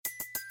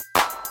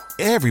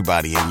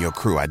Everybody in your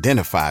crew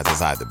identifies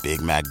as either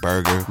Big Mac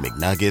Burger,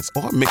 McNuggets,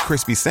 or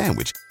McCrispy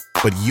Sandwich.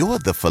 But you're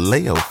the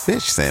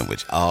Filet-O-Fish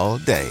Sandwich all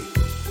day.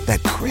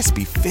 That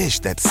crispy fish,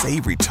 that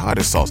savory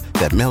tartar sauce,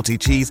 that melty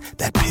cheese,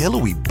 that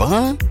pillowy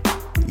bun.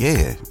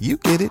 Yeah, you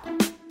get it.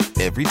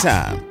 Every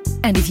time.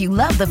 And if you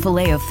love the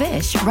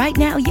Filet-O-Fish, right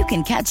now you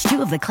can catch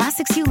two of the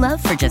classics you love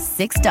for just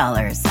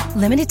 $6.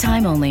 Limited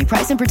time only.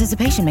 Price and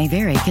participation may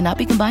vary. Cannot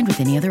be combined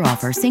with any other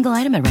offer. Single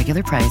item at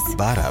regular price.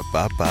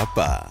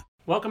 Ba-da-ba-ba-ba.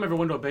 Welcome,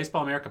 everyone, to a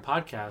Baseball America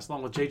podcast.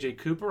 Along with J.J.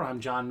 Cooper, I'm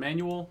John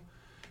Manuel.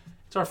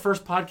 It's our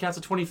first podcast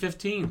of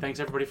 2015. Thanks,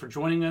 everybody, for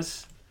joining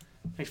us.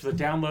 Thanks for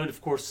the download. Of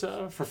course,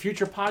 for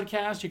future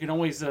podcasts, you can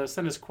always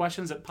send us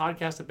questions at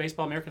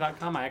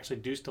podcast@baseballamerica.com. I actually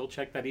do still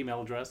check that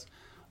email address.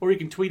 Or you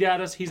can tweet at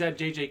us. He's at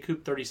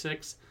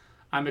JJCoop36.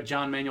 I'm at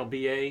John Manuel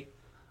BA.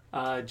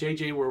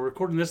 JJ, we're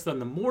recording this on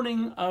the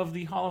morning of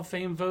the Hall of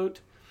Fame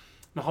vote.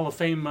 The Hall of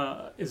Fame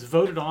is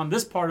voted on.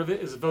 This part of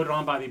it is voted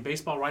on by the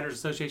Baseball Writers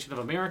Association of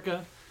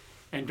America.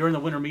 And during the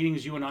winter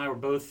meetings, you and I were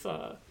both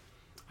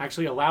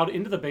actually allowed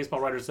into the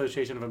Baseball Writers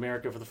Association of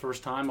America for the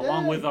first time,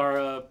 along with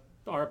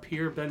our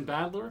peer, Ben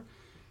Badler.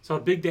 So a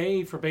big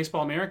day for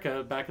Baseball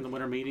America back in the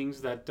winter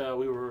meetings that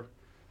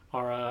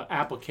our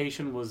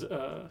application was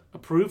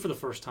approved for the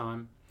first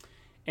time.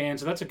 And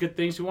so that's a good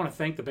thing. So we want to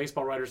thank the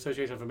Baseball Writers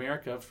Association of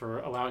America for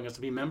allowing us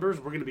to be members.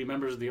 We're going to be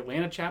members of the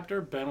Atlanta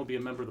chapter. Ben will be a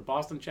member of the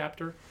Boston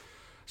chapter.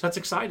 So that's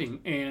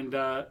exciting. And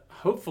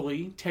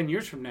hopefully 10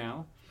 years from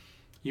now,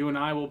 you and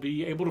I will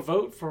be able to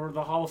vote for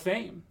the Hall of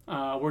Fame.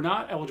 We're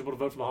not eligible to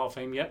vote for the Hall of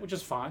Fame yet, which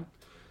is fine.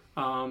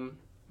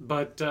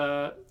 But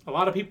a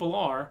lot of people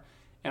are.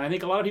 And I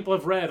think a lot of people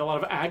have read a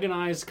lot of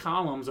agonized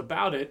columns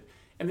about it.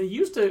 And they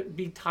used to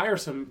be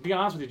tiresome. To be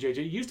honest with you, JJ,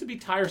 it used to be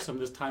tiresome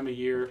this time of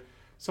year,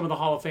 some of the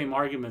Hall of Fame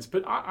arguments.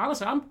 But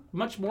honestly, I'm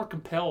much more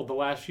compelled the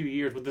last few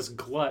years with this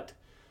glut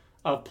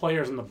of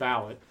players on the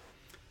ballot.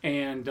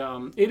 And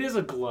it is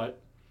a glut.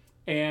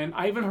 And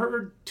I even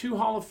heard two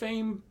Hall of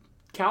Fame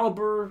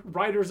caliber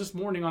writers this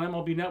morning on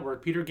MLB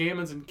Network, Peter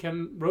Gammons and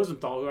Ken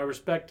Rosenthal, who I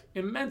respect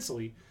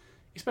immensely,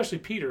 especially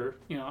Peter.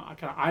 You know, I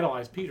kind of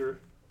idolize Peter.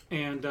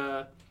 And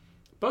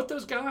both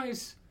those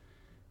guys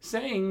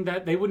saying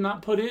that they would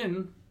not put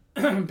in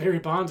Barry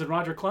Bonds and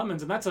Roger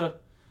Clemens, and that's a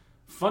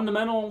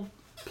fundamental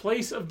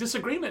place of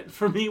disagreement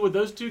for me with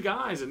those two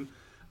guys. And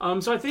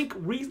so I think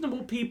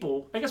reasonable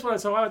people, that's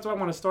what I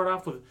want to start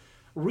off with.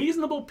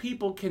 Reasonable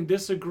people can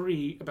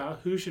disagree about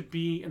who should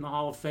be in the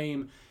Hall of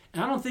Fame.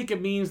 And I don't think it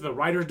means the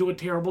writers do a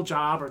terrible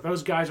job or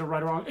those guys are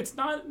right or wrong. It's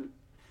not.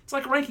 It's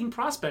like ranking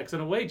prospects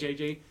in a way,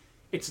 JJ.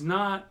 It's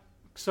not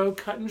so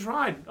cut and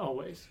dried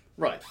always.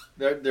 Right.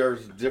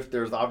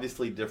 There's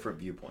obviously different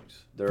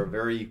viewpoints. There are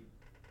very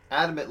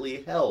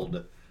adamantly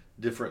held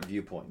different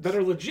viewpoints that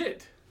are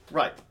legit.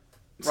 Right.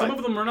 Some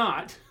of them are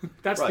not.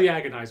 That's the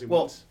agonizing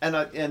ones.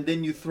 And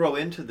then you throw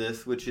into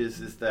this, which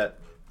is that,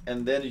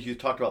 and then as you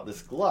talked about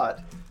this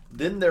glut,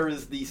 then there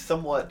is the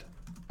somewhat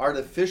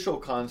artificial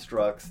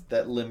constructs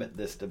that limit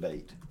this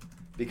debate.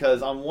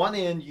 Because on one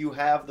end, you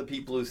have the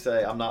people who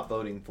say, I'm not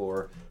voting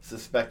for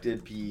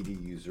suspected PED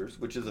users,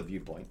 which is a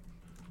viewpoint.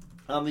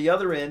 On the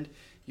other end,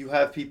 you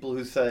have people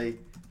who say,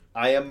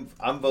 I'm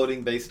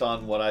voting based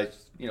on what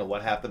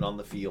happened on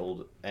the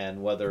field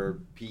and whether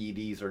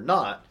PEDs or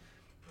not.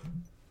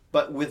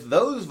 But with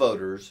those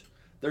voters,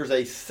 there's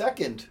a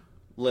second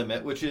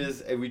limit, which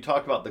is, we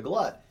talked about the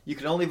glut. You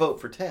can only vote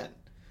for 10.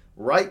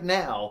 Right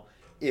now,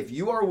 if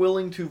you are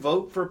willing to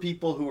vote for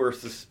people who are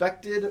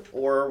suspected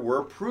or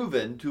were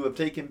proven to have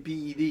taken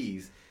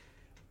PEDs,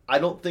 I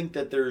don't think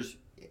that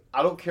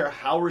I don't care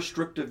how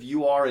restrictive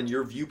you are in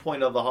your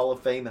viewpoint of the Hall of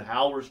Fame and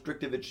how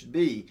restrictive it should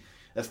be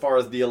as far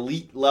as the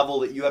elite level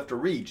that you have to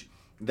reach,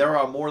 there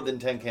are more than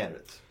 10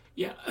 candidates.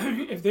 Yeah,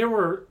 if there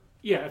were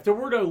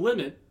no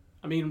limit,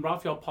 I mean,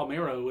 Rafael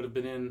Palmeiro would have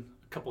been in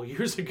a couple of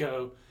years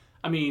ago.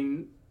 I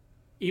mean,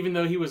 even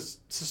though he was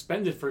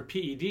suspended for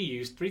PED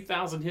use,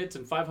 3,000 hits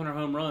and 500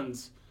 home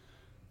runs,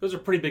 those are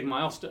pretty big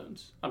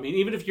milestones. I mean,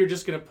 even if you're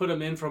just going to put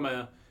him in from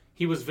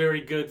he was very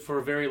good for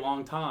a very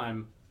long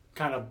time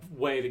kind of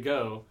way to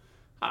go,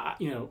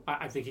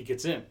 I think he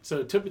gets in.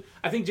 So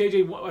I think,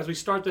 JJ, as we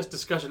start this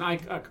discussion, I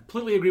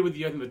completely agree with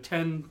you. I think the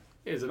 10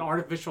 is an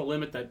artificial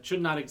limit that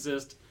should not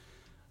exist.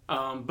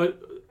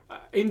 But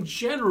in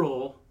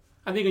general,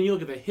 I think when you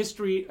look at the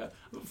history,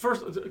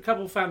 first, a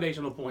couple of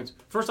foundational points.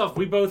 First off,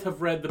 we both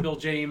have read the Bill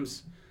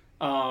James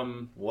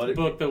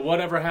book, the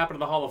Whatever Happened to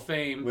the Hall of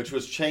Fame. Which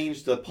was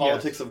changed to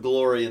Politics of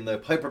Glory in the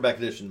paperback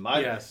edition.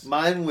 Mine,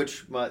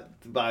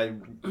 by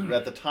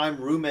at the time,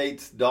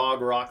 roommate's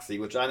dog Roxy,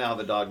 which I now have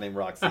a dog named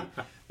Roxy.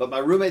 But my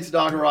roommate's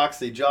dog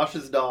Roxy,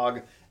 Josh's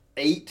dog,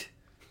 ate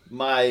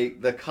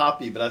the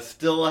copy, but I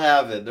still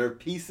have it. There are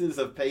pieces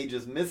of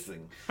pages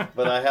missing,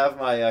 but I have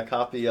my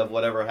copy of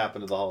Whatever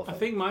Happened to the Hall of Fame. I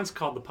think mine's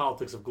called The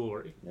Politics of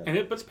Glory, but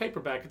it's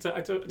paperback. It's a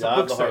book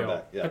sale.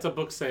 Hardback, yeah. It's a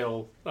book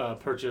sale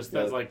purchase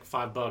that's like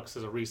 $5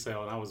 as a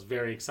resale, and I was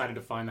very excited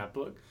to find that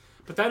book.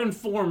 But that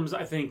informs,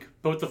 I think,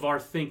 both of our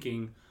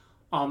thinking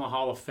on the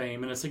Hall of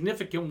Fame in a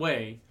significant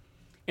way.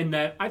 in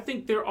that I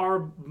think there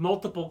are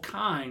multiple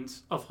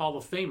kinds of Hall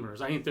of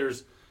Famers. I think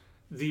there's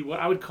what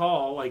I would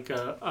call like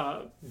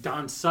a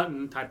Don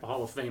Sutton type of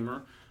Hall of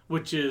Famer,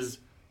 which is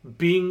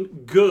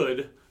being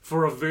good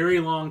for a very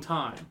long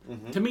time.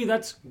 To me,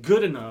 that's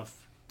good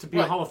enough to be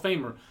a Hall of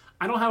Famer.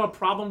 I don't have a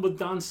problem with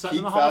Don Sutton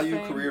in the Hall of Fame.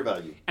 Peak value, career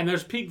value. And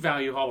there's peak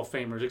value Hall of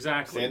Famers,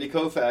 exactly. Sandy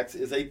Koufax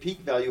is a peak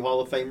value Hall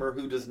of Famer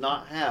who does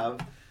not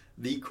have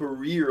the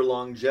career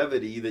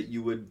longevity that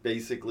you would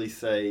basically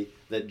say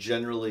that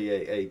generally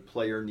a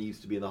player needs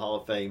to be in the Hall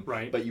of Fame.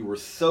 Right. But you were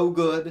so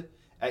good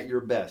at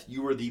your best.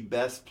 You were the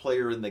best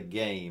player in the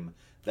game.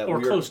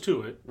 Or close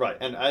to it. Right.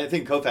 And I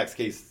think Koufax's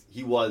case,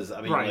 he was,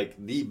 like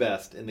the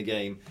best in the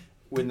game.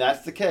 When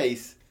that's the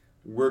case,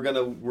 we're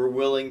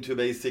willing to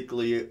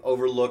basically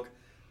overlook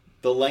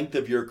the length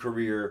of your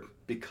career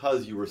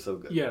because you were so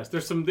good. Yes,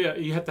 there's some.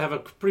 You have to have a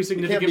pretty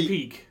significant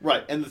peak.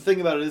 Right, and the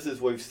thing about it is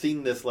we've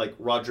seen this. Like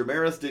Roger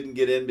Maris didn't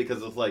get in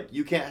because of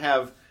you can't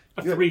have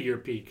a 3-year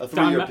peak. A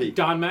 3-year peak.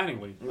 Don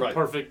Mattingly, right. A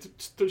perfect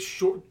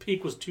short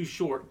peak was too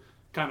short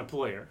kind of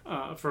player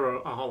for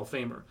a Hall of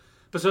Famer.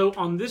 But so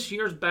on this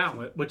year's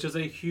ballot, which is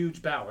a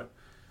huge ballot,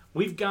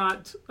 we've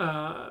got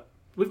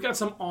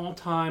some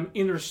all-time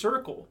inner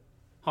circle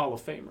Hall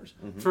of Famers.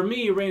 For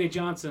me, Randy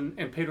Johnson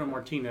and Pedro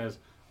Martinez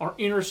are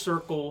inner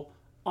circle,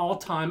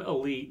 all-time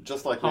elite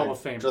Hall of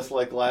Famers. Just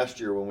like last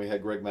year when we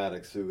had Greg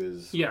Maddux, who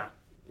is... Yeah,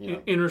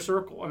 inner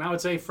circle. And I would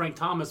say Frank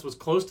Thomas was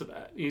close to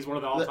that. He's one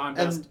of the all-time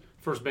best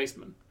first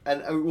basemen.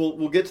 And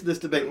we'll get to this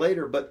debate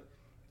later, but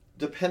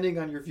depending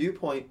on your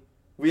viewpoint,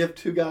 we have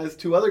two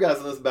other guys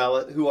on this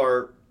ballot who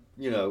are...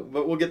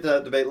 but we'll get to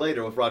that debate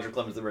later with Roger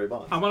Clemens and Barry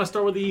Bonds. I want to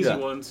start with the easy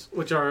ones,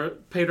 which are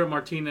Pedro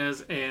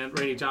Martinez and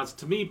Randy Johnson.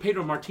 To me,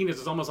 Pedro Martinez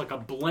is almost like a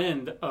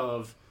blend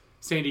of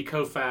Sandy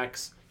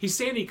Koufax. He's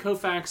Sandy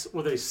Koufax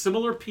with a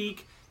similar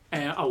peak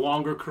and a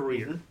longer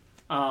career.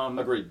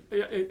 Agreed.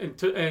 And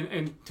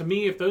to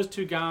me, if those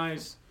two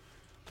guys...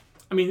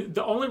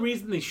 the only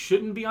reason they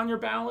shouldn't be on your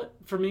ballot,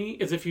 for me,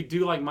 is if you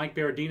do like Mike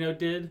Berardino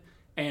did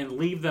and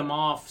leave them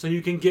off so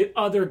you can get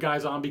other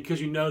guys on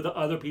because you know the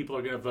other people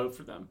are going to vote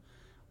for them.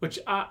 Which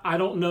I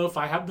don't know if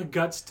I have the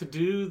guts to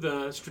do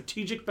the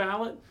strategic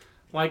ballot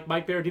like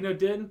Mike Berardino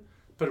did,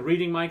 but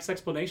reading Mike's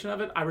explanation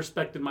of it, I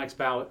respected Mike's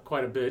ballot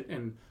quite a bit,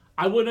 and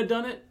I wouldn't have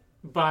done it,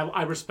 but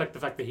I respect the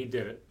fact that he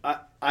did it.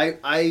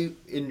 I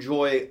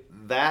enjoy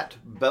that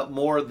but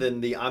more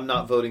than I'm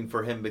not voting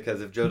for him because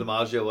if Joe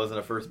DiMaggio wasn't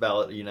a first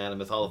ballot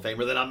unanimous Hall of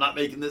Famer, then I'm not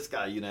making this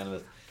guy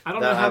unanimous. I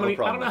don't know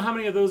how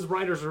many of those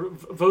voters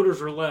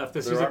are left.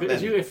 It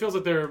feels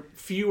like they're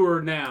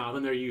fewer now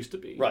than there used to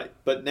be. Right,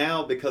 but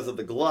now because of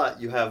the glut,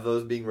 you have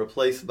those being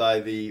replaced by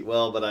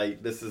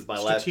this is my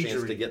last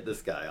chance to get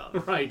this guy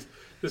on. Right,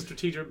 the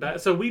strategic.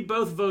 So we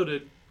both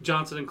voted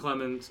Johnson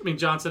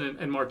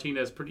and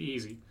Martinez pretty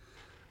easy.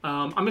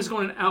 I'm just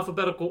going in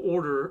alphabetical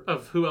order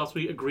of who else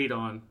we agreed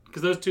on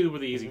because those two were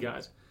the easy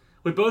guys.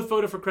 We both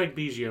voted for Craig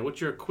Biggio. What's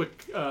your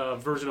quick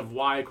version of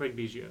why Craig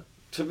Biggio?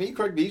 To me,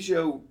 Craig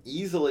Biggio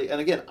easily,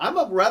 and again, I'm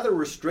rather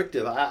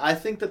restrictive. I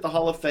think that the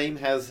Hall of Fame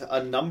has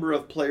a number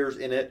of players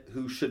in it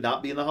who should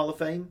not be in the Hall of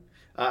Fame.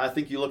 I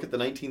think you look at the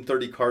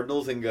 1930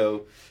 Cardinals and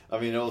go,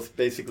 it was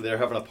basically they're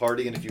having a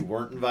party, and if you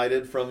weren't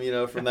invited from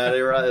that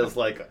era, it was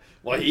like,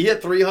 well, he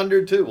hit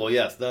 300 too. Well,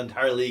 yes, the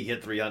entire league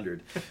hit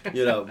 300.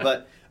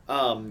 But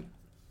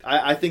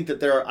I think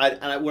that there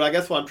are, what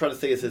I'm trying to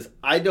say is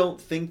I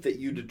don't think that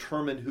you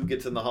determine who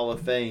gets in the Hall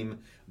of Fame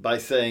by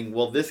saying,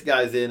 well, this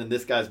guy's in and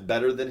this guy's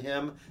better than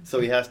him, so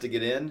he has to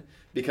get in.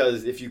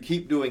 Because if you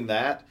keep doing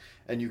that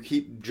and you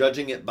keep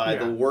judging it by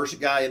the worst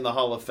guy in the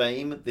Hall of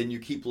Fame, then you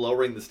keep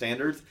lowering the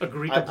standards.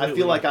 Agree I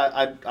feel like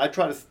I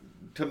try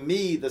to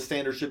me, the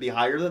standard should be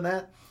higher than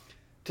that.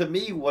 To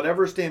me,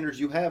 whatever standards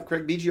you have,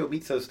 Craig Biggio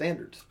meets those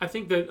standards. I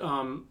think that,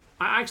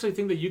 I actually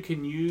think that you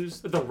can use,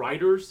 the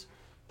writers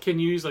can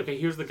use,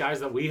 here's the guys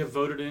that we have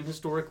voted in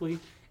historically,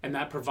 and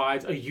that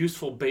provides a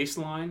useful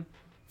baseline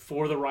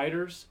for the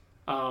writers.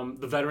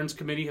 The Veterans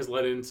Committee has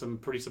let in some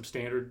pretty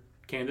substandard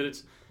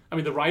candidates.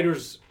 The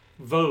writers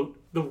vote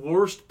the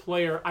worst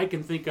player I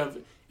can think of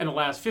in the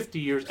last 50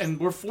 years, and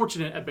we're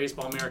fortunate at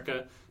Baseball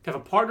America to have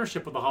a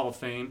partnership with the Hall of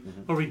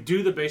Fame where we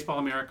do the Baseball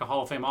America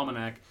Hall of Fame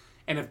Almanac.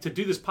 And to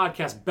do this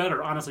podcast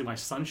better, honestly, my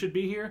son should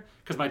be here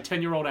because my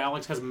 10-year-old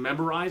Alex has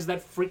memorized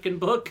that freaking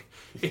book.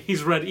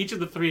 He's read each of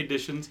the 3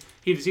 editions.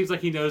 He seems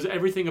like he knows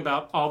everything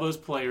about all those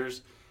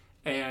players,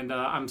 and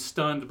I'm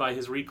stunned by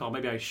his recall.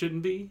 Maybe I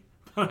shouldn't be,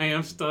 but I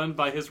am stunned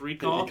by his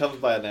recall. He comes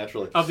by it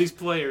naturally. Of these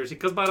players. He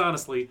comes by it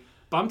honestly.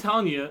 But I'm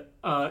telling you,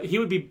 he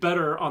would be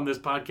better on this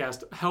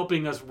podcast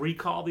helping us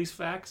recall these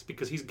facts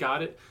because he's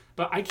got it.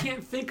 But I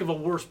can't think of a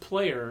worse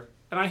player,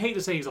 and I hate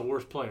to say he's a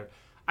worse player.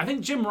 I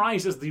think Jim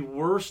Rice is the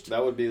worst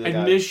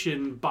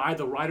admission by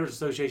the Writers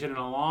Association in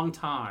a long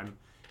time.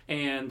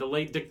 And the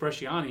late Dick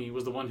Bresciani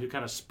was the one who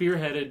kind of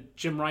spearheaded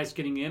Jim Rice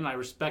getting in. I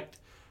respect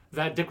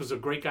that. Dick was a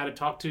great guy to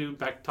talk to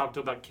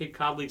about Cape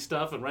Cod League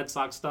stuff and Red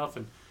Sox stuff.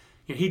 And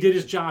he did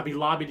his job. He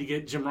lobbied to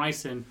get Jim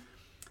Rice in.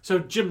 So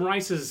Jim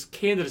Rice's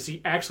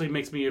candidacy actually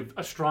makes me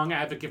a strong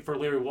advocate for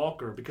Larry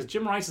Walker because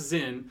Jim Rice is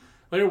in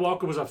Larry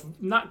Walker was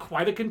not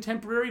quite a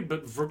contemporary,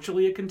 but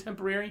virtually a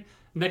contemporary,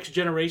 next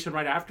generation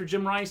right after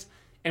Jim Rice,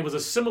 and was a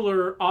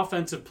similar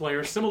offensive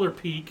player, similar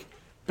peak,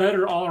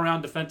 better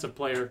all-around defensive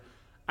player.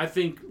 I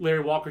think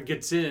Larry Walker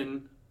gets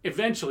in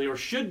eventually, or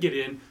should get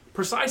in,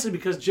 precisely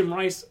because Jim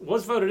Rice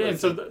was voted in.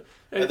 So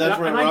that's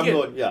where I'm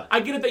going. Yeah, I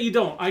get it that you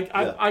don't.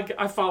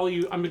 I follow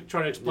you. I'm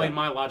trying to explain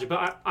my logic,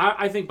 but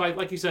I think by,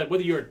 like you said,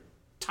 whether you're a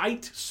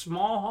tight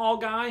small hall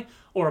guy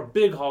or a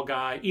big hall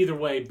guy, either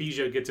way,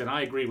 Biggio gets in.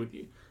 I agree with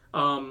you.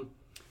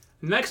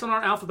 Next on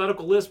our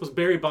alphabetical list was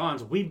Barry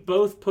Bonds. We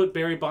both put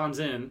Barry Bonds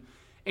in,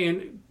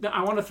 and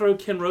I want to throw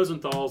Ken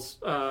Rosenthal's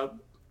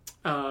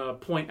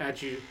point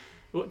at you.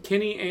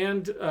 Kenny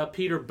and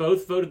Peter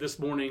both voted this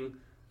morning.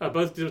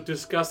 Both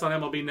discussed on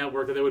MLB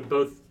Network that they would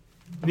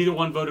neither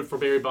one voted for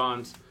Barry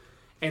Bonds.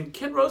 And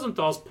Ken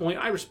Rosenthal's point,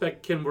 I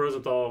respect Ken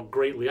Rosenthal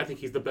greatly. I think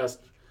he's the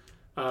best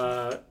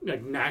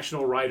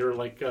national writer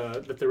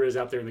that there is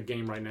out there in the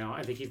game right now.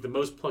 I think he's the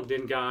most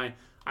plugged-in guy.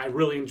 I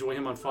really enjoy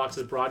him on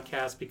Fox's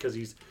broadcast because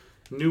he's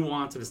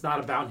nuanced and it's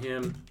not about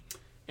him.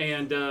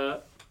 And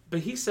but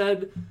he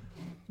said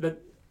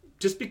that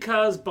just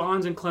because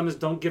Bonds and Clemens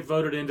don't get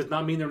voted in does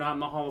not mean they're not in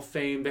the Hall of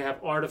Fame. They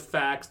have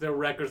artifacts, their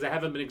records, they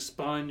haven't been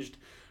expunged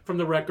from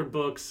the record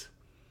books.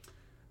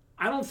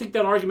 I don't think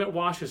that argument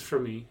washes for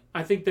me.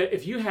 I think that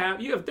if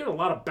there are a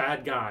lot of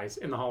bad guys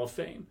in the Hall of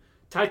Fame.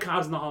 Ty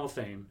Cobb's in the Hall of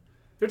Fame.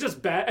 They're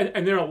just bad,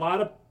 and there are a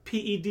lot of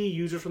PED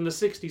users from the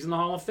 60s in the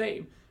Hall of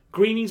Fame.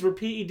 Greenies were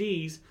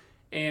PEDs,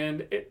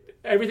 and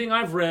everything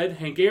I've read,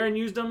 Hank Aaron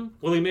used them,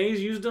 Willie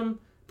Mays used them.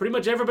 Pretty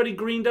much everybody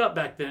greened up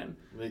back then.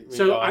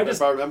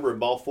 If I remember in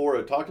Ball 4,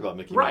 it talked about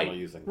Mickey Mantle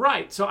using.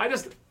 Right. So I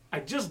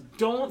just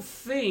don't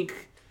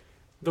think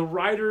the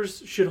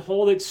writers should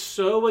hold it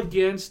so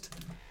against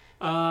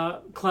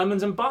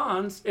Clemens and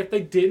Bonds if they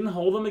didn't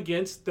hold them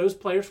against those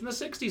players from the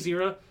 60s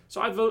era.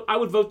 So I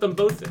would vote them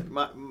both in.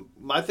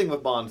 My thing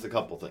with Bonds, a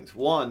couple things.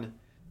 One,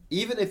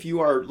 even if you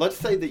are, let's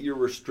say that you're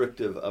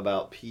restrictive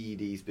about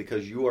PEDs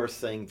because you are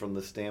saying from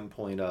the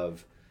standpoint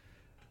of,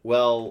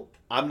 well,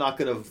 I'm not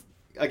going to.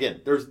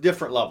 Again, there's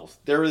different levels.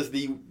 There is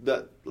the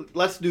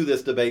let's do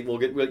this debate. We'll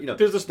get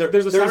There's a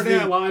Saturday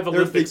Night Live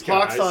Olympics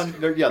guys.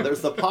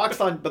 There's the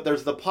pox on, but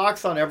there's the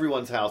pox on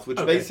everyone's house, which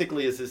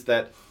basically is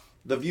that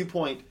the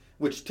viewpoint,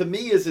 which to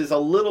me is a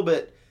little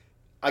bit.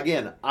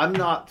 Again, I'm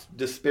not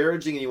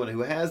disparaging anyone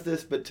who has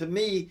this, but to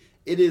me,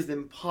 it is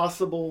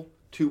impossible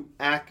to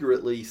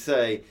accurately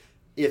say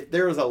if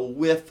there is a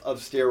whiff of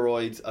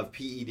steroids of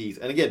PEDs.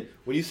 And again,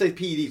 when you say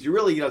PEDs, you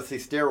really say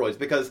steroids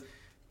because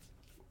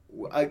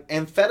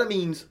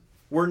amphetamines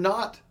were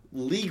not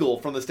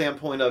legal from the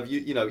standpoint of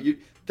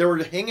they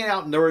were hanging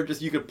out and they were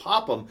just you could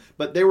pop them,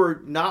 but they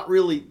were not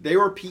really. They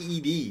were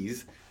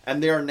PEDs,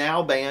 and they are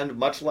now banned,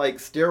 much like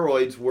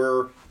steroids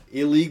were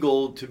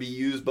illegal to be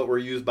used, but were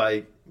used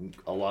by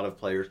a lot of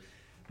players.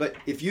 But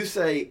if you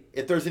say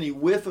if there's any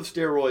whiff of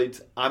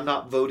steroids, I'm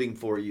not voting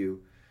for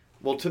you.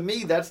 Well, to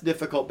me that's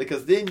difficult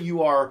because then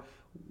you are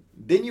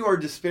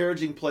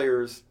disparaging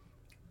players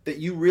that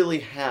you really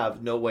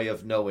have no way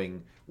of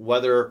knowing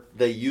whether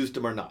they used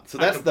them or not. So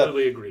that's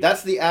agree.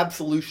 That's the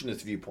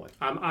absolutionist viewpoint.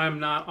 I'm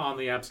not on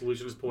the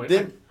absolutionist point.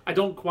 Then, I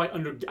don't quite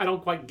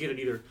get it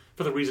either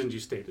for the reasons you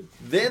stated.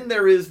 Then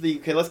there is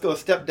let's go a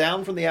step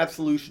down from the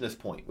absolutionist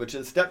point, which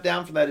a step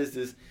down from that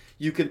is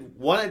you could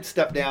one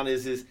step down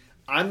is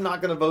I'm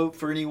not going to vote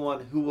for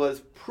anyone who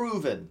was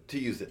proven to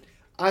use it.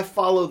 I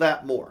follow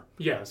that more.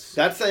 Yes.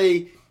 That's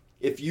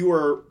if you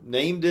were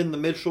named in the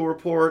Mitchell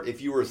report, if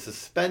you were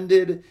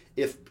suspended,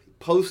 if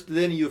post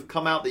then you've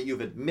come out that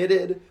you've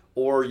admitted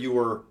or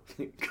you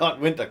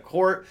went to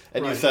court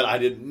and you said I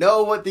didn't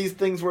know what these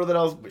things were that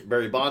I was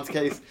Barry Bonds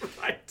case.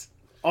 Right.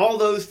 All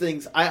those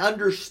things, I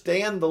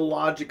understand the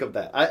logic of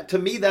that. To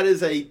me, that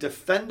is a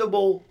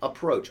defendable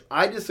approach.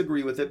 I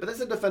disagree with it, but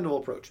it's a defendable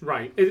approach.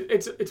 Right.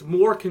 It's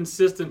more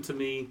consistent to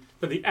me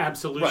than the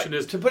absolutionist.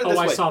 Right. To put it this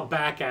way, I saw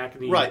back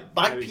acne. Right.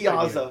 Mike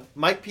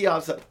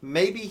Piazza,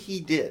 maybe he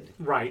did.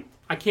 Right.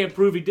 I can't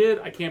prove he did.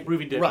 I can't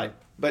prove he didn't. Right.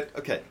 But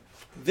okay.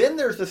 Then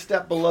there's a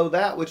step below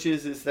that, which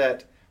is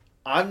that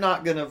I'm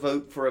not going to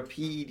vote for a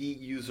PED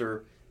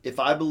user if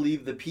I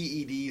believe the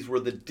PEDs were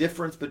the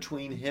difference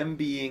between him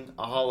being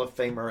a Hall of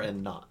Famer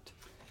and not.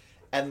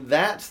 And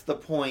that's the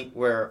point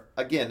where,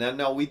 again, and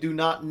no, we do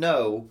not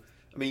know.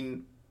 I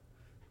mean,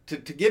 to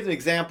give an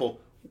example,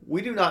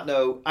 we do not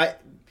know.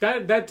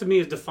 That to me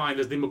is defined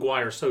as the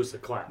McGuire-Sosa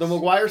class. The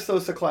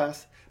McGuire-Sosa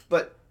class.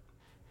 But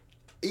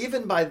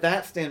even by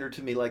that standard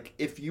to me, like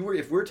if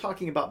we're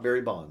talking about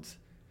Barry Bonds,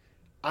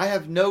 I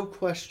have no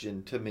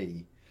question to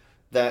me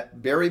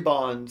that Barry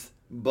Bonds,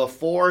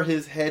 before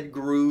his head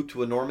grew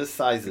to enormous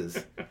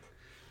sizes,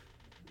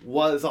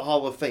 was a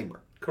Hall of Famer.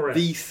 Correct.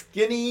 The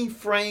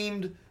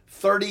skinny-framed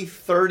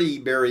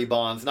 30-30 Barry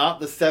Bonds, not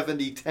the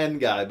 70-10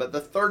 guy, but the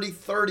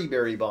 30-30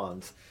 Barry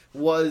Bonds,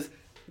 was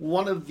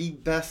one of the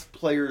best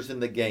players in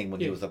the game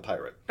when he was a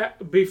Pirate.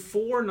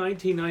 Before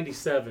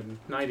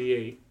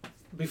 1997-98,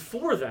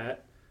 before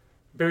that,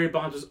 Barry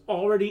Bonds was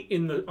already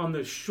on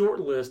the short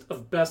list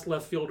of best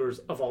left fielders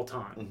of all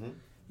time.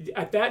 Mm-hmm.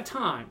 At that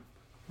time,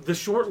 the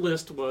short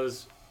list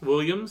was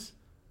Williams,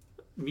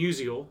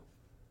 Musial,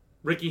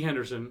 Ricky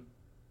Henderson,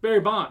 Barry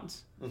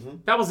Bonds. Mm-hmm.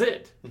 That was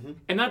it. Mm-hmm.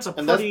 And that's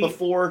that's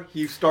before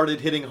he started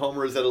hitting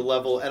homers at a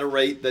level, at a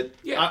rate that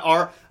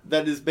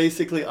that is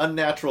basically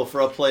unnatural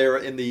for a player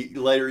in the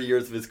later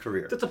years of his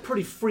career. That's a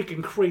pretty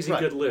freaking crazy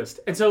good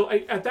list. And so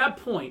at that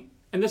point,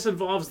 and this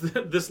involves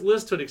this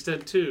list to an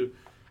extent too,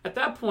 at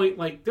that point,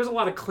 like, there's a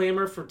lot of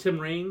clamor for Tim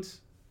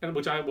Raines,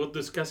 which I will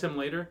discuss him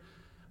later.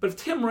 But if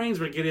Tim Raines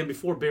were to get in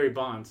before Barry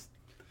Bonds,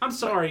 I'm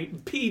sorry,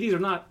 PEDs are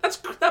not.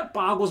 That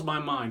boggles my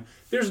mind.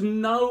 There's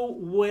no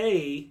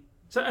way.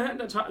 So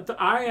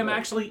I am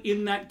actually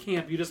in that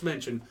camp you just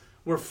mentioned,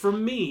 where for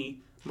me,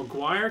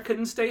 McGwire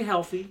couldn't stay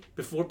healthy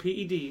before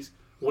PEDs,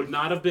 would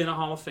not have been a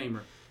Hall of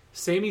Famer.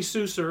 Sammy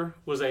Sousser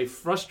was a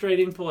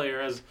frustrating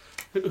player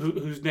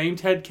whose name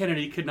Ted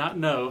Kennedy could not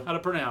know how to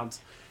pronounce,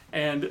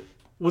 and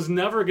was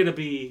never going to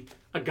be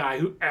a guy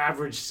who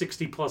averaged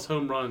 60-plus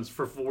home runs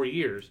for 4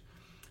 years.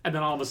 And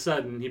then all of a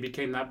sudden, he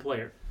became that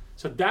player.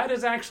 So that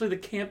is actually the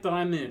camp that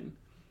I'm in.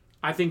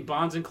 I think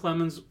Bonds and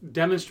Clemens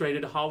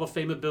demonstrated Hall of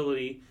Fame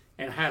ability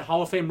and had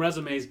Hall of Fame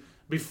resumes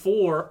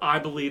before I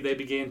believe they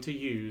began to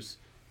use.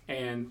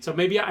 And so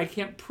maybe I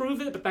can't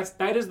prove it, but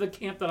that is the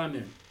camp that I'm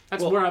in.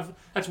 That's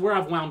where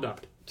I've wound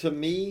up. To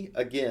me,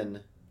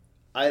 again,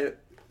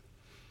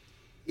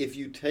 if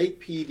you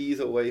take PEDs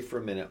away for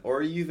a minute,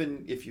 or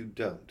even if you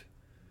don't,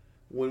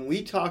 when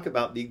we talk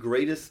about the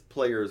greatest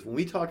players, when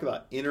we talk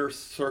about inner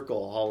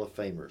circle Hall of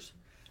Famers,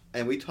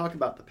 and we talk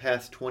about the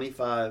past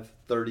 25,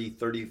 30,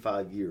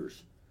 35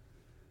 years,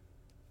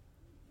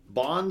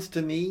 Bonds,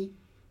 to me,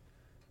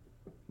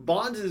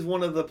 Bonds is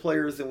one of the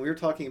players, and we're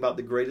talking about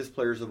the greatest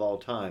players of all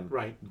time.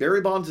 Right.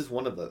 Barry Bonds is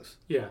one of those.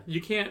 Yeah,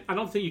 I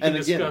don't think you can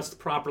discuss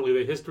properly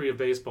the history of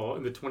baseball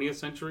in the 20th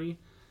century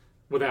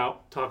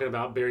without talking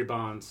about Barry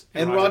Bonds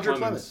and Roger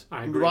Clemens.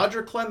 I agree.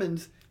 Roger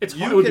Clemens. It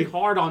would be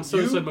hard on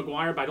Sosa and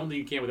McGwire, but I don't think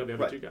you can without the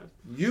other two guys.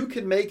 You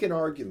can make an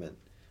argument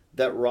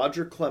that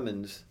Roger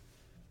Clemens,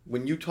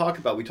 when we talked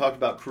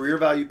about career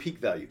value, peak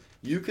value,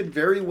 you could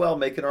very well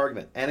make an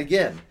argument. And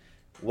again,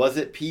 was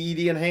it PED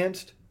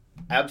enhanced?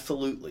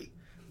 Absolutely.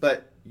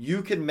 But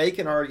you can make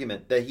an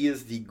argument that he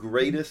is the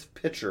greatest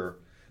pitcher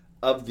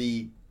of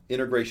the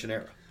integration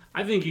era.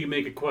 I think you can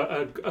make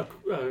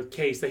a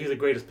case that he's the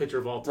greatest pitcher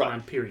of all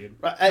time, period.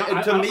 Right.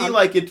 And to me,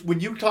 when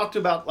you talked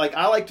about,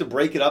 I like to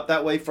break it up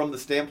that way from the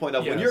standpoint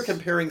of when you're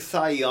comparing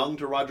Cy Young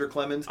to Roger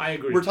Clemens. I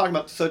agree. We're talking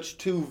about such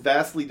two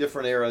vastly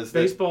different eras.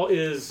 Baseball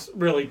is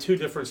really two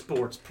different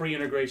sports,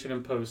 pre-integration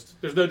and post.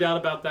 There's no doubt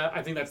about that.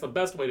 I think that's the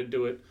best way to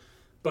do it.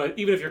 But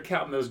even if you're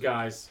counting those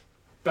guys,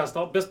 best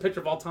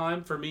pitcher of all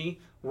time for me,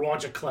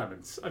 Roger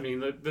Clemens. I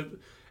mean,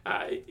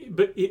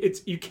 but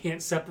you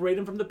can't separate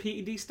him from the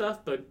PED stuff.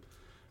 But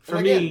for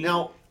me,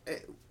 now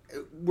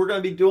we're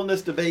going to be doing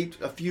this debate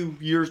a few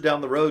years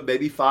down the road,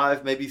 maybe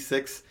 5, maybe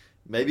 6,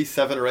 maybe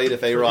 7 or 8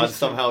 if A-Rod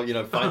somehow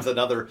finds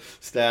another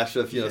stash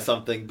of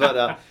something.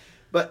 But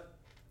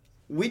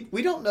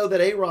we don't know that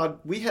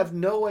A-Rod. We have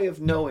no way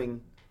of knowing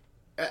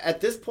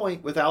at this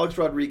point with Alex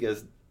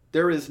Rodriguez.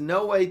 There is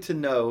no way to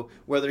know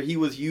whether he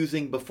was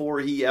using before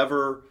he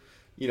ever,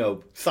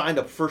 signed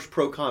a first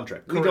pro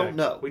contract. Correct.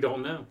 We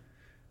don't know. know.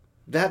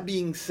 That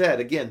being said,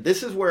 again,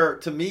 this is where,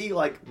 to me,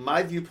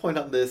 my viewpoint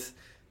on this,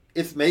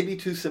 it's maybe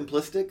too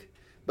simplistic,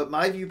 but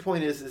my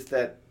viewpoint is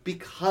that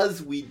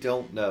because we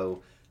don't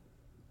know,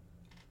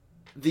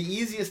 the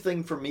easiest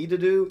thing for me to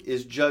do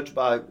is judge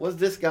by, was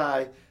this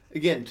guy,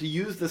 again, to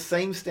use the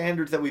same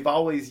standards that we've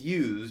always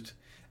used,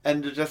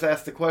 and to just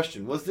ask the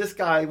question, was this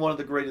guy one of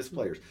the greatest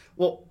players?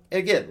 Well,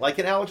 again, like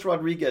in Alex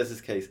Rodriguez's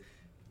case,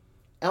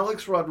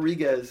 Alex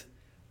Rodriguez,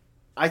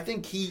 I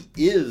think he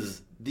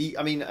is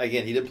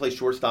again, he didn't play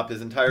shortstop his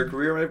entire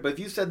career, but if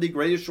you said the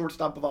greatest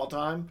shortstop of all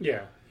time,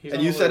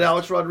 and you said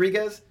Alex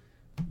Rodriguez,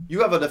 you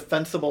have a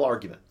defensible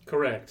argument.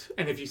 Correct.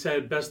 And if you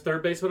said best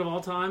third baseman of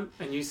all time,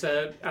 and you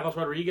said Alex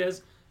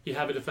Rodriguez, you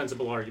have a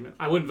defensible argument.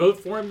 I wouldn't vote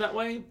for him that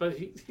way, but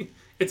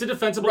it's a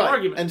defensible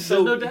argument. And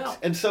so, there's no doubt.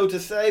 And so to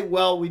say,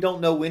 well, we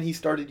don't know when he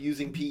started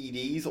using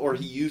PEDs, or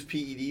he used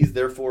PEDs,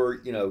 therefore,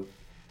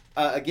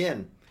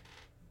 again,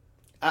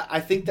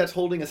 I think that's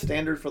holding a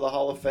standard for the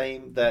Hall of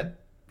Fame that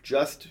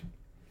just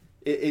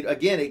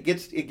it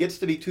gets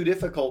to be too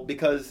difficult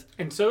because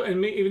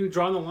even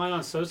drawing the line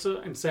on Sosa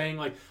and saying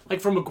like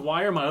for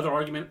McGwire, my other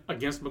argument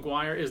against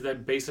McGwire is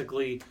that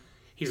basically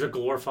he's a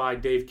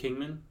glorified Dave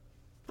Kingman.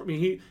 I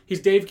mean, he's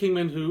Dave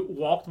Kingman who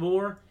walked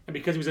more, and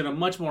because he was in a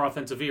much more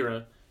offensive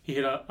era, he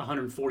hit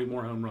 140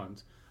 more home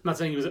runs. I'm not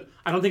saying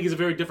I don't think he's a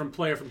very different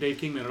player from Dave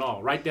Kingman at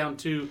all. Right down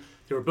to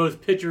they were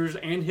both pitchers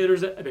and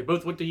hitters. They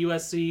both went to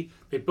USC.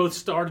 They both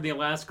started in the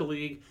Alaska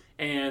League,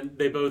 and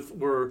they both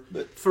were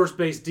first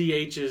base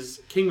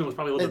DHs. Kingman was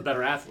probably a little bit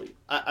better athlete.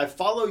 I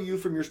follow you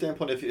from your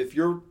standpoint. If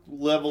your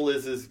level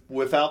is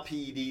without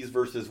PEDs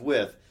versus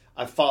with,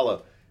 I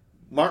follow.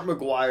 Mark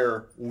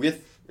McGwire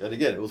with, and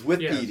again, it was with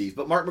PEDs,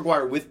 but Mark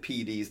McGwire with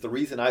PEDs, the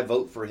reason I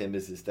vote for him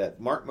is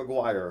that Mark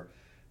McGwire,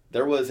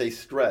 there was a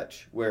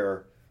stretch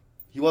where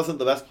he wasn't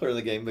the best player in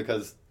the game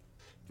because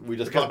we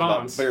just talked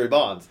about Barry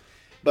Bonds.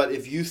 But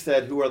if you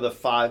said who are the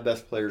 5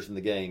 best players in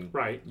the game,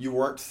 right, you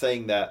weren't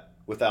saying that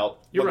without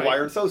You're McGwire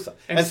right. and Sosa.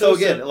 And so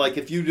Sosa, again, like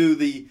if you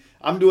do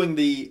I'm doing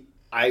the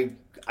I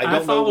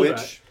don't know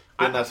which.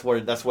 Then that's where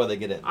they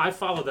get in. I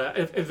follow that.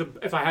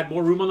 If I had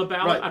more room on the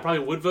ballot, Right. I probably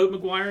would vote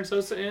McGwire and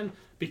Sosa in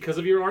because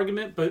of your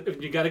argument. But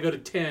if you got to go to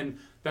 10,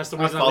 that's the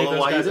reason I leave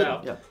those guys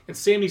out. Yeah. And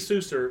Sammy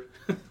Sousser,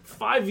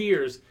 5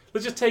 years.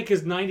 Let's just take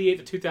his 98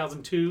 to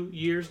 2002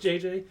 years,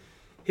 JJ.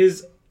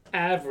 His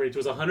average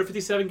was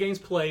 157 games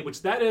played,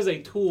 which that is a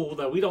tool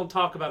that we don't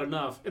talk about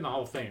enough in the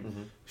Hall of Fame.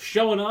 Mm-hmm.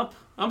 Showing up,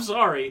 I'm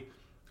sorry,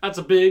 that's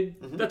a great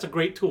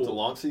tool. It's a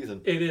long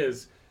season. It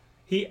is.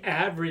 He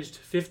averaged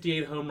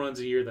 58 home runs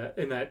a year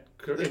in that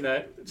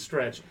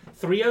stretch.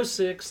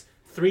 306,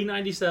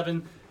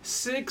 397,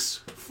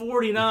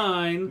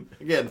 649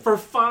 again for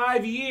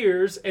 5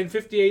 years and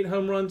 58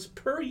 home runs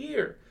per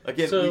year.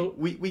 Again, so,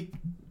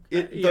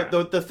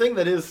 the thing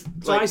that is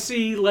so I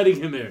see letting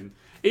him in.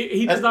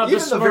 He does not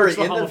even the very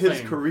the end Hall of his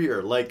Fame.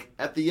 career, like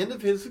at the end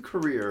of his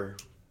career,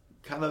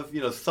 kind of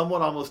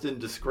somewhat almost in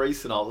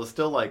disgrace and all, it was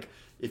still like,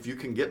 if you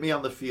can get me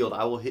on the field,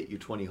 I will hit you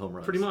 20 home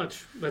runs. Pretty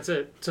much. That's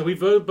it. So we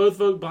both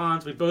vote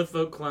Bonds. We both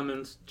vote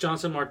Clemens.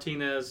 Johnson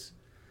Martinez.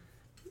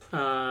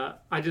 I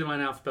did mine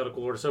in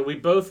alphabetical order. So we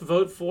both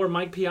vote for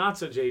Mike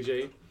Piazza,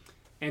 JJ.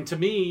 And to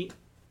me,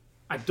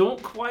 I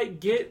don't quite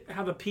get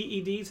how the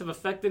PEDs have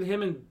affected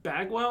him and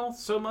Bagwell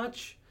so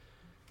much.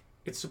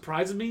 It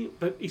surprises me,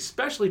 but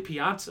especially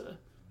Piazza.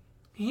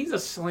 He's a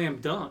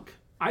slam dunk.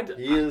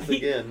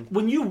 Again.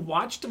 When you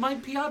watched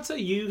Mike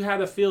Piazza, you had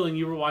a feeling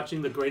you were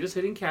watching the greatest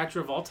hitting catcher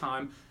of all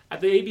time.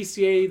 At the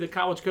ABCA, the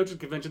College Coaches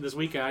Convention this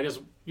weekend, I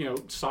just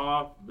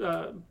saw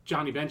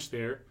Johnny Bench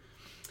there,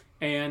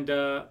 and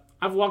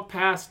I've walked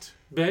past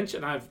Bench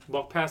and I've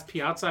walked past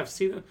Piazza. I've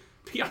seen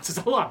Piazza's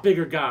a lot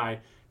bigger guy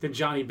than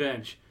Johnny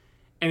Bench,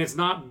 and it's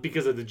not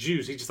because of the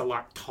juice. He's just a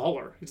lot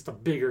taller. He's just a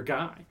bigger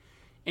guy,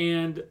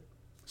 and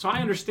so I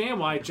understand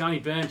why Johnny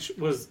Bench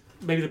was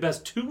maybe the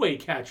best two-way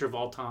catcher of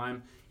all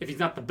time. If he's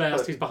not the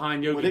best, he's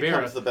behind Yogi Berra. When it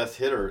comes to the best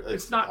hitter,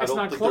 it's not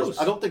close.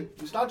 I don't think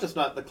it's not just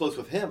not close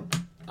with him.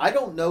 I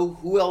don't know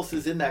who else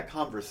is in that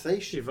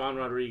conversation. Ivan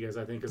Rodriguez,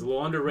 I think, is a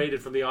little underrated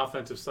from the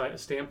offensive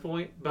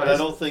standpoint. But I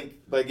don't think.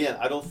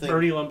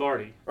 Ernie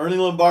Lombardi. Ernie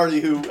Lombardi,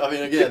 who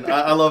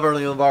I love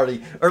Ernie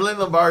Lombardi. Ernie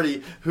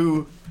Lombardi,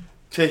 who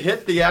to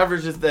hit the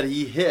averages that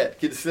he hit,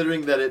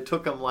 considering that it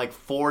took him like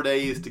 4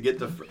 days to get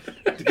to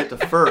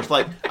first.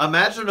 Like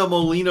imagine a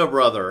Molina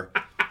brother.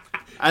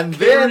 And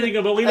carrying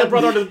a Molina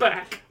brother on his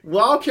back.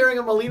 While carrying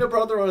a Molina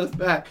brother on his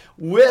back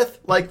with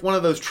like one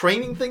of those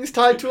training things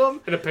tied to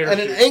him. And a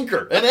parachute.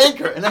 And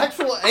an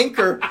actual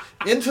anchor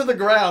into the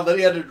ground that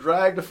he had to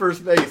drag to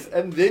first base.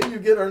 And then you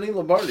get Ernie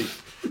Lombardi.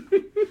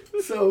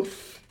 So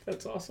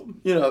that's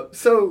awesome.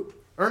 So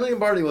Ernie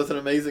Lombardi was an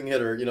amazing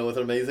hitter, with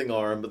an amazing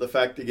arm. But the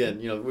fact, again,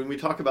 when we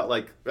talk about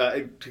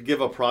to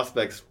give a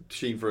prospects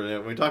sheet for it,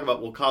 when we talk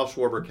about, will Kyle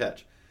Schwarber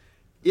catch?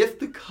 If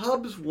the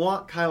Cubs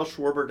want Kyle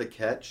Schwarber to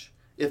catch,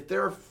 if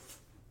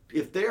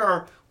they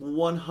are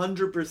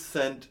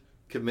 100%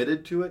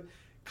 committed to it,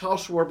 Kyle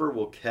Schwarber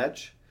will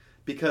catch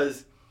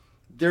because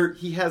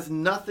he has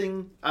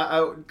nothing.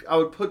 I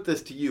would put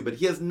this to you, but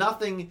he has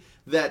nothing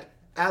that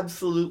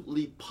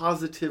absolutely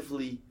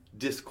positively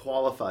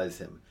disqualifies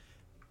him.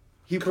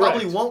 He Correct.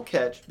 Probably won't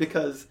catch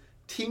because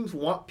teams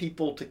want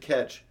people to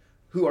catch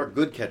who are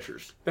good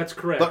catchers. That's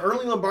correct. But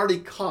Ernie Lombardi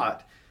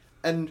caught,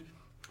 and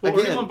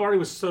Ernie Lombardi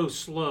was so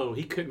slow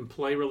he couldn't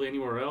play really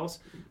anywhere else.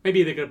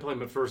 Maybe they could have played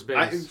him at first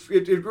base.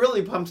 It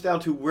really comes down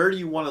to where do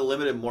you want to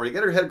limit him more. You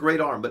got to have a great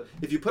arm, but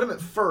if you put him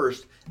at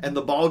first and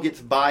the ball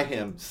gets by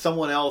him,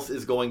 someone else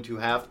is going to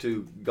have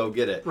to go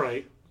get it.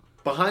 Right.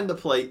 Behind the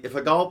plate, if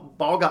a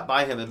ball got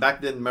by him, and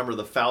back then, remember,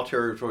 the foul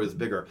territory was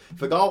bigger.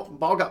 If a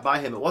ball got by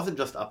him, it wasn't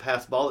just a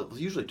pass ball. It was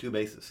usually 2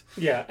 bases.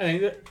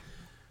 Yeah,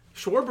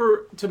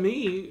 Schwarber, to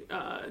me,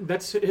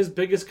 that's his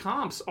biggest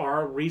comps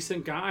are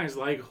recent guys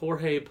like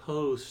Jorge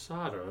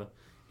Posada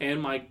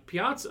and Mike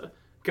Piazza.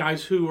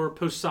 Guys who were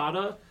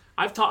Posada.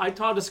 I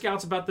talked to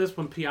scouts about this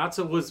when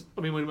Piazza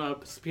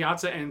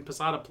and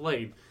Posada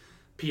played.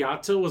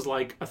 Piazza was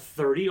like a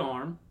 30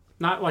 arm.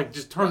 Not like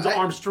just terms of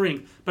arm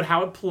strength, but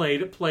how it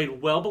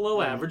played well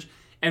below average.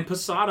 And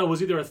Posada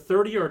was either a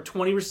 30 or a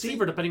 20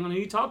 receiver, depending on who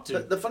you talk to.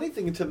 The funny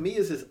thing to me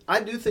is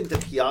I do think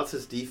that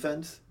Piazza's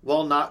defense,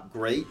 while not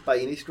great by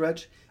any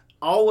stretch,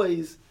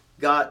 always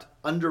got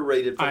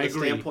underrated from the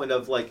standpoint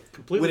of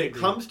completely when it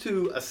comes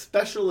to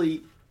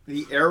especially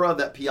the era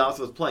that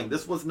Piazza was playing.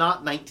 This was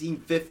not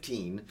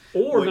 1915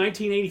 or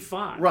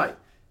 1985. Right.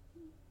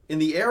 In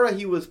the era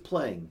he was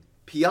playing,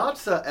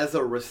 Piazza as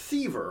a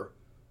receiver,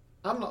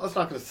 let's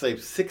not going to say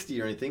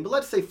 60 or anything, but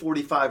let's say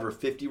 45 or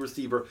 50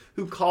 receiver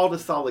who called a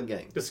solid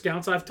game. The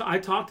scouts, I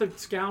talked to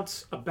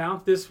scouts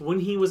about this when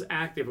he was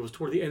active. It was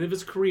toward the end of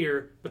his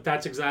career, but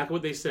that's exactly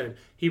what they said.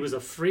 He was a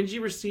fringy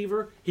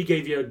receiver. He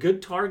gave you a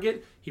good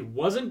target. He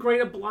wasn't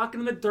great at blocking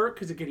in the dirt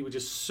because, again, he was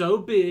just so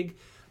big.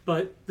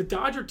 But the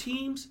Dodger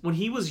teams, when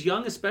he was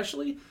young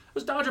especially,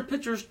 those Dodger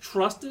pitchers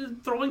trusted in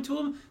throwing to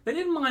him. They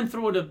didn't mind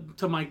throwing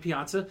to Mike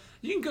Piazza.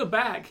 You can go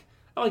back.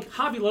 Like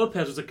Javi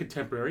Lopez was a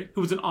contemporary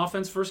who was an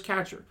offense-first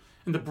catcher.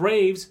 And the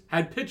Braves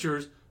had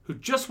pitchers who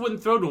just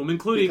wouldn't throw to him,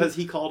 including... Because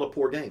he called a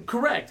poor game.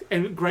 Correct.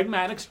 And Greg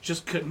Maddux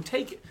just couldn't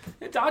take it.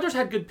 The Dodgers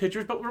had good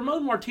pitchers, but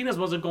Ramon Martinez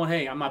wasn't going,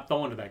 hey, I'm not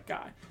throwing to that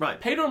guy.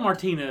 Right. Pedro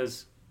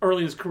Martinez, early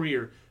in his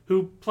career,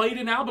 who played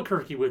in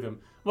Albuquerque with him,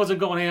 wasn't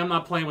going, hey, I'm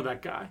not playing with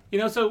that guy.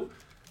 So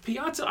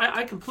Piazza,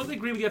 I completely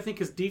agree with you. I think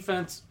his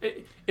defense,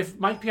 if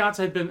Mike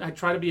Piazza had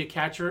tried to be a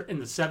catcher in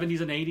the 70s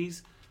and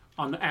 80s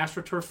on the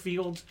AstroTurf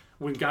fields,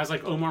 when guys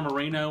like Omar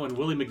Moreno and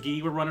Willie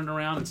McGee were running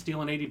around and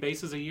stealing 80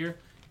 bases a year,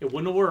 it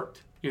wouldn't have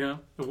worked. It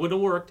wouldn't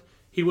have worked.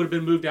 He would have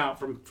been moved out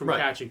from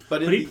catching.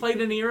 But he played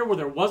in an era where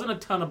there wasn't a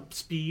ton of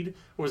speed.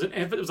 It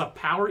was a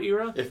power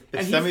era.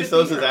 If Sammy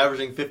Sosa's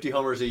averaging 50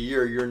 homers a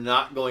year, you're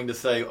not going to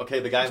say, okay,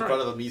 the guy in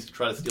front of him needs to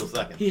try to steal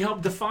second. He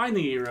helped define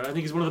the era. I think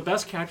he's one of the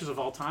best catchers of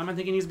all time. I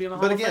think he needs to be in the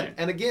Hall of Fame.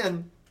 And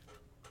again,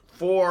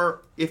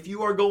 if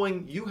you are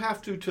going, you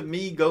have to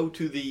me, go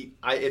to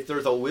if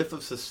there's a whiff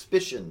of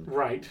suspicion.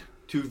 Right.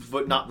 To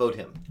not vote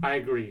him. I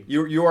agree.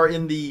 You are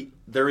in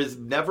there has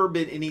never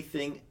been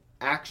anything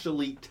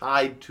actually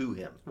tied to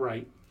him.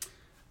 Right.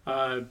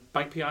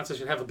 Mike Piazza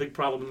should have a big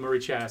problem with Murray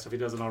Chass if he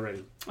doesn't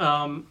already.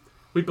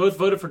 We both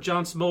voted for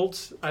John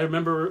Smoltz. I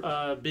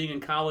remember being in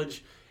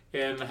college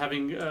and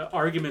having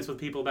arguments with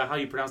people about how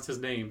you pronounce his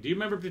name. Do you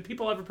remember, did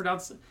people ever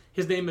pronounce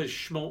his name as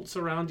Schmaltz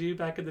around you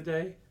back in the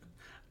day?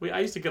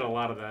 I used to get a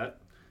lot of that.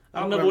 I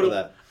don't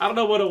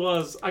know what it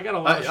was. I got a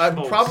lot of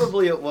Schmaltz.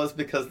 Probably it was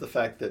because the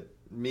fact that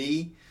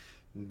me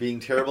being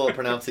terrible at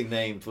pronouncing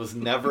names was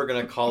never going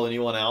to call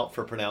anyone out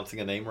for pronouncing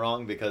a name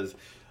wrong because,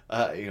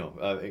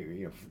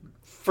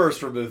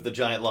 first remove the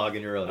giant log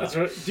in your own eye. That's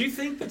right. Do you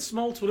think that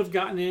Smoltz would have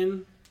gotten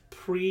in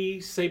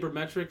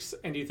pre-Sabermetrics,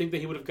 and do you think that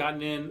he would have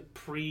gotten in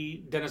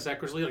pre-Dennis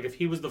Eckersley? Like if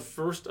he was the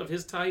first of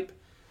his type?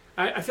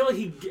 I feel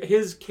like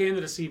his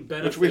candidacy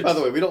benefits... Which, by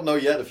the way, we don't know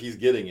yet if he's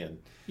getting in.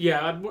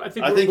 Yeah, I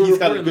think he's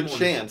got a good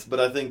chance, but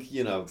I think,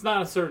 It's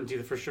not a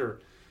certainty for sure.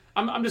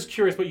 I'm just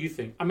curious what you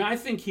think. I mean, I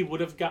think he would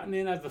have gotten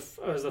in as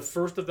the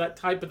first of that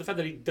type, but the fact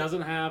that he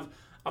doesn't have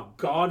a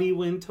gaudy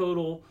win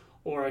total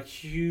or a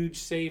huge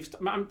save,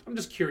 I'm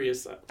just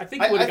curious. I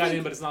think he would have gotten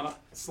in, but it's not a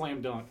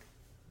slam dunk.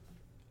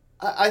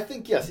 I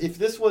think, yes. If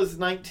this was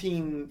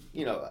 19,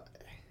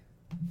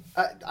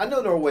 I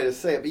know no way to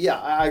say it, but yeah,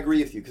 I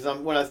agree with you.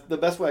 Because the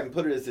best way I can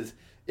put it is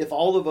if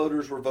all the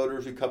voters were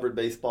voters who covered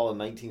baseball in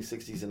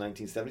 1960s and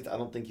 1970s, I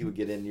don't think he would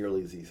get in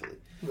nearly as easily.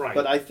 Right.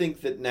 But I think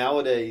that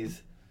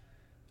nowadays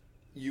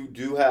you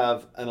do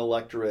have an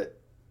electorate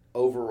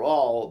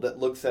overall that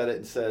looks at it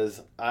and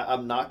says,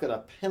 I'm not going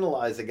to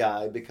penalize a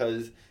guy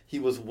because he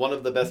was one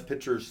of the best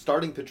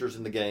starting pitchers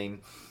in the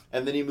game,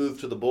 and then he moved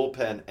to the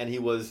bullpen, and he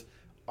was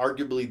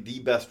arguably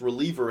the best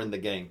reliever in the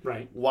game.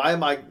 Right. Why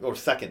am I, or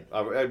second,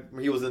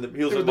 he was in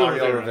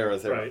Mario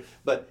Rivera's era. Right.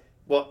 But,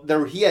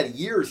 he had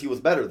years he was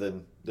better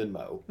than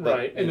Mo. But,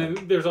 right, and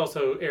then there's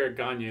also Eric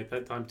Gagne at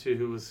that time, too,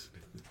 who was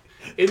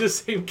in the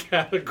same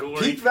category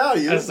peak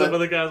value as some of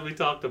the guys we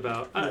talked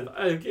about.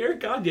 Eric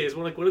Gagne is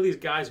one of these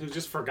guys who's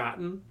just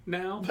forgotten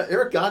now. But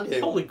Eric Gagne,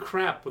 holy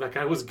crap, that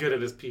guy was good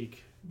at his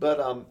peak. But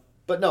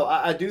no,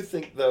 I do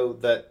think though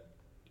that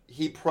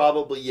he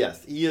probably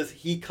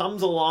he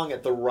comes along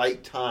at the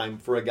right time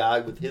for a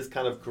guy with his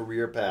kind of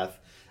career path.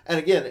 And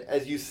again,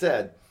 as you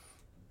said,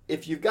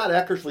 if you've got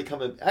Eckersley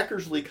coming,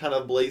 Eckersley kind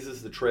of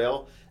blazes the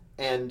trail,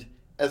 and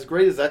as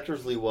great as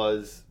Eckersley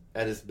was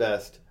at his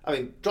best, I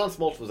mean, John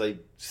Smoltz was a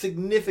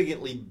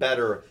significantly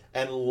better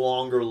and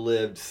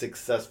longer-lived,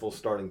 successful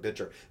starting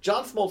pitcher.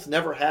 John Smoltz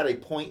never had a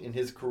point in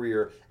his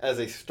career as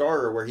a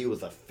starter where he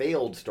was a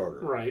failed starter.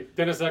 Right.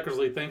 Dennis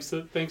Eckersley,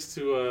 thanks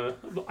to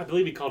I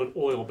believe he called it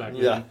oil back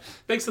then. Yeah.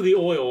 Thanks to the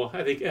oil,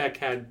 I think Eck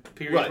had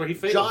periods where he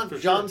failed.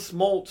 John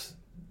Smoltz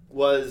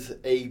was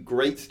a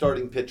great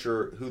starting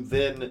pitcher who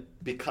then,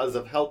 because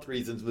of health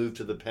reasons, moved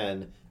to the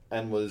pen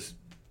and was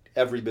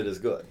every bit as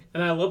good.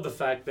 And I love the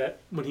fact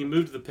that when he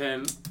moved to the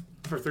pen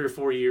for 3 or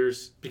 4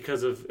 years,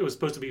 because of it was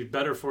supposed to be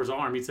better for his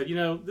arm, he said,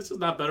 this is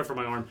not better for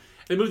my arm.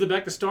 They moved him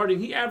back to starting.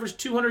 He averaged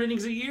 200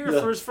 innings a year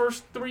for his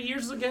first 3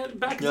 years again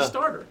back as a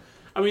starter.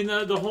 I mean,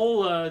 the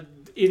whole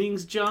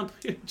innings jump,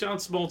 John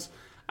Smoltz,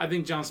 I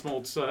think John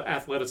Smoltz's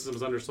athleticism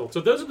is undersold. So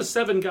those are the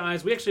 7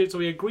 guys.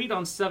 We agreed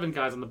on 7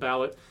 guys on the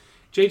ballot.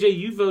 JJ,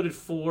 you voted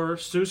for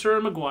Souser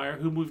and McGuire,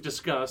 whom we've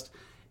discussed,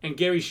 and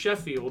Gary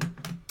Sheffield.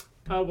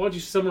 Why don't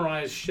you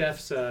summarize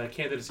Sheff's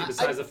candidacy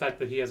besides the fact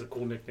that he has a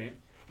cool nickname?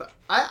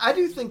 I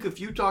do think if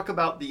you talk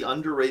about the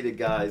underrated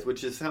guys,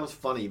 which sounds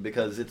funny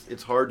because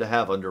it's hard to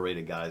have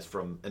underrated guys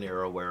from an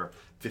era where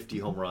 50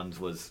 home runs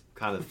was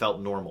kind of felt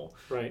normal.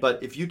 Right.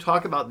 But if you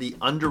talk about the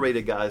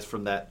underrated guys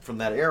from that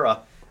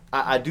era,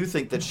 I do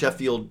think that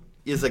Sheffield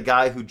is a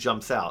guy who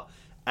jumps out.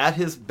 At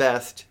his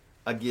best,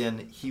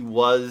 again, he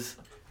was...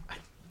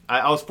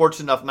 I was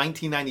fortunate enough.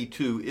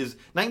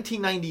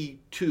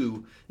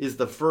 1992 is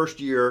the first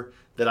year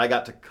that I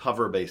got to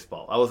cover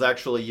baseball. I was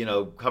actually,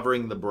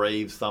 covering the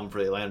Braves some for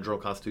the Atlanta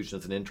Journal-Constitution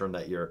as an intern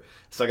that year.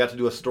 So I got to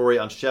do a story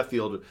on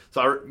Sheffield.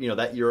 So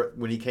that year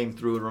when he came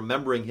through, and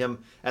remembering him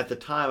at the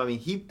time, I mean,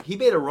 he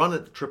made a run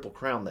at the Triple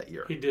Crown that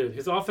year. He did.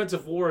 His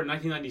offensive WAR in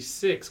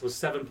 1996 was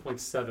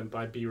 7.7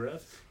 by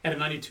BREF, and in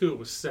 92 it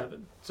was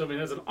 7. So I mean,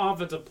 as an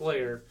offensive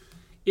player,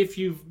 if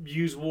you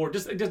use WAR,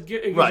 it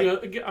gives Right.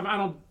 you. I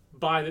don't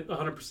buy it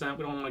 100%.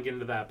 We don't want to get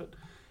into that, but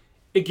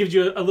it gives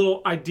you a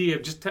little idea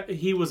of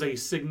he was a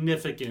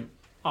significant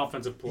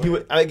offensive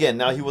player.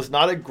 He was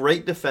not a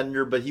great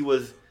defender, but he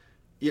was.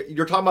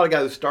 You're talking about a guy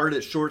who started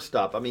at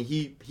shortstop. I mean,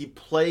 he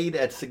played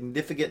at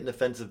significant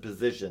defensive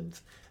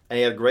positions, and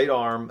he had a great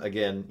arm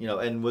again.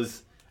 And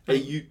was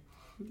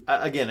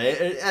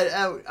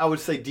I would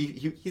say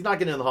he's not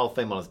getting in the Hall of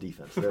Fame on his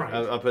defense. Right.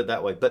 I'll put it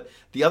that way. But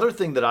the other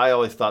thing that I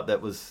always thought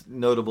that was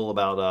notable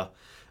about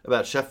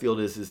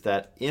Sheffield is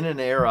that in an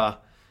era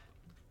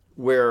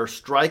where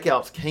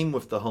strikeouts came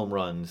with the home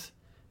runs,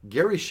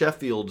 Gary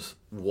Sheffield's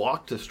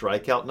walk to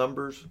strikeout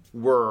numbers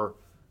were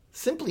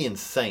simply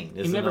insane.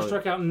 He never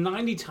struck out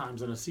 90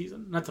 times in a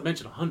season, not to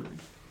mention 100.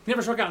 He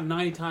never struck out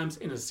 90 times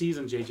in a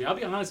season, JJ. I'll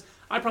be honest,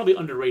 I probably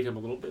underrate him a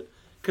little bit.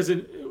 Because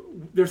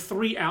there are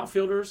 3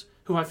 outfielders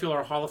who I feel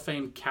are Hall of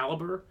Fame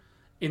caliber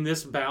in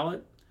this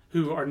ballot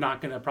who are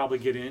not going to probably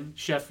get in.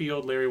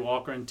 Sheffield, Larry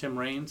Walker, and Tim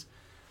Raines.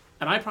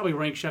 And I probably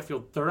rank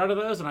Sheffield 3rd out of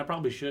those, and I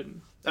probably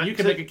shouldn't. You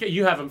can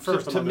you have him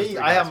first. To me,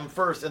 I have him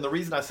first, and the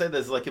reason I say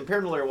this is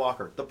compared to Larry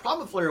Walker. The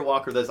problem with Larry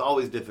Walker that's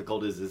always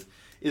difficult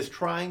is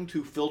trying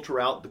to filter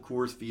out the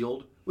Coors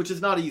Field, which is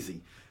not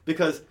easy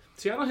because.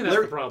 See, I don't think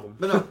that's the problem.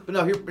 But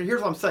here's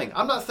what I'm saying.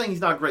 I'm not saying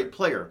he's not a great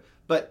player,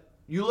 but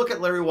you look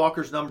at Larry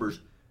Walker's numbers.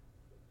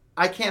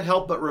 I can't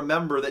help but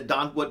remember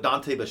that what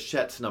Dante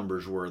Bichette's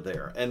numbers were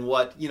there, and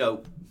what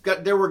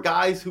there were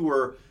guys who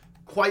were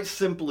quite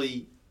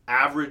simply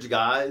average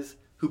guys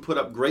who put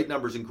up great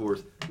numbers in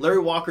Coors. Larry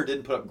Walker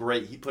didn't put up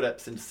great. He put up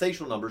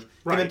sensational numbers.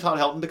 Right. Him and Todd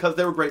Helton, because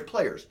they were great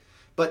players.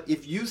 But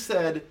if you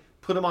said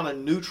put him on a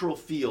neutral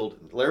field,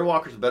 Larry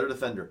Walker's a better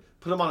defender.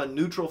 Put him on a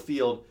neutral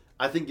field,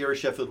 I think Gary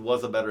Sheffield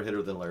was a better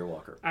hitter than Larry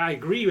Walker. I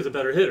agree he was a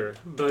better hitter,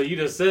 but you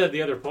just said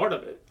the other part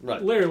of it.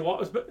 Right. Larry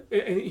Walker,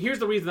 and here's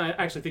the reason I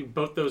actually think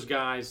both those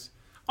guys,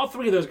 all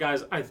 3 of those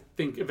guys, I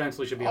think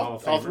eventually should be Hall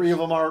of Famers. All 3 of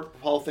them are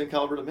Hall of Fame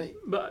caliber to me.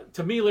 But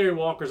to me, Larry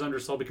Walker's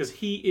undersold because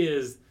he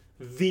is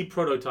the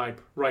prototype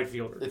right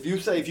fielder. If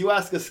you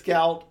ask a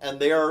scout and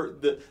they are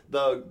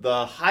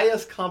the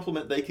highest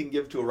compliment they can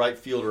give to a right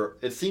fielder,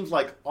 it seems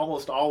like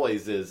almost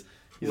always is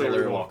he's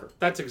Larry Walker.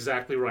 That's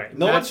exactly right.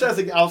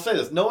 I'll say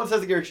this. No one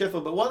says Gary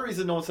Sheffield, but one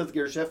reason no one says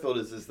Gary Sheffield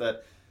is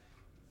that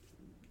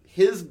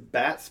his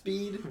bat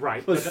speed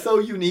was so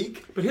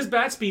unique. But his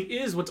bat speed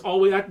is what's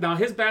always now.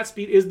 His bat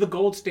speed is the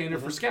gold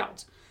standard for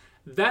scouts.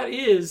 That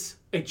is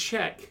a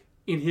check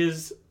in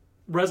his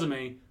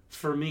resume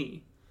for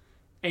me,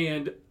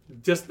 and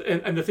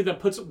the thing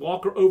that puts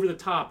Walker over the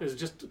top is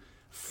just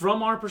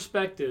from our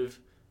perspective,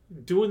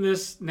 doing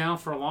this now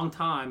for a long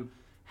time,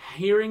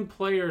 hearing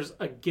players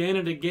again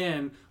and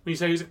again when you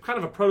say he's kind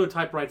of a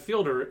prototype right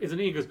fielder, isn't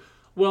he? He goes,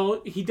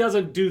 well, he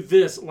doesn't do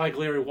this like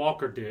Larry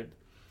Walker did.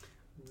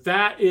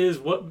 That is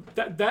what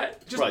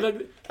that just right.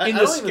 In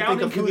the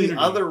scouting community. Who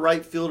the other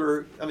right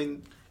fielder. I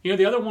mean,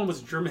 the other one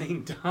was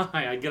Jermaine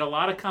Dye. I get a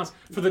lot of comps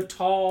for the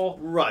tall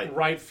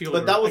right fielder.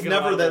 But that was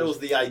never that it was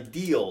the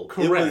ideal.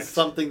 Correct. It was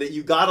something that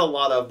you got a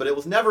lot of, but it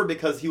was never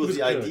because he was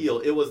the good. Ideal.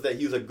 It was that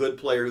he was a good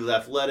player, he was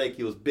athletic,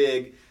 he was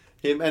big.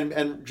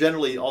 And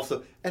generally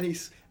also, and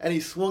he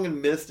swung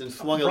and missed and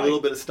swung a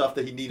little bit of stuff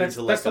that he needed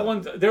to let go. That's the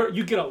one. There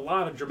you get a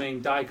lot of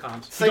Jermaine Dye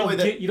comps.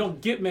 You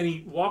don't get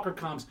many Walker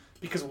comps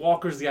because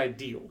Walker's the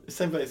ideal.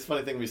 Same way. It's a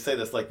funny thing when we say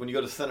this. Like when you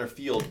go to center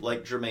field,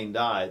 like Jermaine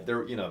Dye,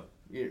 there you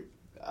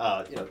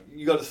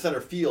go to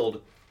center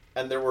field,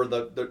 and there was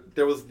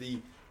the.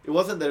 It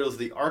wasn't that it was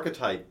the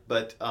archetype,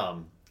 but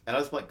and I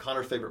was like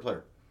Connor's favorite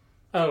player.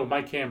 Oh,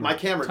 Mike Cameron. Mike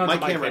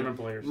Cameron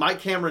players. Mike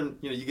Cameron,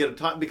 you get a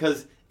time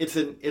because it's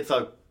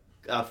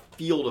a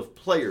field of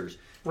players.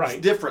 Right.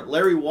 It's different.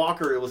 Larry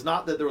Walker, it was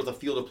not that there was a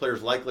field of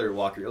players like Larry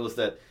Walker. It was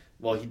that,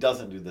 well, he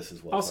doesn't do this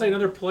as well. I'll say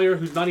another player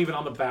who's not even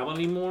on the ballot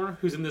anymore,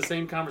 who's in the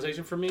same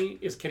conversation for me,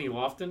 is Kenny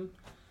Lofton.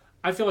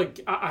 I feel like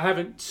I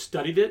haven't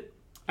studied it.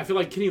 I feel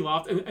like Kenny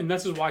Lofton, and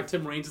this is why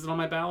Tim Raines isn't on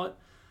my ballot.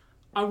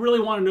 I really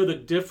want to know the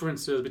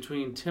differences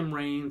between Tim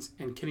Raines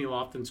and Kenny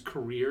Lofton's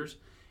careers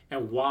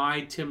and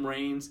why Tim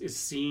Raines is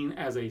seen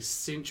as a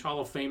cinch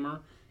Hall of Famer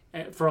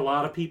for a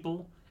lot of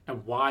people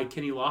and why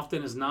Kenny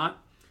Lofton is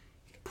not.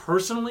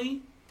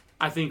 Personally,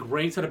 I think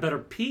Raines had a better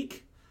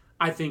peak.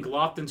 I think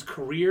Lofton's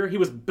career, he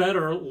was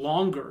better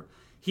longer.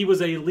 He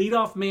was a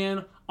leadoff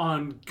man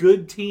on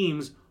good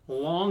teams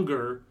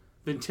longer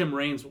than Tim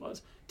Raines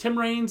was. Tim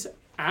Raines,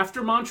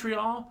 after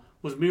Montreal,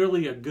 was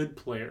merely a good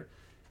player.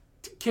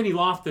 Kenny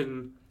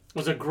Lofton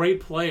was a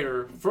great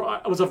player.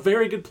 Was a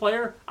very good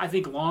player, I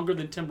think, longer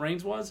than Tim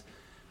Raines was.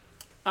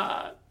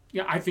 I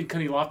think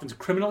Kenny Lofton's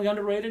criminally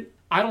underrated.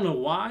 I don't know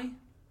why.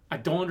 I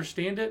don't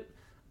understand it.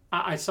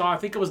 I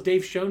think it was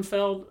Dave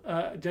Schoenfield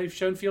at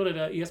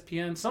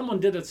ESPN. Someone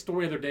did a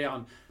story the other day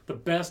on the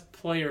best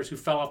players who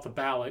fell off the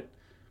ballot,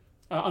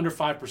 under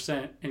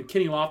 5%, and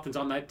Kenny Lofton's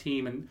on that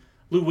team, and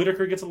Lou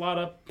Whitaker gets a lot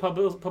of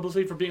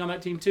publicity for being on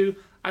that team too.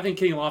 I think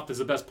Kenny Lofton's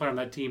the best player on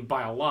that team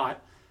by a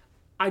lot.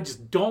 I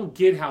just don't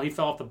get how he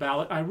fell off the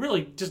ballot. I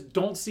really just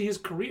don't see his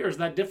career as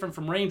that different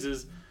from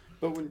Reigns'.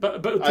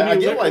 But I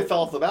get why he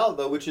fell off the ballot,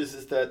 though, which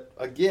is that,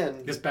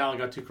 again... This ballot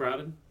got too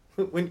crowded?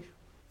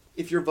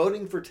 If you're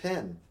voting for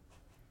 10...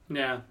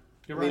 Yeah,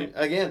 you're right. I mean,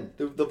 again,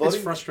 the voting... It's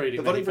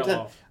frustrating that he fell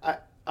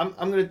off.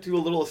 I'm going to do a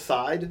little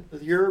aside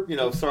here.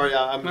 Sorry,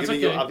 I'm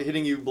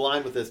hitting you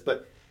blind with this,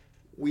 but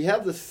we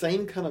have the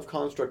same kind of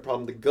construct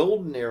problem. The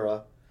Golden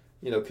Era,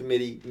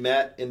 committee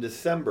met in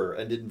December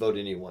and didn't vote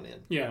anyone in.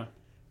 Yeah.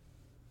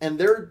 And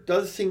there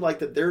does seem like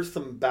that there's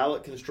some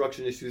ballot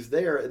construction issues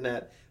there in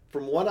that,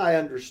 from what I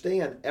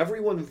understand,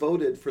 everyone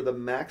voted for the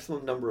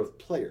maximum number of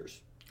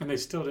players. And they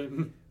still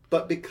didn't.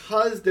 But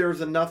because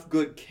there's enough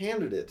good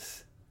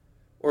candidates,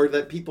 or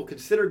that people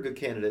consider good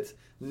candidates,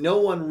 no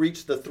one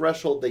reached the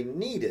threshold they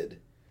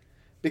needed.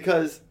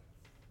 Because,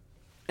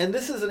 and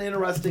this is an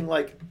interesting,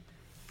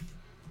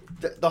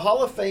 the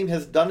Hall of Fame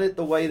has done it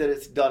the way that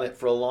it's done it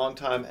for a long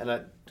time, and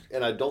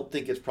I don't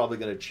think it's probably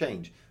going to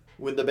change.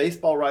 When the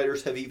baseball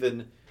writers have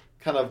even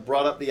kind of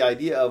brought up the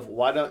idea of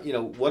what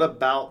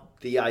about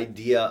the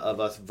idea of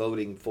us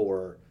voting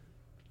for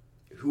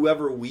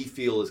whoever we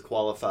feel is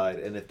qualified,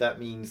 and if that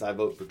means I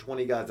vote for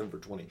 20 guys, I'm for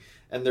 20.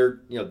 And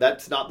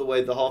that's not the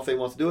way the Hall of Fame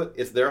wants to do it.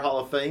 It's their Hall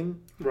of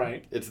Fame.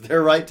 Right. It's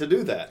their right to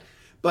do that.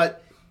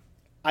 But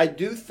I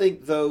do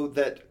think, though,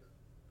 that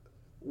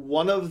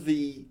one of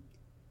the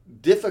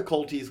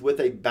difficulties with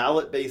a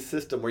ballot-based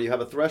system where you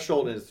have a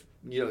threshold and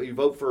you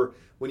vote for,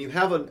 when you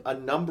have a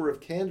number of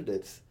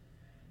candidates,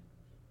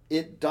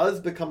 it does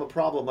become a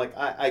problem.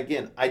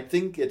 I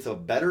think it's a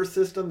better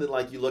system than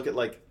you look at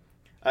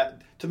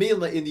to me in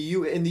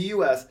the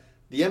U.S.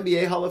 the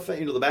NBA Hall of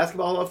Fame, the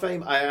Basketball Hall of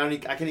Fame. I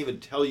can't even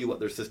tell you what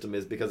their system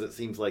is because it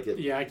seems like it.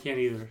 Yeah, I can't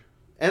either.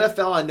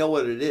 NFL, I know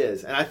what it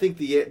is, and I think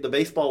the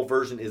baseball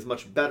version is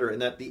much better in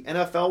that the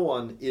NFL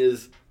one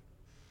is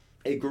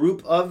a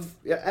group of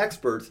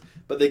experts,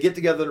 but they get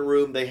together in a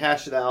room, they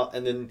hash it out,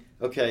 and then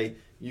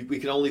we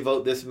can only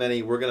vote this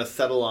many. We're going to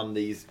settle on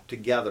these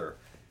together.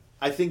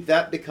 I think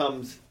that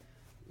becomes,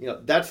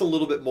 that's a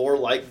little bit more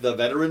like the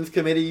Veterans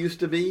Committee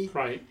used to be.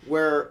 Right.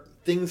 Where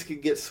things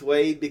could get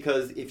swayed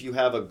because if you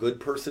have a good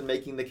person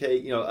making the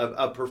case,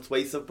 a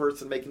persuasive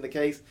person making the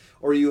case,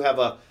 or you have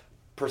a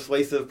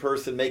persuasive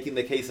person making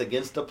the case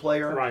against a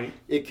player, right,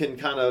 it can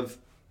kind of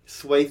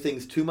sway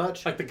things too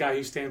much. Like the guy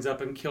who stands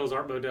up and kills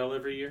Art Modell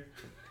every year.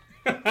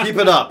 Keep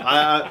it up.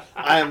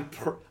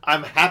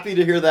 I'm happy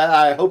to hear that.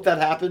 I hope that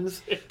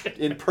happens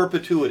in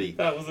perpetuity.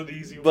 That was an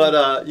easy one.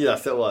 But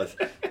yes, it was.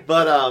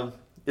 But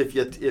if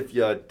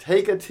you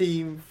take a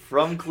team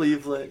from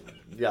Cleveland,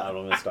 yeah, I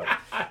don't want to start.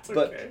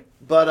 Okay.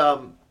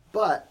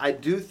 But I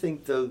do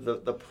think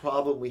the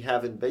problem we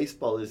have in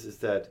baseball is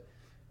that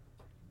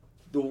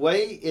the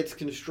way it's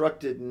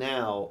constructed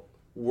now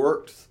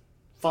works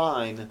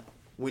fine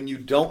when you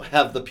don't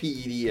have the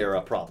PED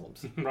era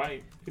problems.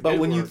 Right. But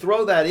when you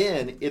throw that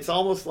in, it's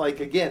almost like,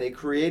 again, it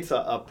creates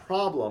a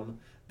problem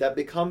that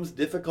becomes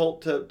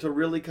difficult to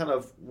really kind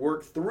of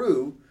work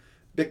through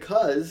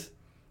because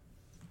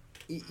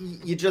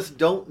you just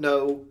don't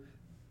know.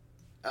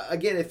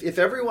 Again, if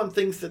everyone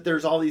thinks that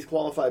there's all these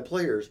qualified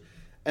players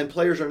and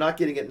players are not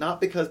getting it, not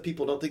because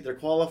people don't think they're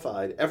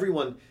qualified,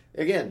 everyone,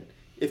 again,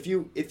 if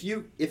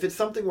it's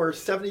something where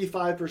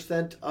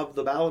 75% of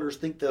the balloters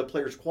think the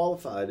player's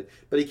qualified,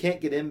 but he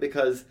can't get in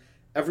because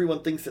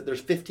everyone thinks that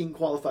there's 15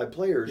 qualified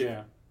players.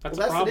 Yeah, that's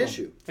an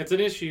issue. It's an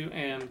issue,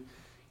 and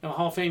the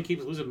Hall of Fame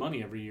keeps losing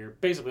money every year,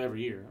 basically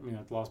every year. I mean,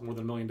 I've lost more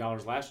than $1 million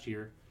last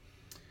year.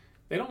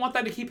 They don't want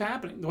that to keep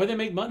happening. The way they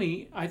make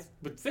money, I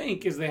would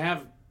think, is they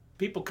have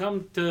people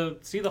come to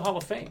see the Hall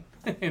of Fame,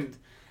 and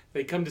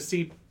they come to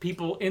see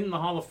people in the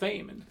Hall of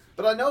Fame.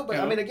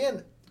 I mean,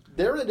 again,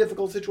 they're in a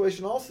difficult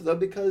situation also, though,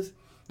 because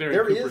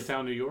they're in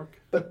Cooperstown, New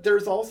York. But there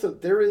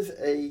is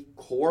a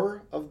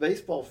core of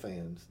baseball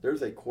fans.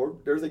 There's a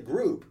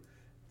group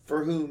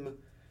for whom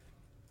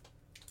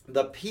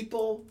the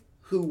people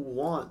who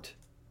want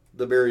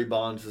the Barry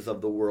Bondses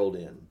of the world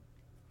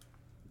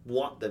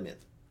want them in.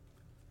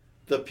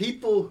 The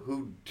people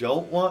who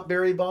don't want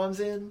Barry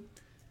Bonds in,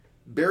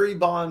 Barry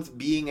Bonds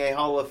being a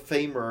Hall of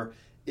Famer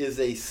is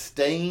a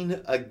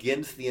stain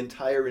against the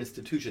entire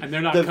institution. And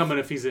they're not coming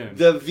if he's in.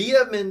 The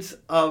vehemence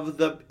of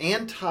the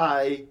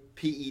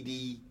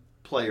anti-PED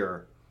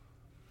player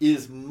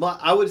is,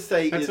 I would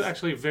say... That's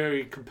actually a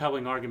very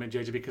compelling argument,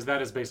 JJ, because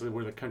that is basically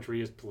where the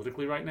country is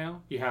politically right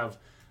now. You have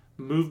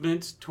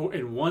movements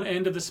in one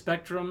end of the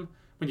spectrum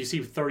when you see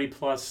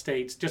 30-plus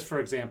states, just for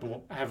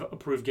example, have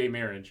approved gay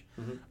marriage.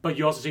 Mm-hmm. But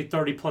you also see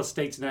 30-plus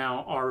states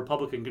now are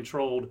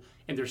Republican-controlled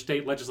in their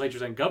state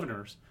legislatures and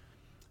governors.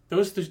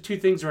 Those two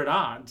things are at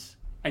odds,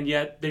 and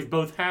yet they've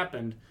both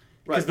happened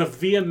because the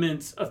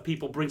vehemence of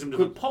people brings them to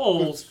the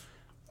polls.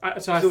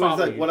 So I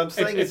follow you. What I'm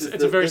saying is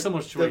it's a very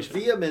similar situation. The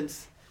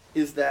vehemence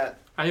is that...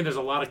 I think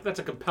there's that's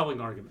a compelling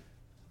argument.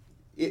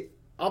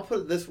 I'll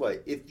put it this way.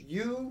 If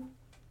you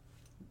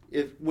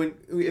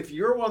if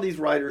you're one of these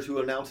writers who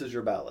announces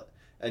your ballot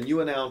and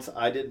you announce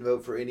I didn't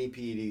vote for any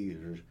PED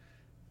users,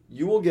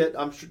 you will get.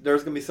 I'm sure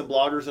there's going to be some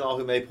bloggers and all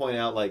who may point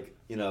out like,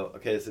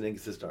 okay, it's an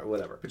inconsistent or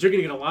whatever. But you're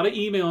going to get a lot of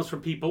emails from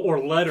people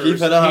or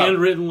letters,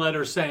 handwritten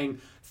letters saying,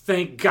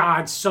 "Thank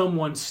God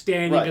someone's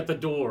standing at the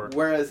door."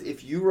 Whereas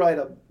if you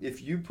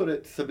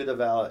submit a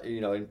ballot,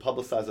 and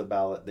publicize a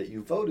ballot that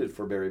you voted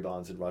for Barry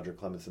Bonds and Roger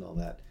Clemens and all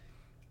that,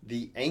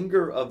 the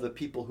anger of the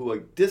people who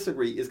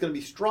disagree is going to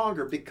be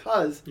stronger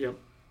because,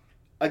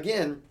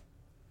 again,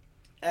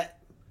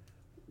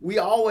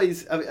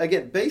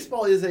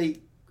 baseball is a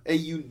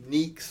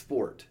unique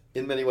sport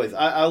in many ways.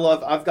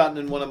 I've gotten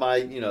in one of my,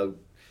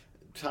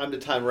 time to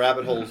time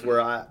rabbit holes where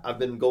I've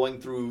been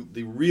going through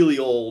the really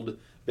old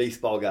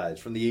baseball guides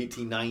from the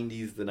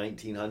 1890s, the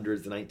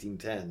 1900s, the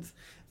 1910s.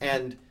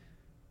 And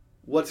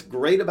what's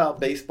great about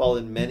baseball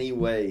in many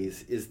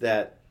ways is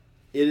that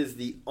it is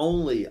the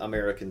only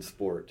American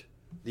sport,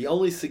 the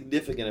only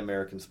significant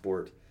American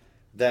sport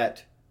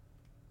that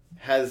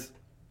has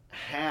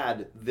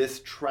had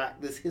this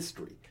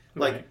history.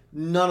 Like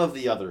none of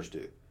the others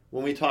do.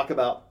 When we talk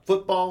about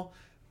football,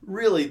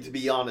 really, to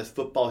be honest,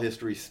 football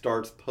history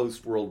starts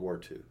post-World War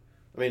II.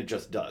 I mean, it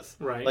just does.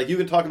 Right. Like, you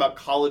can talk about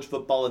college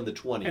football in the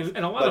 20s. And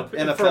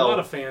NFL, for a lot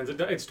of fans,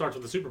 it starts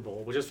with the Super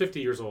Bowl, which is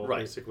 50 years old,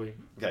 basically.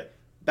 Okay.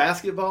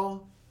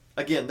 Basketball,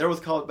 again, there was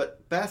college,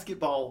 but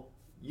basketball,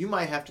 you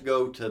might have to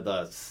go to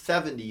the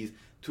 70s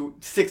to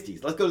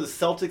 60s. Let's go to the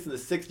Celtics in the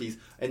 60s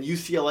and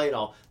UCLA and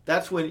all.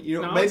 That's when,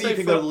 maybe you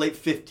can go to the late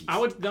 50s. I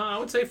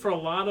would say for a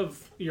lot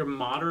of your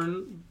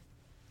modern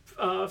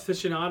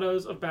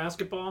aficionados of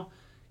basketball,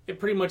 it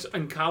pretty much,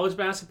 in college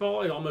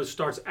basketball, it almost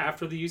starts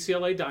after the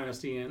UCLA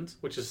dynasty ends,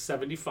 which is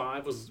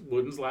 75, was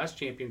Wooden's last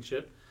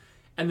championship.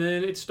 And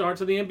then it starts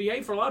in the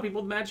NBA for a lot of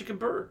people with Magic and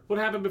Bird. What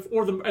happened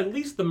before, at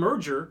least the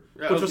merger,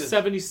 which was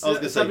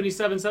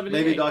 77, 78.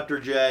 Maybe Dr.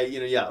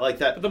 J, like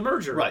that. But the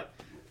merger. Right.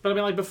 But I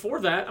mean, like before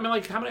that,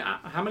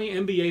 how many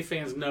NBA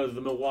fans know that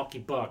the Milwaukee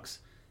Bucks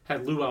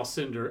had Lou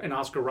Alcindor and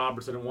Oscar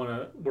Robertson and won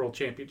a world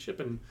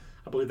championship? And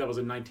I believe that was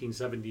in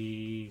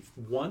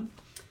 1971.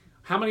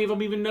 How many of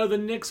them even know the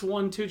Knicks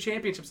won 2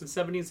 championships in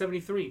 70 and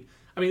 73?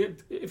 I mean,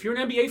 if you're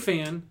an NBA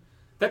fan,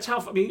 that's how.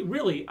 I mean,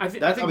 really, I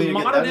think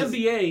modern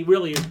NBA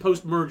really is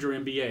post-merger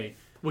NBA,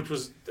 which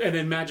was, and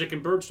then Magic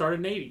and Bird started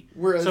in 80.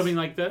 Whereas, so I mean,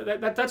 like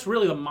that's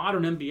really the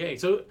modern NBA.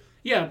 So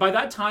yeah, by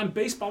that time,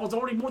 baseball was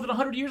already more than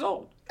 100 years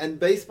old. And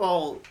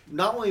baseball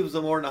not only was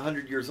more than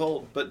 100 years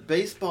old, but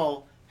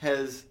baseball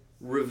has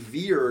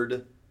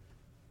revered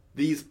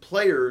these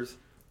players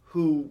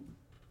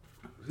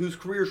whose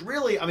careers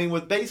really, I mean,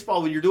 with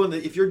baseball, when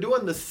if you're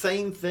doing the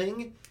same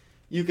thing,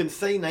 you can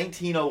say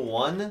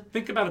 1901.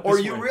 Think about it this way.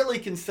 Or you really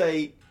can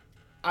say,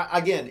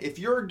 again, if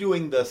you're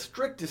doing the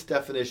strictest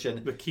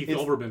definition, the Keith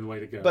Olbermann way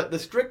to go. But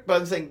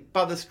I'm saying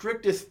by the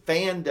strictest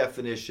fan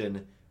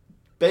definition,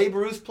 Babe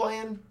Ruth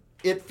playing,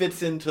 it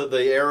fits into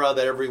the era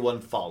that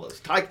everyone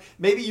follows.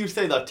 Maybe you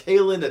say the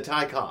tail end of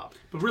Ty Cobb.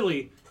 But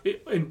really,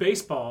 in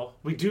baseball,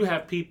 we do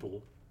have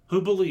people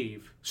who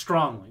believe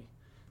strongly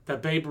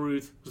that Babe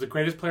Ruth was the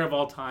greatest player of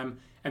all time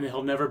and that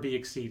he'll never be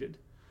exceeded.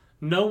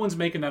 No one's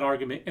making that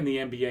argument in the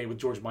NBA with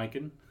George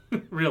Mikan.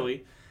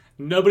 Really.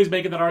 Nobody's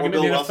making that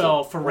argument in the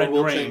NFL for Red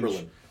Grange.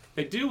 Chamberlain.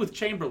 They do with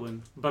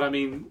Chamberlain, but I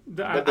mean,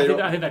 I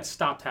think that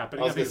stopped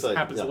happening. I think it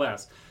happens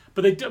less.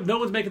 But no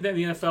one's making that in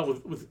the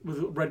NFL with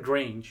Red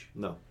Grange.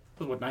 No.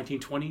 What,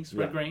 1920s,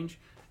 Red Grange?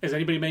 Is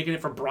anybody making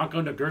it for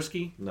Bronco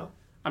Nagurski? No.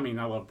 I mean,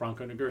 I love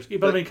Bronco Nagurski,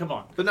 but I mean, come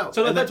on. But no.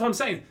 So that's what I'm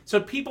saying. So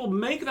people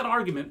make that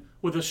argument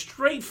with a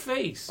straight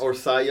face. Or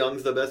Cy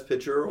Young's the best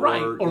pitcher.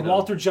 Or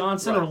Walter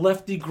Johnson or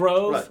Lefty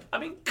Grove. Right. I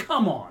mean,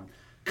 come on.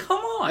 Come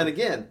on. And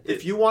again,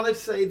 if you want to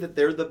say that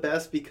they're the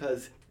best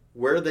because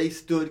where they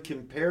stood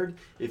compared,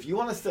 if you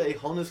want to say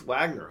Honus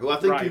Wagner, who I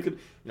think you could,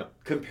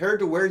 compared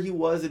to where he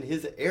was in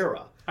his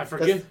era. I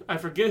forget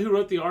who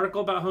wrote the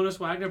article about Honus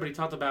Wagner, but he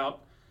talked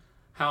about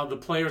how the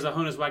players that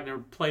Honus Wagner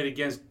played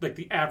against, like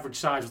the average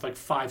size was like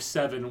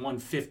 5'7",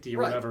 150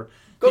 or whatever.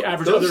 The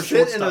average other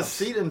sit in a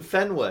seat in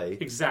Fenway.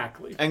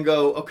 Exactly. And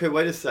go, okay,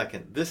 wait a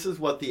second. This is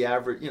what the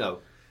average,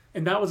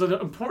 And that was an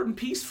important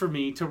piece for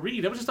me to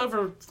read. It was just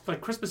over like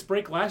Christmas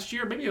break last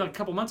year, maybe like a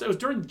couple months. It was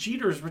during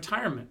Jeter's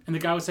retirement. And the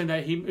guy was saying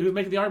that he was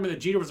making the argument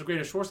that Jeter was the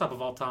greatest shortstop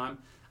of all time.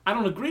 I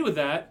don't agree with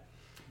that,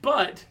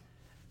 but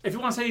if you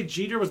want to say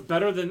Jeter was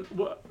better than,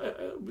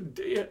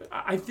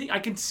 I think I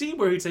can see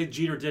where he'd say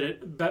Jeter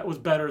was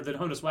better than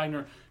Honus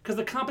Wagner because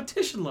the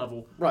competition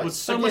level was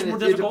so much more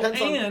difficult,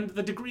 and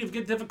the degree of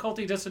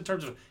difficulty just in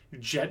terms of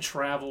jet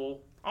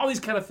travel, all these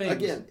kind of things.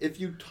 Again,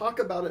 if you talk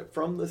about it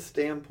from the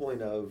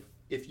standpoint of,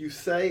 if you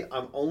say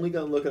I'm only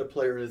going to look at a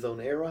player in his own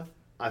era,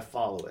 I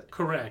follow it.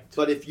 Correct.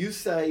 But if you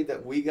say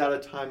that we got a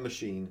time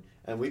machine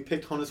and we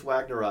picked Honus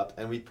Wagner up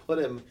and we put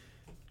him.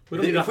 We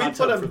don't need a hot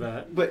tub for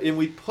that. And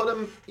we put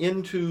him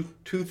into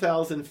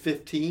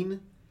 2015,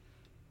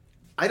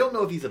 I don't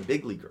know if he's a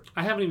big leaguer.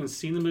 I haven't even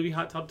seen the movie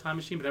Hot Tub Time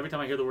Machine, but every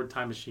time I hear the word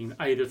time machine,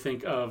 I either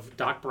think of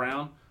Doc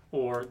Brown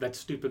or that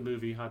stupid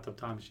movie Hot Tub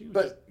Time Machine.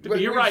 But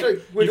you're right.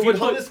 If you put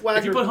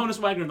Honus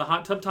Wagner in the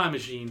Hot Tub Time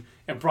Machine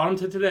and brought him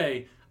to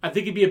today, I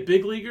think he'd be a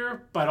big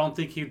leaguer, but I don't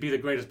think he'd be the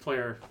greatest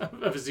player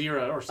of his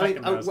era or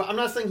second best. I'm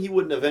not saying he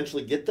wouldn't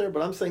eventually get there,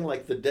 but I'm saying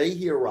like the day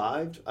he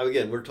arrived.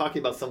 Again, we're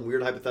talking about some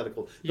weird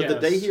hypothetical. But the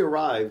day he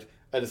arrived,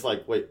 and it's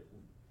like, wait,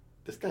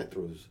 this guy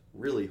throws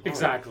really hard.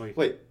 Exactly.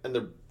 Wait,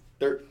 and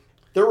they're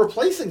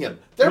replacing him.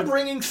 They're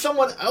bringing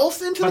someone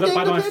else into the game.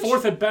 By my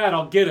fourth at bat,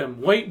 I'll get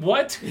him. Wait,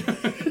 what?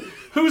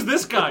 Who's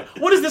this guy?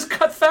 What is this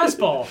cut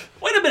fastball?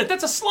 Wait a minute,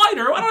 that's a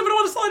slider. I don't even know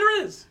what a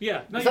slider is.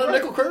 Yeah, no, is that a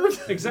nickel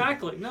curve?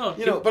 Exactly. No,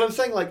 but I'm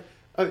saying like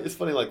it's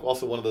funny. Like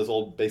also one of those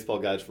old baseball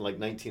guys from like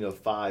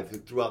 1905 who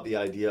threw out the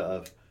idea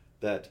of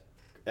that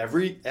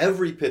every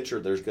pitcher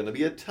there's going to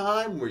be a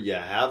time where you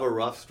have a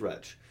rough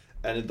stretch,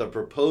 and the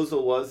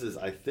proposal is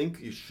I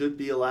think you should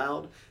be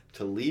allowed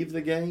to leave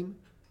the game,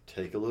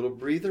 take a little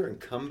breather, and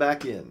come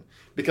back in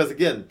because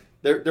again.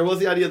 There was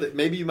the idea that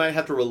maybe you might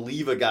have to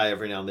relieve a guy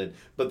every now and then,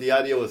 but the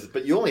idea was,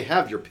 but you only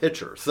have your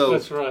pitcher, so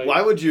that's right.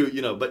 Why would you,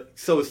 but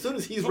so as soon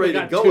as he's ready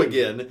to go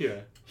again,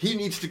 he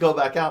needs to go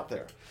back out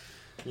there.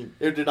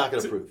 They're not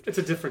going to prove. It's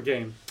a different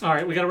game. All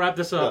right, we got to wrap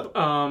this up.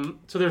 Yeah.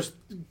 So there's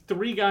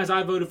 3 guys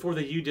I voted for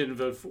that you didn't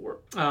vote for.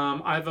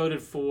 I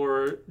voted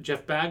for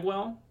Jeff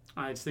Bagwell.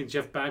 I just think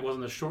Jeff Bagwell's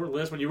on the short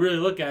list. When you really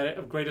look at it,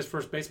 of greatest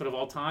first baseman of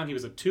all time, he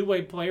was a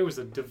two-way player, he was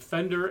a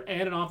defender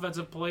and an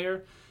offensive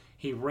player.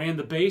 He ran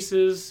the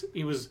bases.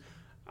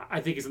 I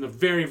think he's in the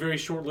very, very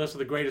short list of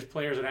the greatest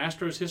players in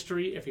Astros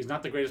history. If he's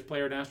not the greatest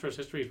player in Astros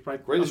history, he's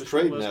right greatest on the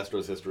trade short in list.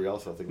 Astros history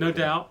also, I think. No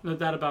doubt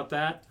about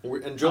that.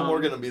 And Joe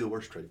Morgan would be the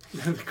worst trade.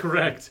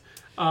 Correct.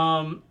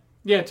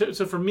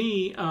 So for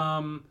me,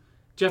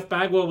 Jeff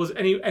Bagwell was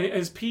at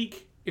his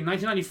peak in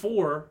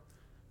 1994.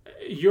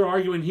 You're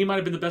arguing he might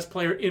have been the best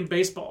player in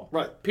baseball.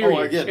 Right.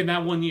 Period. In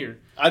that 1 year.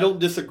 I don't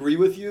disagree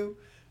with you.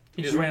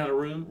 He just ran out of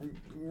room?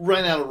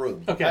 Ran out of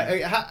room.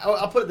 Okay.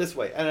 I'll put it this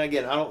way. And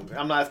again,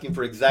 I'm not asking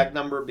for exact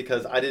number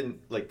because I didn't,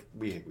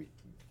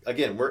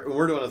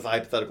 we're doing this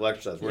hypothetical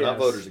exercise. We're not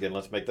voters again.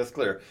 Let's make this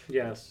clear.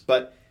 Yes.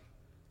 But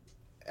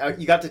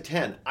you got to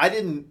 10. I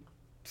didn't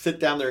sit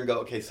down there and go,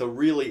 okay, so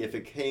really if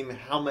it came,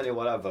 how many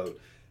would I vote?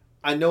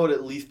 I know it'd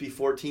at least be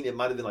 14. It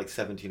might have been like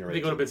 17 or 18. I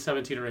think it would have been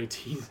 17 or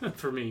 18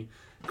 for me.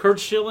 Curt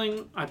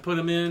Schilling, I put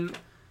him in.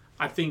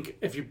 I think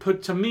if you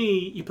put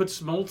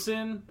Smoltz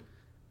in,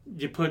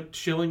 you put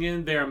Schilling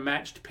in, they're a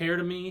matched pair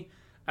to me.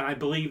 And I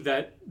believe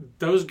that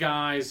those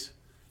guys,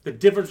 the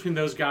difference between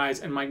those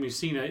guys and Mike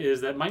Mussina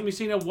is that Mike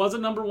Mussina was a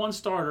number 1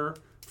 starter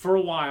for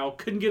a while,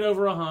 couldn't get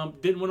over a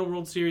hump, didn't win a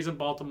World Series in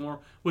Baltimore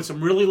with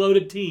some really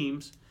loaded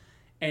teams,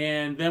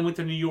 and then went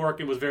to New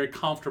York and was very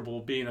comfortable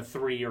being a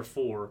 3 or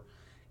 4.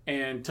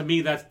 And to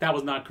me, that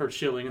was not Curt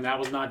Schilling, and that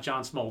was not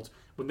John Smoltz.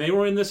 When they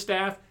were in the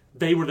staff,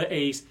 they were the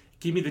ace.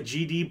 Give me the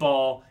GD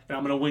ball, and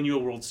I'm going to win you a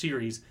World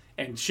Series.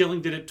 And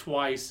Schilling did it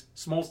twice.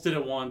 Smoltz did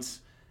it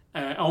once.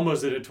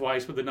 Almost did it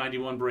twice with the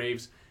 91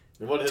 Braves.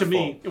 It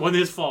wasn't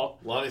his fault.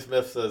 Lonnie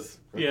Smith says,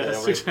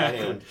 yes,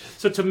 exactly.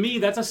 So to me,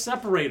 that's a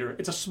separator.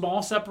 It's a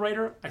small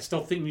separator. I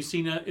still think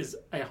Mussina is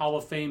a Hall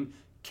of Fame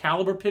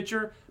caliber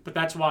pitcher, but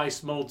that's why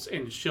Smoltz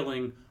and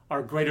Schilling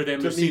are greater than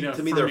Mussina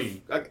for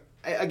me.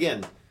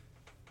 Again,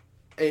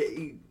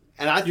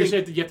 and I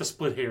think you have to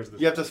split hairs.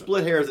 You have to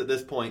split hairs at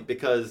this point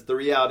because the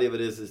reality of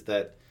it is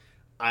that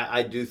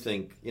I do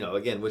think,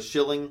 again, with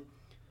Schilling,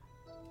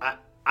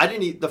 I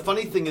didn't. The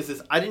funny thing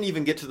is I didn't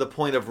even get to the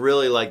point of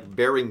really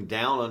bearing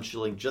down on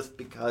Schilling just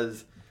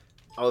because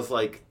I was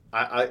like,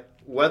 I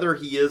whether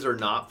he is or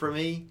not for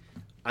me,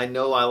 I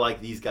know I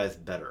like these guys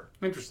better.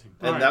 Interesting.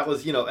 And that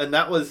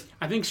was,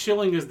 I think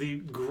Schilling is the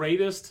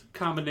greatest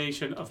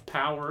combination of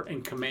power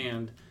and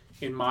command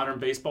in modern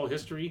baseball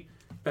history.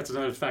 That's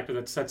another factor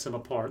that sets him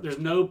apart. There's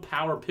no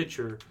power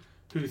pitcher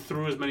who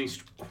threw as many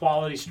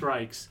quality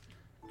strikes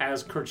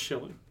as Curt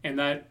Schilling. And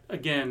that,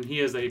 again, he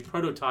is a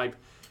prototype.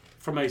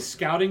 From a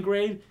scouting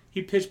grade,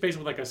 he pitched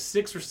basically like a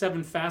 6 or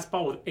 7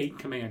 fastball with 8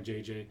 command,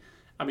 JJ.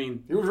 I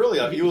mean, he was really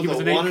he was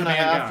a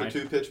 1.5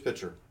 to 2 pitch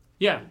pitcher.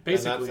 Yeah,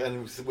 basically,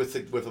 and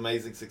with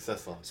amazing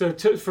success. So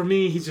for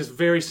me, he's just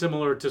very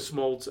similar to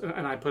Smoltz,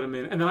 and I put him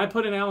in. And then I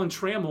put in Alan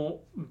Trammell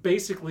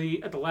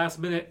basically at the last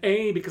minute.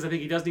 A, because I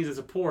think he does need the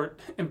support,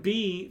 and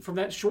B, from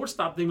that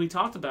shortstop thing we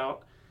talked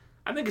about.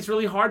 I think it's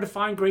really hard to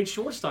find great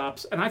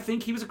shortstops, and I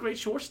think he was a great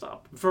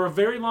shortstop for a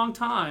very long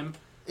time.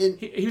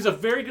 He was a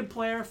very good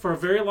player for a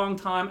very long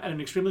time at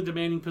an extremely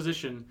demanding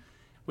position.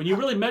 When you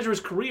really measure his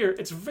career,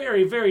 it's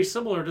very, very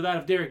similar to that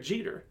of Derek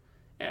Jeter.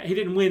 He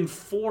didn't win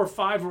 4 or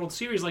 5 World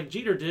Series like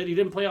Jeter did. He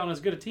didn't play on as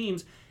good of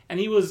teams.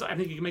 And he was, I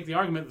think you can make the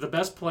argument, the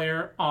best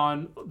player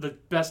on the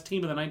best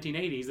team of the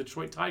 1980s, the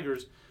Detroit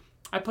Tigers.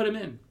 I put him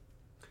in.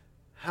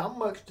 How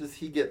much does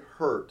he get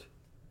hurt?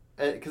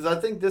 Because I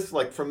think this,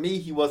 for me,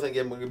 he wasn't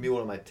going to be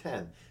one of my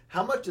 10.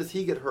 How much does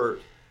he get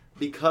hurt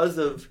because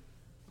of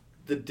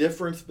the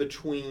difference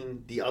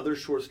between the other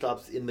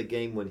shortstops in the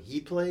game when he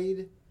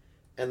played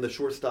and the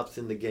shortstops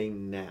in the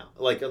game now,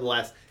 like in the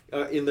last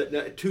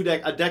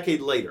a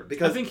decade later.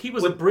 Because I think he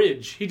was a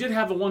bridge. He did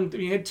have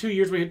he had 2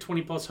 years where he hit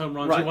 20-plus home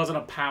runs. Right. He wasn't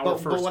a power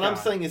first But what guy. I'm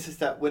saying is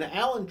that when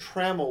Alan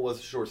Trammell was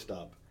a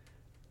shortstop,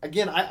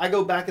 again, I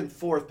go back and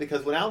forth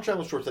because when Alan Trammell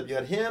was shortstop, you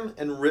had him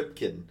and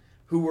Ripken,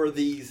 who were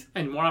these...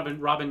 And Robin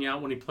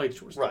Yount when he played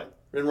shortstop. Right.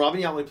 And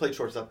Robin Yount when he played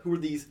shortstop, who were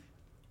these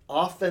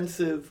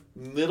offensive,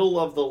 middle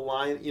of the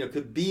line,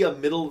 could be a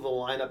middle of the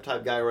lineup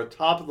type guy or a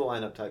top of the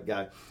lineup type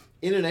guy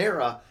in an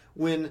era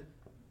when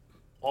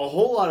a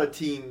whole lot of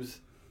teams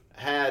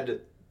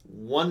had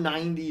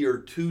 190 or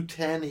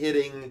 210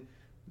 hitting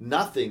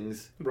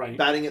nothings, right,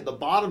 batting at the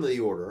bottom of the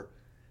order.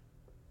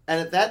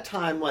 And at that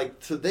time,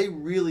 so they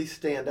really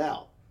stand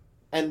out.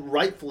 And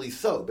rightfully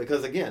so,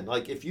 because again,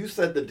 if you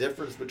said the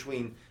difference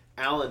between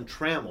Alan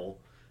Trammell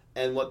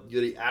and what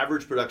the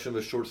average production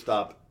of a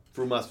shortstop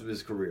for most of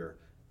his career,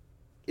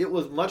 it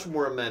was much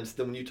more immense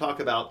than when you talk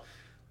about,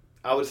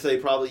 I would say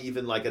probably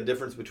even a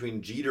difference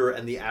between Jeter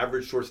and the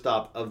average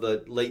shortstop of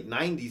the late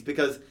 90s,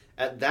 because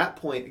at that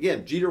point,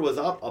 again, Jeter was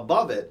up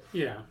above it.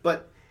 Yeah.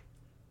 But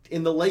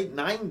in the late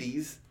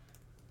 90s,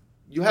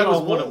 you had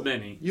one of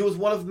many. He was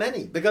one of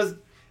many, because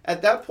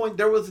at that point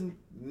there was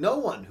no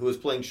one who was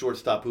playing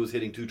shortstop who was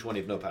hitting 220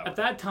 of no power. At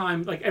that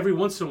time, every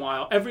once in a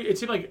while, it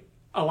seemed like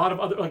a lot of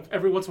other,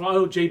 every once in a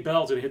while, Jay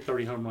Bell's going to hit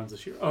 30 home runs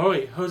this year. Oh,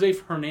 wait, Jose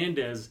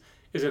Hernandez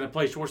is going to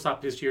play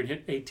shortstop this year and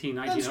hit 18,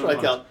 19 home runs.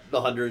 Strike out the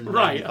 100.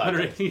 Right,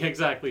 180,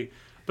 exactly.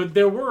 But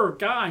there were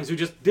guys who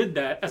just did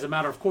that as a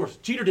matter of course.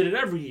 Jeter did it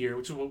every year,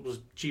 which is what was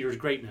Jeter's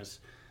greatness.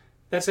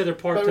 That's the other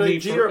part to me.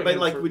 Jeter,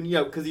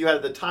 because you had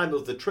at the time, it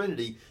was the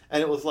Trinity,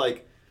 and it was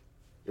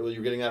you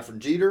were getting that from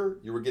Jeter,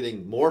 you were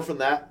getting more from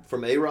that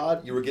from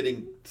A-Rod, you were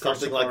getting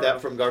something like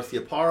that from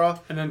Garciaparra.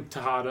 And then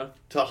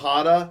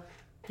Tejada.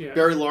 Yeah.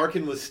 Barry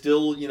Larkin was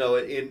still,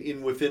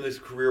 in within his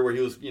career where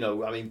he was,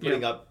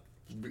 putting up.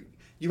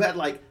 You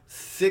had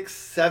 6,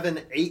 7,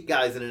 8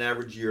 guys in an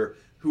average year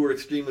who were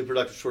extremely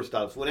productive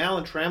shortstops. When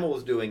Alan Trammell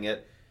was doing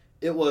it,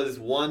 it was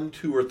 1,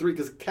 2, or 3.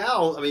 Because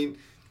Cal,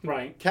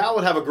 right, Cal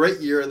would have a great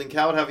year, and then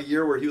Cal would have a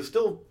year where he was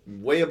still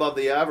way above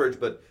the average,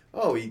 but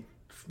he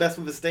messed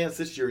with his stance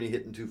this year and he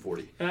hit in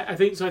 240. And I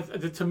think so.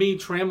 To me,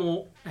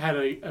 Trammell had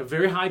a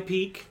very high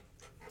peak,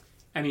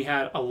 and he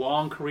had a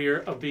long career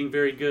of being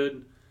very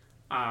good.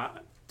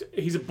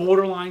 He's a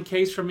borderline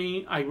case for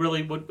me. I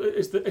really would.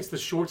 It's the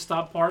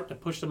shortstop part that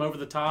pushed him over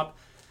the top.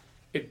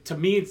 To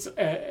me, it's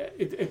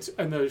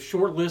in the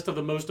short list of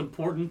the most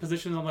important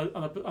positions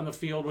on the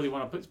field, whether you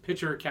want to put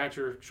pitcher,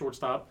 catcher,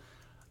 shortstop.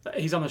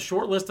 He's on the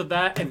short list of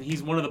that, and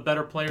he's one of the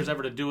better players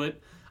ever to do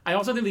it. I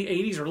also think the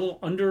 80s are a little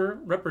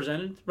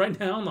underrepresented right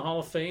now in the Hall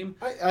of Fame.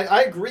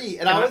 I agree,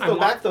 and I always go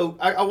back though.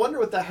 I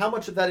wonder how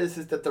much of that is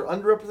that they're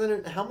underrepresented,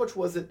 and how much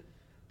was it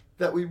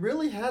that we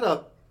really had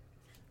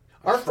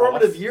our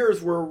formative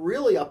years were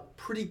really a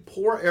pretty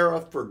poor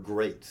era for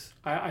greats.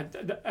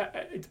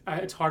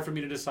 It's hard for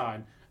me to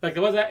decide.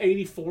 Was that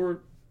 84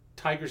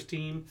 Tigers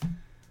team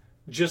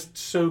just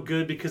so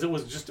good because it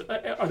was just...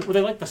 were they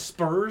like the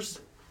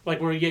Spurs?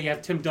 Where, you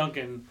have Tim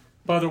Duncan,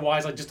 but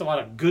otherwise, just a lot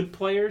of good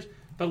players.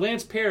 But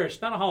Lance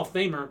Parrish, not a Hall of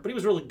Famer, but he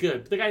was really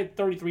good. The guy had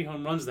 33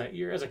 home runs that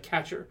year as a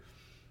catcher.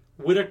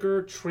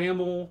 Whitaker,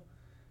 Trammell,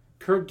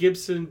 Kirk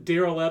Gibson,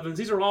 Darrell Evans.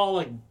 These are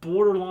all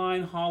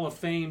borderline Hall of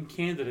Fame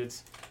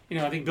candidates.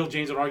 I think Bill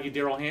James would argue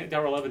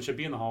Darrell Evans should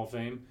be in the Hall of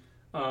Fame.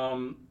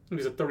 He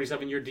was a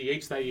 37-year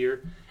DH that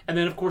year. And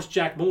then, of course,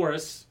 Jack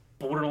Morris,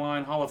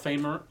 borderline Hall of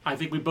Famer. I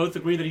think we both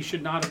agree that he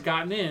should not have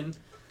gotten in.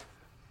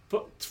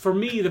 But for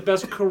me, the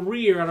best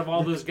career out of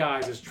all those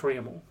guys is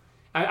Trammell.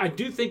 I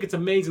do think it's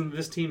amazing that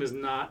this team does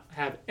not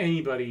have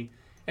anybody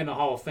in the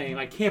Hall of Fame.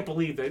 I can't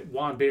believe that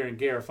Juan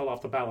Berenguer fell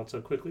off the ballot so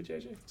quickly,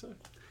 JJ.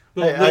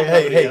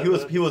 Hey!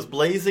 He was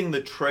blazing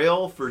the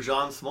trail for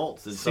John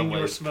Smoltz in some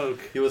ways. Smoke.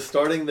 He was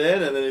starting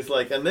then, and then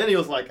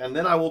and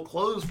then I will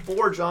close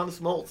for John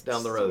Smoltz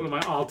down the road. One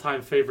of my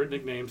all-time favorite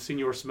nicknames,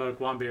 Senor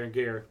Smoke, Juan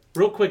Berenguer.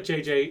 Real quick,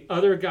 JJ,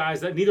 other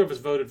guys that neither of us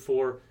voted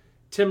for,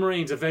 Tim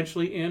Raines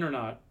eventually in or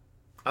not?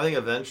 I think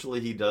eventually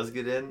he does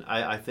get in.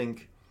 I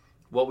think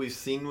what we've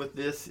seen with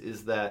this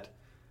is that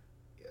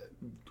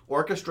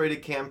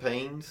orchestrated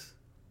campaigns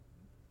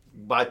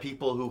by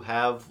people who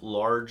have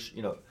large,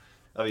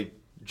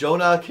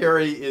 Jonah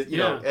Carey is,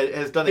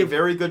 has done a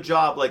very good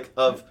job,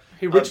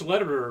 Rich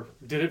Lederer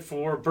did it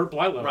for Burt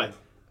Blyleven.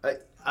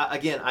 Right.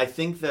 I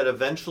think that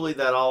eventually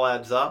that all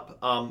adds up.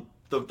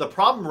 The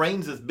problem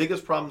Raines'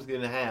 biggest problem is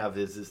going to have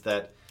is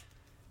that,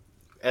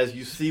 as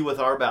you see with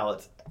our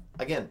ballots,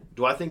 again,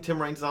 do I think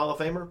Tim Raines is a Hall of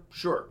Famer?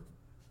 Sure.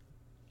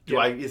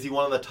 Is he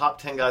one of the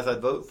top 10 guys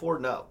I'd vote for?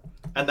 No.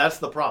 And that's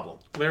the problem.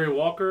 Larry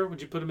Walker, would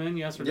you put him in?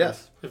 Yes or no?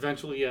 Yes.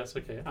 Eventually, yes.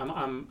 Okay.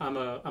 I'm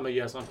a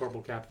yes on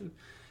Corporal Captain.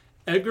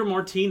 Edgar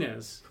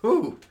Martinez.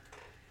 Who?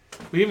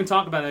 We didn't even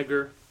talk about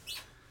Edgar.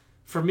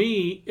 For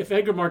me, if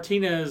Edgar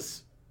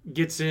Martinez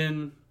gets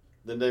in,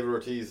 then David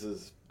Ortiz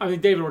is. I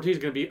think David Ortiz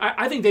is going to be.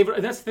 I think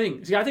David. That's the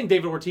thing. See, I think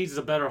David Ortiz is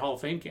a better Hall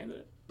of Fame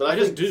candidate. But I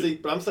just do. See,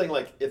 but I'm saying,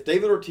 like, if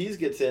David Ortiz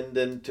gets in,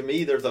 then to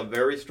me, there's a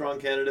very strong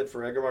candidate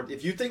for Edgar Martinez.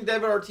 If you think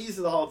David Ortiz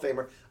is a Hall of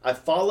Famer, I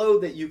follow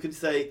that you can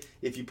say,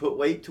 if you put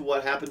weight to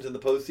what happens in the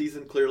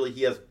postseason, clearly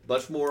he has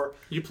much more.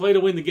 You play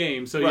to win the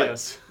game, so right.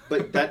 yes.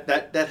 But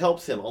that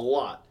helps him a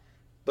lot.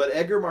 But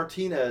Edgar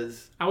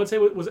Martinez... I would say,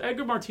 was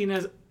Edgar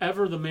Martinez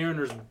ever the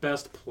Mariners'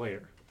 best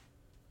player?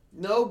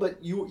 No, but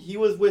he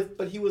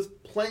was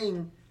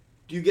playing...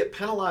 Do you get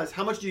penalized?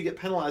 How much do you get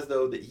penalized,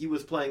 though, that he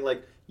was playing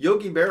like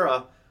Yogi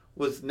Berra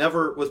was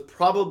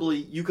probably,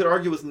 you could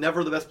argue, was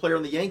never the best player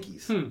on the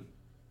Yankees.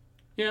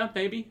 Yeah,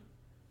 maybe.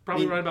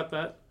 Probably right about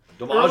that.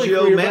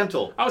 DiMaggio,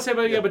 Mantle. I would say,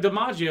 but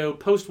DiMaggio,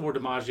 post-war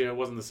DiMaggio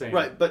wasn't the same.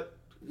 Right, but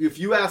if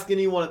you ask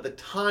anyone at the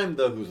time,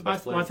 though, who's the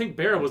best player? Well, I think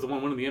Berra was the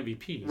one winning the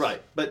MVPs.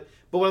 Right, but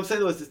what I'm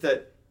saying, though, is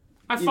that...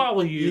 I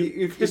follow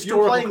you. If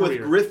you're playing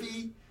with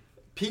Griffey...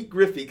 Pete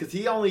Griffey, because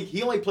he only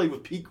played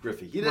with Pete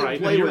Griffey. He didn't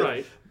play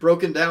with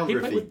broken down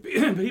Griffey.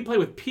 He played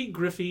with Pete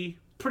Griffey,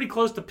 pretty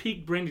close to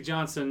peak Randy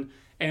Johnson,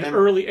 and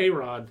early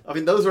A-Rod. I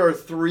mean, those are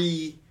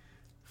three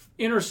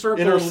inner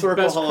circle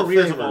best Hall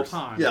careers of all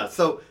time. Yeah,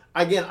 so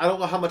again, I don't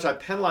know how much I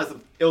penalize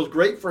them. It was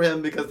great for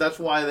him because that's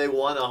why they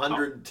won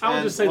 110. I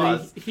would just say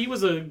that he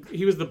was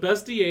the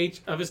best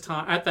DH of his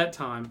time at that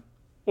time,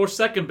 or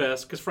second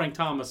best because Frank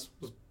Thomas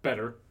was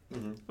better.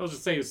 I'll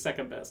just say he was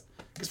second best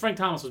because Frank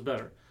Thomas was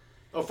better.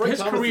 Oh, Frank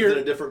Thomas is in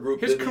a different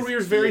group. His career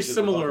is very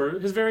similar.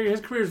 His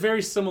career is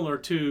very similar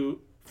to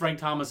Frank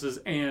Thomas's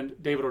and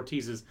David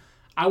Ortiz's.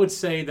 I would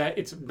say that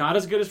it's not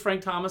as good as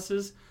Frank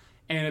Thomas's,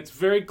 and it's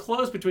very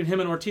close between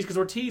him and Ortiz because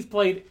Ortiz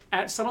played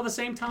at some of the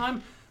same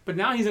time, but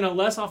now he's in a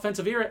less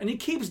offensive era, and he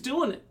keeps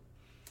doing it.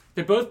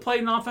 They both played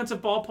in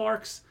offensive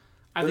ballparks.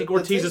 I think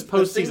Ortiz's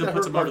postseason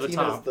puts him over the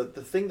top. The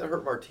thing that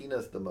hurt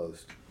Martinez the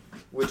most,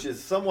 which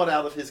is somewhat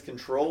out of his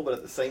control, but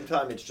at the same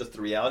time, it's just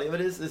the reality of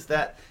it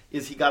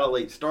is he got a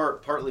late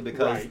start, partly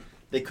because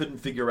they couldn't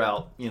figure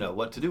out,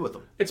 what to do with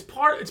him. It's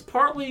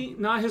partly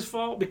not his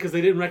fault because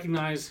they didn't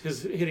recognize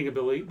his hitting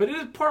ability, but it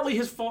is partly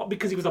his fault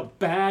because he was a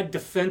bad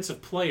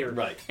defensive player.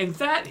 Right. And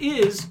that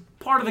is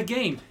part of the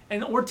game.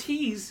 And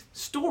Ortiz's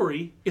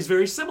story is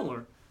very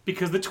similar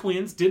because the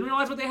Twins didn't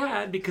realize what they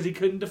had because he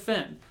couldn't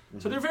defend.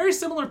 So they're very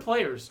similar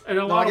players in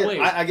a lot of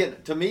ways.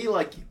 To me,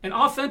 and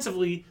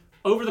offensively,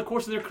 over the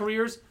course of their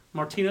careers,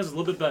 Martinez is a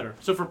little bit better.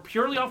 So for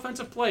purely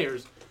offensive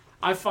players,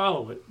 I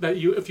follow it.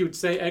 If you would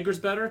say Edgar's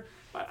better,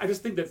 I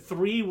just think that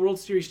 3 World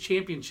Series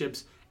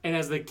championships and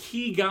as the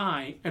key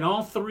guy in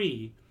all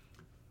 3,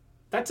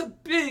 that's a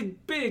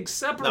big, big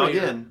separator.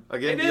 Now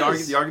again,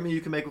 the argument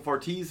you can make with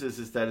Ortiz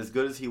is that as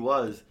good as he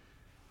was,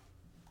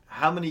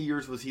 how many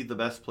years was he the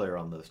best player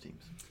on those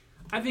teams?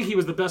 I think he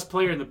was the best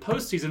player in the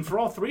postseason for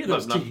all 3 of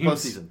those teams. Not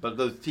postseason, but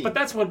those teams. But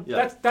that's what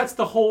that's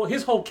the whole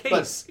his whole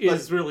case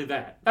is really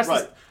that.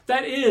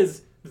 That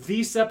is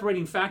the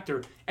separating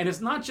factor, and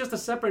it's not just a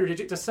separator.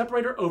 It's a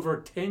separator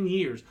over 10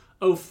 years.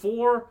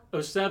 04,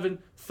 07,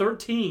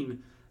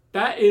 13.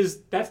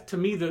 That's to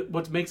me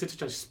what makes it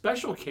such a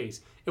special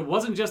case. It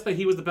wasn't just that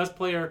he was the best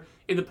player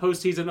in the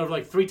postseason over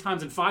like 3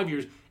 times in 5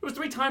 years. It was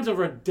 3 times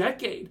over a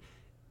decade.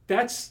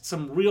 That's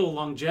some real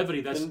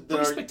longevity. That's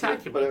pretty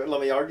spectacular. But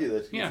let me argue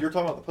this. Yeah. If you're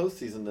talking about the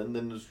postseason,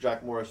 then is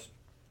Jack Morris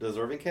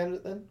deserving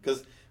candidate then?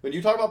 Because when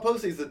you talk about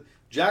postseason,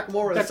 Jack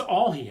Morris... That's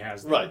all he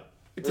has. Though. Right.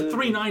 It's a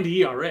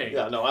 3.90 ERA.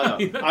 Yeah, no, I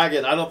know.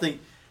 I don't think...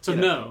 So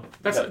no.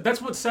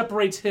 That's what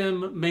separates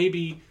him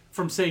maybe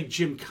from, say,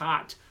 Jim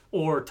Cott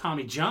or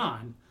Tommy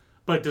John,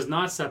 but it does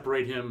not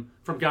separate him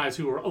from guys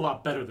who are a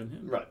lot better than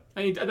him. Right.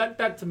 I mean,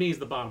 that to me is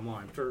the bottom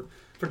line. For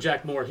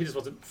Jack Morris, he just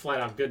wasn't flat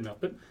out good enough.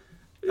 But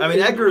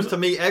Edgar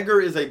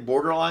is a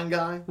borderline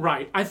guy.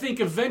 Right. I think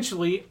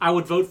eventually I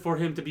would vote for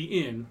him to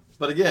be in.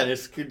 But again,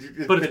 it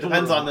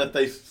depends on if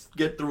they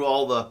get through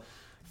all the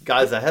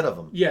guys ahead of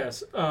him.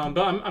 Yes, but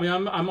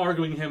I'm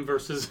arguing him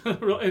versus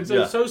and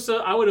so Sosa.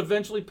 I would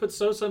eventually put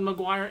Sosa and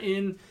McGuire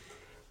in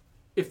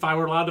if I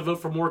were allowed to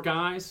vote for more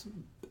guys.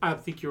 I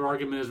think your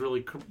argument is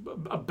really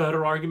a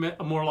better argument,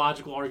 a more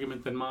logical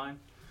argument than mine.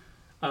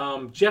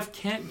 Jeff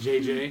Kent,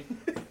 JJ.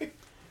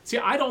 See,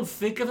 I don't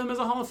think of him as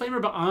a Hall of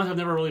Famer, but honestly, I've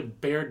never really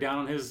bared down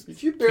on his.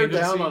 If you bear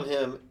down on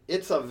him,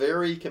 it's a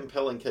very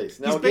compelling case.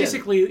 Now,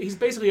 he's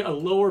basically a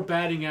lower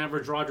batting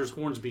average Rogers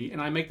Hornsby,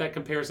 and I make that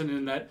comparison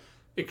in that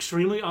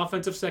extremely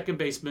offensive second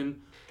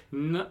baseman,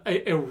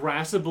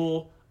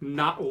 irascible,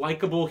 not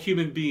likable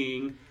human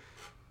being,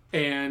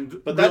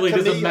 but that really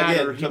doesn't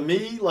matter. Again, to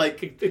me,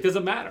 it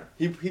doesn't matter.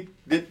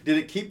 Did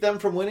it keep them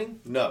from winning?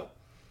 No.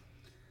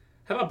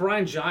 How about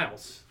Brian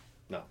Giles?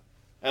 No.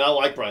 And I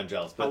like Brian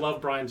Giles. But I love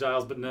Brian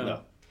Giles, but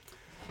no.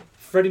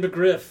 Freddie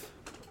McGriff?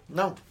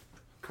 No.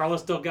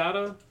 Carlos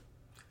Delgado?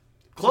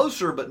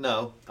 Closer, but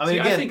no.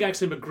 I think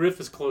actually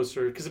McGriff is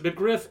closer because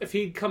McGriff, if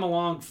he'd come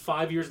along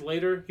 5 years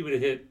later, he would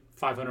have hit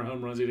 500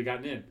 home runs. He'd have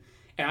gotten in.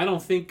 And I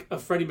don't think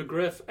of Freddie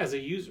McGriff as a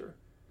user.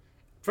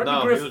 He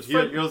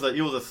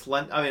was a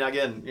slent. I mean,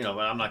 again,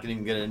 I'm not going to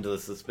even get into the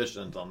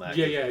suspicions on that.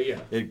 Yeah.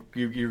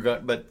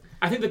 But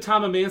I think the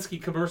Tom Emanski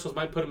commercials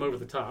might put him over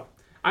the top.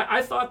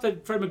 I thought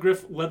that Fred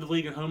McGriff led the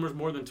league in homers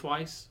more than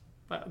twice.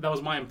 That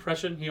was my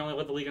impression. He only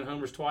led the league in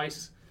homers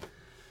twice.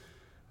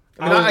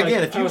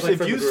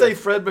 If you say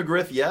Fred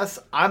McGriff, yes,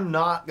 I'm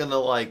not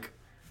gonna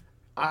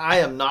I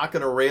am not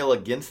gonna rail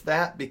against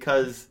that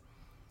because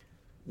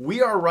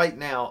we are right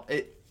now.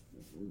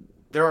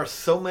 There are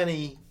so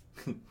many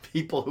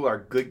people who are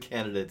good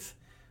candidates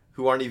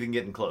who aren't even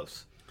getting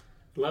close.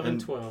 11,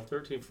 12,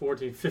 13,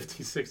 14,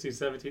 15, 16,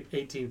 17,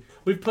 18.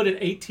 We've put in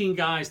 18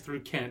 guys through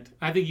Kent.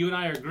 I think you and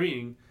I are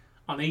agreeing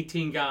on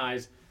 18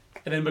 guys.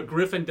 And then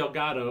McGriff and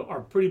Delgado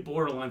are pretty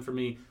borderline for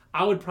me.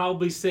 I would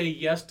probably say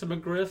yes to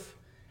McGriff,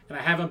 and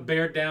I haven't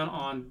bared down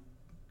on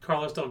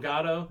Carlos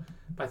Delgado.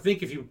 But I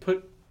think if you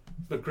put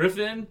McGriff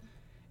in,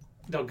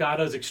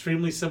 Delgado's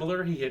extremely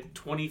similar. He hit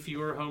 20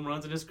 fewer home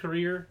runs in his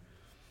career.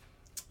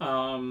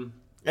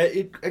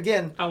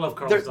 Again, I love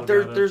Carlos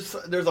Delgado.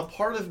 There's a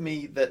part of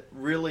me that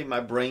really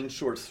my brain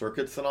short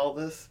circuits in all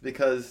this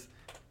because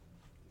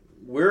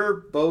we're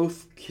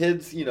both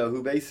kids,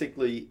 who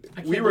basically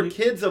we were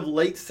kids of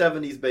late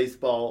 70s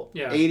baseball.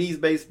 Yeah. 80s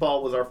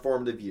baseball was our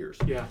formative years.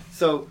 Yeah.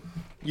 So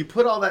you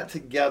put all that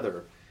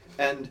together,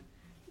 and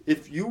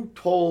if you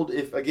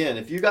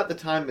got the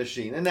time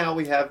machine, and now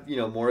we have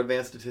more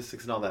advanced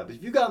statistics and all that, but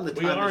if you got in the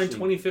time machine, we are in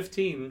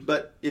 2015.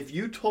 But if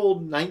you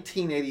told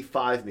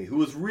 1985 me, who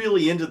was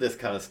really into this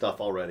kind of stuff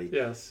already,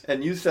 yes,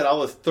 and you said I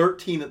was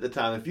 13 at the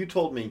time, if you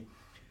told me,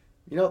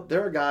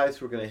 there are guys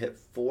who are going to hit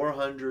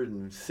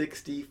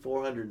 460,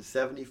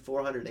 470,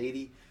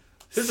 480,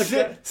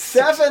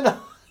 700.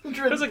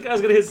 There's a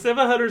guy's going to hit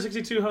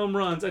 762 home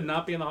runs and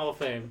not be in the Hall of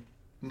Fame.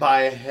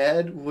 My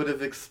head would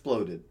have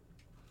exploded.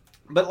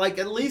 But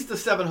at least the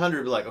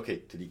 700 would be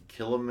okay, did he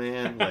kill a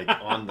man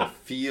on the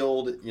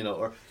field,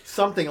 or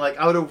something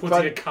I would have.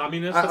 Was he a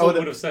communist? That's what I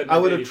would have said. I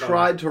would have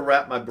tried to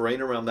wrap my brain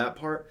around that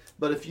part.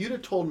 But if you'd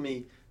have told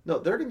me, no,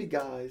 there are going to be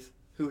guys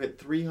who hit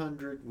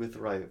 300 with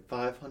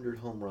 500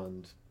 home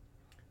runs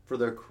for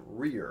their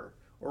career,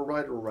 or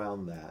right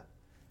around that,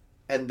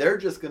 and they're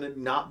just going to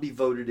not be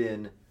voted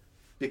in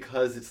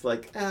because it's I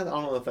don't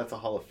know if that's a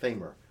Hall of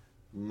Famer.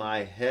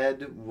 My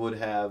head would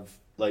have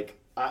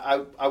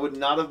I would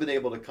not have been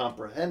able to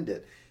comprehend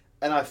it.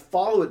 And I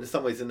follow it in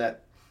some ways in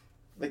that,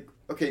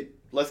 okay,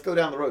 let's go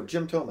down the road.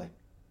 Jim Thome.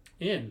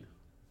 Easy.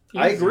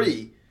 I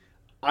agree.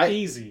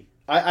 Easy.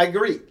 I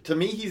agree. To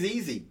me, he's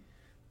easy.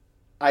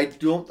 I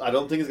don't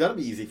think it's going to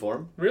be easy for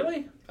him.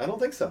 Really? I don't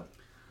think so.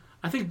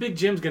 I think Big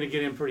Jim's going to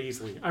get in pretty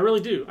easily. I really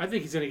do. I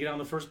think he's going to get on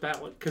the first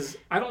ballot because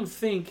I don't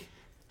think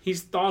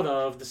he's thought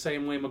of the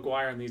same way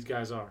McGwire and these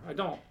guys are. I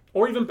don't.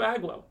 Or even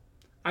Bagwell.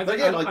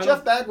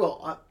 Jeff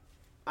Bagwell,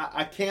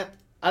 I can't.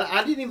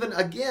 I didn't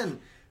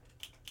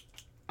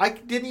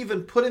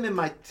even put him in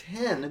my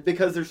 10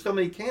 because there's so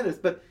many candidates.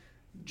 But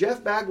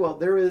Jeff Bagwell,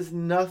 there is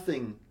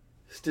nothing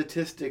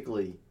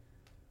statistically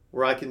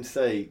where I can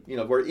say,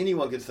 where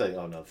anyone could say,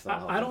 oh, no, it's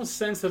not. I don't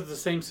sense there's the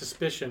same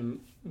suspicion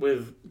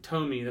with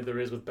Thome that there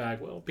is with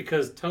Bagwell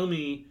because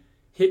Thome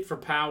hit for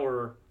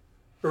power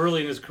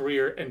early in his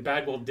career and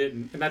Bagwell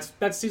didn't. And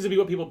that seems to be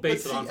what people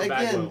base it on for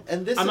Bagwell.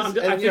 And this I think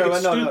it's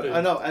stupid.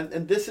 I know.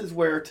 And this is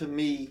where, to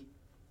me,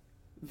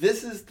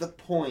 this is the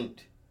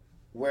point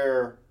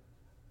where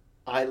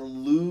I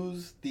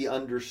lose the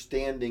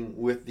understanding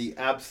with the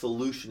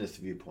absolutionist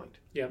viewpoint.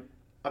 Yeah.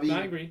 I mean,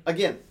 I agree.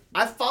 Again,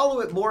 I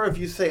follow it more if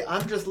you say,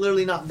 I'm just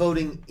literally not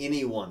voting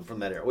anyone from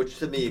that era, which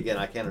to me, again,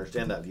 I can't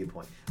understand that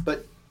viewpoint.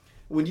 But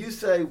when you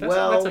say,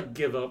 that's a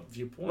give-up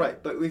viewpoint.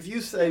 Right, but if you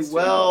say,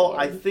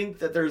 I think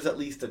that there's at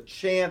least a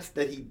chance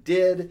that he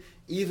did,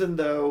 even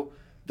though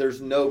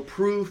there's no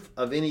proof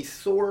of any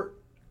sort,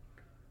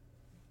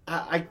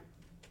 I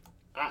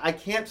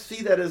can't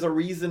see that as a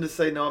reason to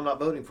say, no, I'm not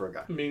voting for a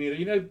guy. Me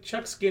neither.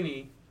 Chuck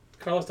Skinny,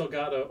 Carlos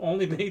Delgado,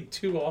 only made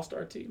 2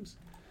 All-Star teams.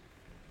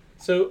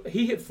 So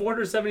he hit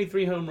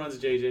 473 home runs,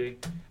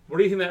 JJ. Where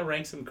do you think that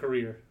ranks in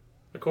career,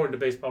 according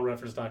to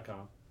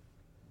BaseballReference.com?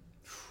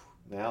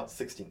 Now it's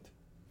 16th.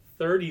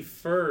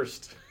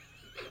 31st.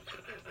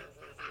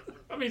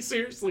 I mean,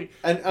 seriously.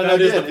 And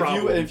again,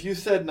 if you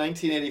said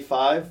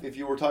 1985, if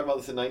you were talking about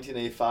this in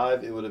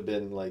 1985, it would have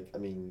been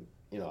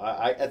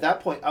at that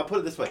point, I'll put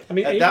it this way. I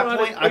mean, at that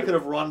point, I could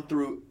have run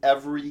through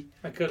every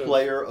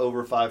player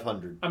over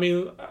 500. I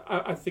mean,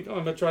 I think I'm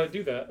going to try to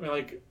do that. I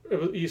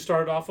mean, you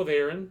started off with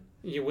Aaron.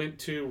 You went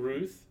to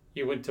Ruth.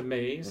 You went to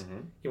Mays. Mm-hmm.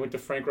 You went to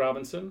Frank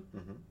Robinson.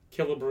 Mm-hmm.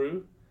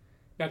 Killebrew.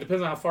 Now, it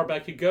depends on how far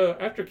back you go.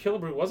 After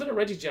Killebrew, wasn't it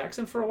Reggie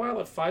Jackson for a while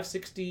at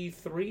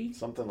 563?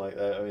 Something like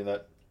that. I mean,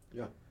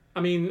 yeah. I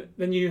mean,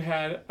 then you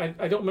had,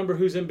 I don't remember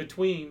who's in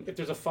between, if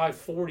there's a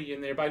 540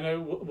 in there, but I know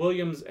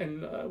Williams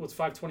and was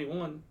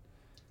 521.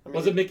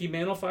 Was it Mickey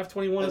Mantle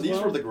 521 as well?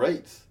 These were the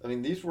greats. I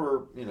mean, these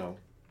were, And Willie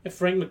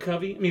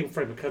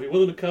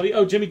McCovey.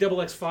 Oh, Jimmy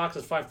Double X Fox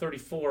is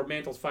 534.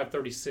 Mantle's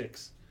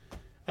 536.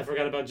 I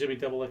forgot about Jimmy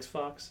Double X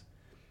Fox.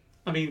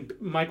 I mean,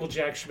 Michael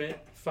Jack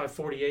Schmidt,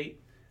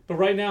 548. But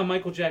right now,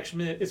 Michael Jack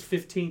Schmidt is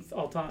 15th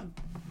all time.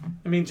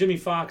 I mean, Jimmy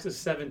Fox is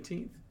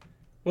 17th.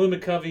 Willie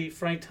McCovey,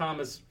 Frank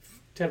Thomas,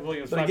 Ted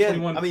Williams,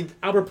 521. Again, I mean,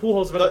 Albert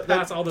Pujols about to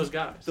pass all those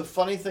guys. The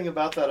funny thing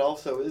about that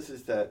also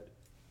is that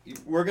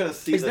we're going to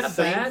see Is the that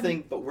same bad?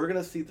 thing, but we're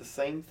going to see the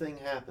same thing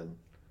happen.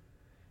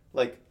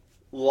 Like,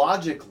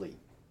 logically,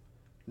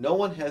 no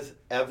one has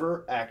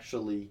ever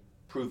actually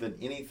proven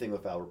anything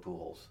with Albert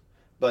Pujols.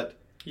 But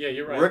Yeah,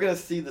 you're right. we're going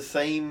to see the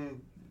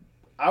same,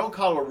 I don't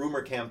call it a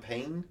rumor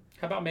campaign.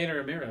 How about Manny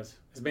Ramirez?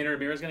 Is Manny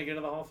Ramirez going to get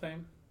into the Hall of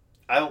Fame?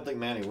 I don't think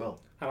Manny will.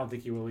 I don't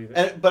think he will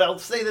either. But I'll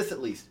say this at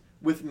least.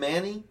 With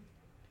Manny,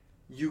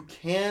 you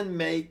can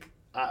make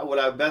what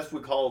I best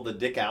would call the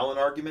Dick Allen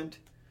argument,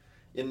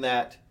 in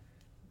that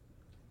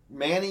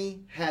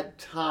Manny had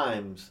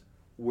times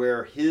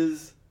where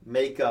his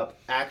makeup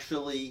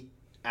actually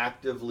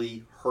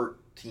actively hurt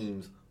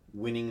teams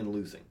winning and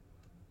losing.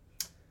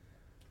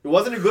 It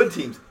wasn't a good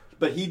teams,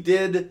 but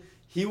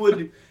he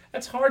would...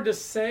 That's hard to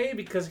say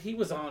because he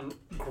was on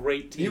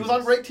great teams. He was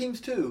on great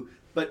teams too,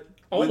 but...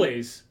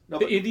 Always. No,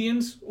 The but-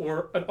 Indians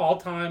were an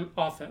all-time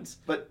offense.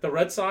 But- the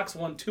Red Sox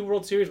won 2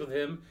 World Series with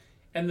him,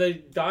 and the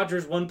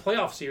Dodgers won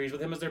playoff series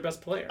with him as their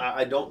best player.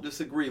 I don't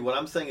disagree. What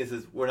I'm saying is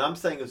what I'm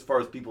saying as far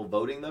as people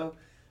voting, though,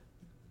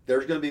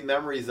 there's going to be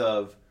memories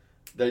of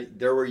that.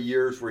 There were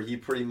years where he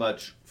pretty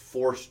much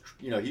forced,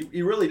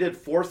 he really did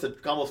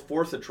almost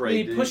force a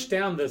trade. He pushed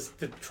down the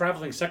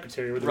traveling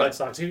secretary with the Right. Red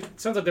Sox. It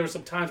sounds like there were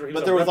some times where he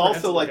was But there was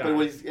also guy.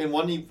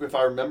 if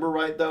I remember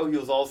right, though, he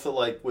was also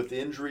like with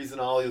injuries and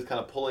all, he was kind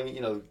of pulling,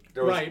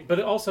 there was, Right, but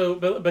also,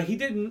 but he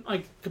didn't,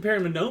 like, compare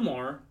him to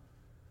Nomar.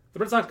 The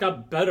Red Sox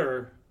got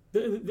better.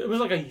 It was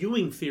like a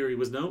Ewing theory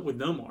with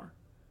Nomar.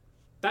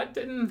 That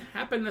didn't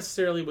happen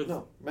necessarily with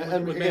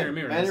Manny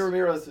Ramirez. Manny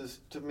Ramirez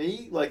is, to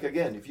me, like,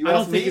 again, if you I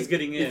ask don't me, think he's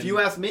getting in. if you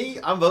ask me,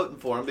 I'm voting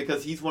for him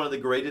because he's one of the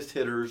greatest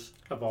hitters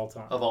Of all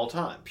time. of all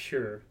time.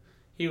 Pure.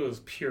 He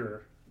was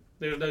pure.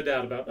 There's no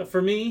doubt about it. For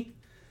me,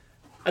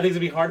 I think it's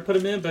going to be hard to put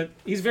him in, but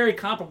he's very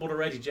comparable to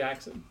Reggie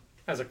Jackson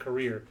as a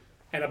career.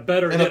 And a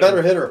better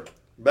hitter.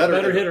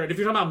 Better hitter. And if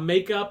you're talking about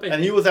makeup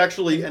And he was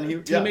actually,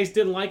 teammates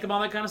didn't like him,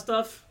 all that kind of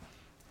stuff.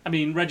 I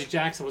mean, Reggie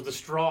Jackson was the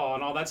straw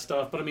and all that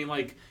stuff, but I mean,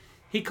 like,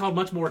 he called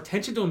much more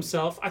attention to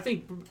himself. I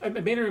think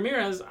Manny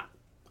Ramirez,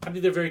 I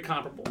think they're very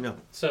comparable. Yeah.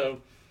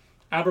 So,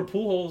 Albert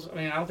Pujols, I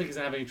mean, I don't think he's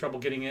going to have any trouble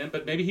getting in,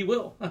 but maybe he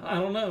will. I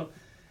don't know.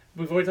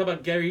 We've already talked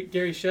about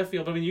Gary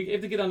Sheffield, but I mean, you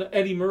have to get on to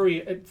Eddie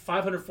Murray at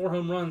 504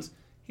 home runs.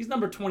 He's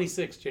number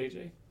 26,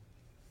 JJ.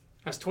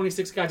 That's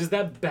 26 guys. Is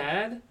that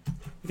bad?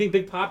 You think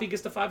Big Papi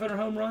gets to 500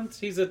 home runs?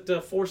 He's at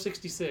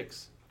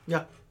 466.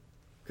 Yeah.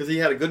 Because he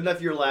had a good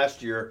enough year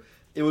last year.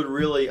 It would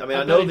really, I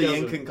bet know he the doesn't.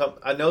 ink can come.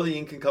 I know the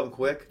ink can come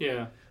quick.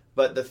 Yeah.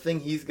 But the thing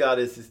he's got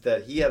is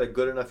that he had a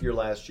good enough year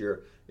last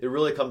year. It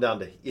really come down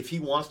to if he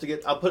wants to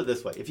get. I'll put it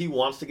this way: if he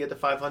wants to get to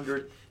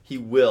 500, he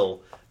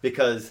will,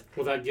 because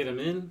Will that get him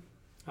in?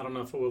 I don't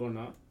know if it will or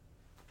not.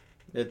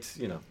 it's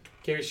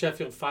Gary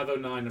Sheffield,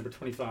 509, number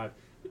 25.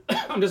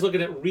 I'm just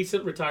looking at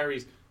recent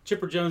retirees.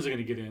 Chipper Jones is going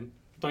to get in.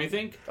 Don't you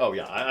think? Oh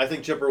yeah, I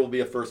think Chipper will be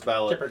a first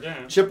ballot. Chipper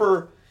Jones.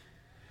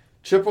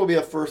 Chipper will be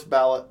a first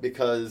ballot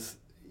because,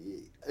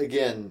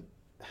 again,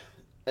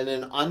 in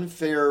an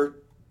unfair,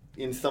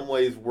 in some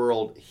ways,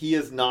 world, he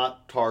is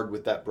not tarred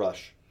with that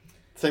brush.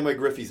 Same way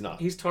Griffey's not.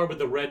 He's tarred with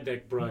the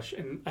redneck brush,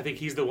 and I think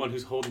he's the one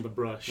who's holding the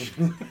brush.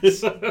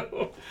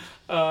 So,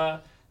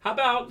 how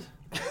about,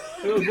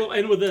 we'll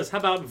end with this. How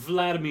about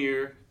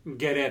Vladimir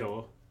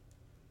Guerrero?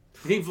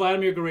 You think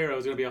Vladimir Guerrero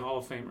is going to be a Hall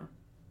of Famer?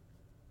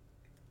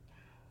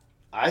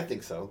 I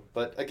think so,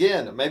 but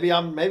again, maybe I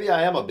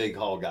am a big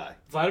Hall guy.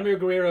 Vladimir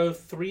Guerrero,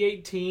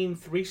 318,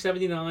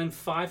 379,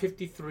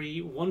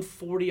 553,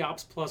 140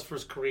 ops plus for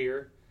his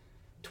career,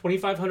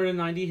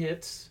 2,590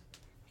 hits.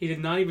 He did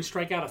not even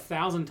strike out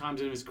 1,000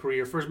 times in his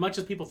career. For as much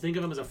as people think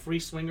of him as a free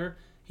swinger,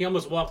 he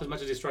almost walked as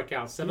much as he struck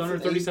out.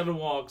 737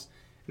 walks,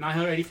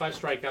 985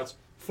 strikeouts,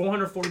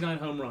 449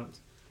 home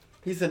runs.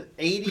 He's an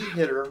 80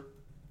 hitter.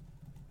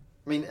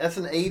 I mean, that's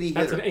an 80 hitter.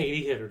 That's an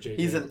 80 hitter, JJ.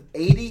 He's an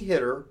 80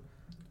 hitter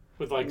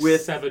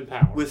with 7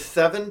 power. With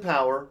 7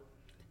 power.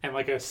 And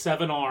like a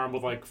 7 arm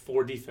with like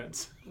 4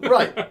 defense.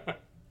 Right.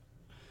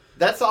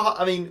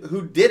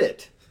 Who did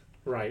it?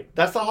 Right.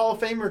 That's a Hall of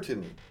Famer to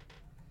me.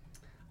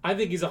 I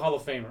think he's a Hall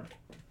of Famer.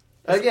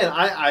 Again,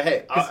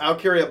 I'll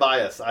carry a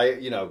bias. I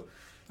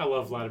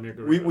love Vladimir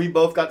Guerrero. We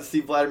both got to see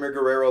Vladimir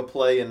Guerrero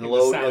play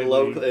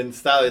in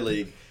Sally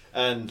League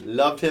and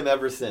loved him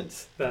ever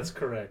since. That's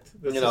correct.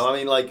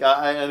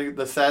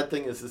 The sad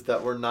thing is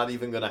that we're not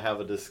even going to have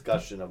a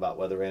discussion about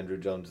whether Andrew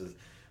Jones is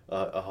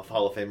a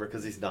Hall of Famer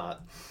because he's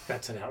not.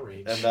 That's an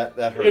outrage. And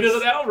that hurts. It is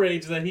an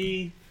outrage that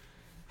he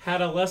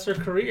had a lesser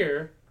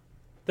career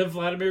than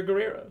Vladimir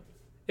Guerrero.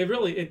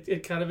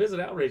 It kind of is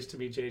an outrage to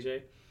me,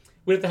 JJ.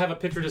 We have to have a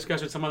pitcher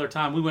discussion some other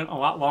time. We went a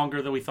lot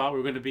longer than we thought we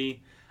were going to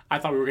be. I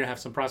thought we were going to have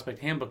some prospect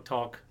handbook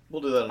talk.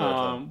 We'll do that another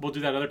time. We'll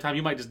do that another time.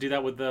 You might just do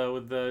that with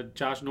the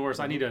Josh Norris.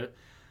 Mm-hmm.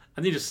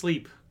 I need to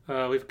sleep. We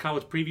have a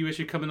college preview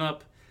issue coming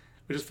up.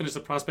 We just finished the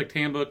prospect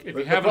handbook. If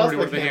you The haven't already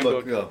read prospect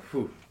the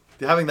handbook,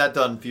 having that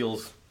done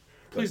feels.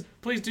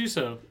 please do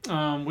so.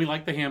 We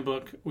like the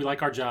handbook. We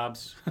like our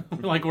jobs.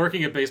 We like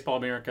working at Baseball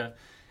America.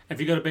 And if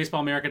you go to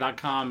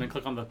baseballamerica.com and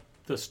click on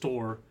the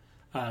store,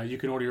 you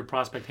can order your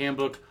prospect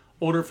handbook.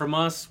 ordered from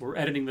us. We're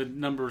editing the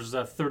numbers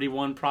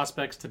 31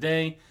 prospects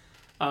today.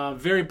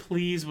 Very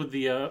pleased with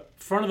the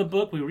front of the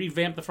book. We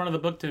revamped the front of the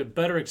book to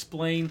better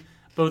explain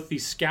both the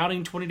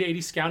scouting 20 to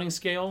 80 scouting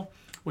scale,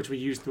 which we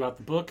use throughout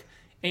the book,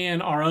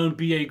 and our own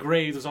BA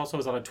grades, which also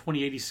is on a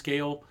 2080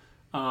 scale.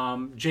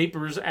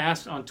 Japers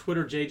asked on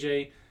Twitter,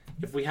 JJ,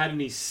 if we had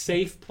any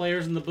safe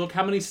players in the book.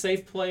 How many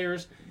safe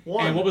players?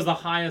 One. And what was the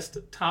highest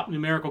top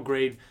numerical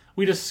grade?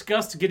 We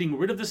discussed getting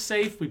rid of the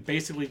safe. We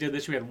basically did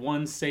this. We had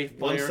one safe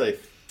player. One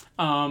safe.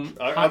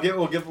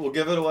 We'll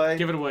give it away.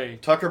 Give it away.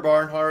 Tucker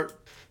Barnhart,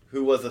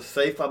 who was a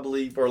safe, I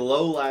believe, or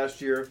low last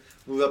year,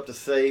 moved up to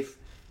safe.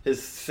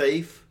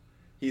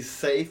 He's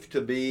safe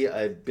to be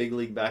a big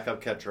league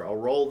backup catcher, a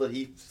role that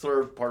he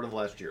served part of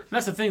last year. And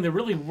that's the thing. There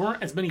really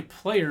weren't as many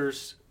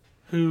players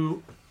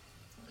who,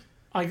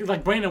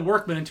 like Brandon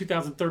Workman in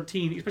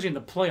 2013, especially in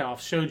the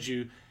playoffs, showed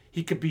you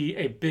he could be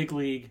a big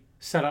league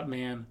setup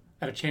man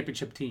at a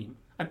championship team,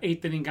 an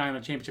eighth inning guy on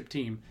a championship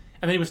team,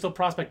 and then he was still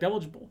prospect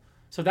eligible.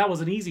 So that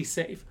was an easy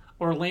save.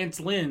 Or Lance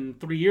Lynn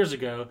 3 years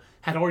ago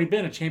had already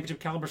been a championship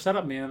caliber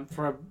setup man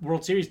for a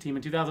World Series team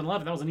in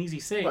 2011. That was an easy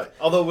save. Right.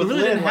 Although with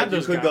really Lynn, didn't have you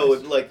those could guys. go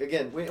with,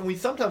 again, we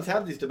sometimes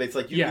have these debates.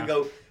 Like you could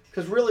go,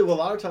 because really, a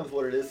lot of times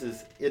what it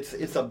is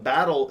it's a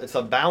battle. It's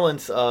a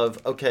balance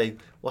of, okay,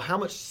 well, how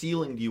much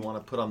ceiling do you want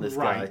to put on this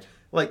guy?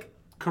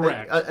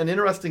 Correct. An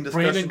interesting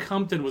discussion. Brandon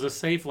Compton was a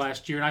safe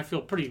last year, and I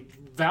feel pretty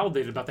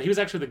validated about that. He was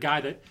actually the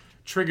guy that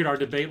triggered our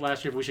debate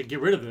last year if we should get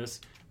rid of this.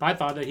 But I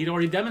thought that he'd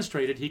already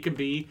demonstrated he could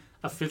be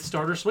a fifth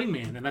starter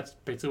swingman, and that's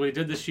basically what he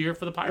did this year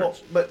for the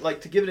Pirates. Well,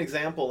 but to give an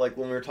example, like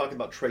when we were talking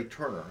about Trey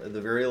Turner at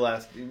the very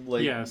last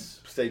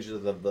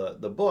stages of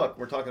the book,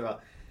 we're talking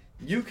about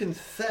you can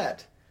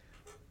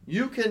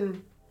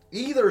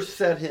either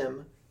set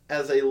him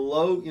as a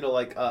low,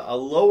 a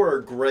lower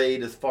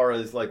grade as far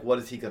as what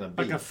is he going to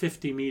be? Like a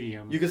 50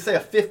 medium. You could say a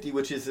 50,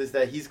 which is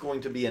that he's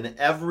going to be an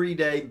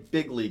everyday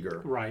big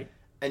leaguer. Right.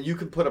 And you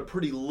can put a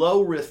pretty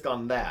low risk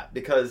on that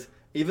because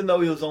even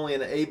though he was only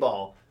an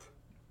A-ball,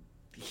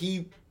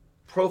 he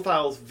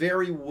profiles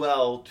very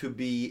well to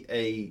be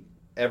a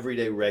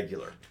everyday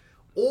regular.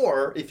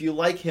 Or if you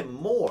like him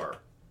more,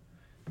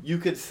 you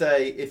could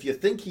say, if you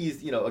think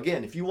he's,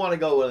 again, if you want to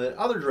go in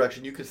another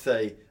direction, you could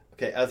say,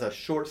 okay, as a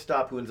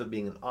shortstop who ends up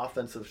being an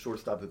offensive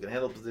shortstop who can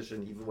handle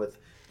position even with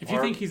If you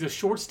think he's a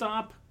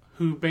shortstop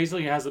who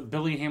basically has a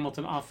Billy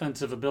Hamilton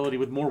offensive ability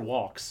with more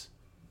walks,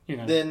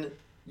 then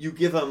you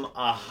give him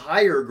a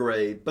higher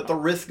grade, but the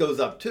risk goes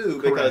up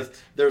too because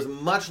there's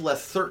much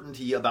less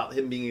certainty about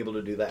him being able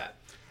to do that.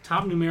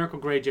 Top numerical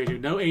grade,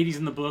 JJ. No 80s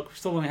in the book. We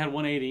still only had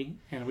 180,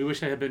 and we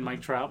wish it had been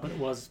Mike Trout, but it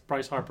was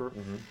Bryce Harper.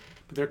 Mm-hmm.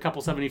 But there are a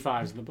couple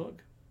 75s in the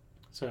book.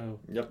 So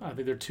I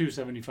think there are two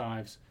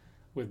 75s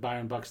with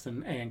Byron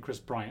Buxton and Chris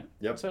Bryant.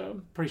 Yep. So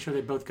I'm pretty sure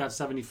they both got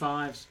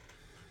 75s.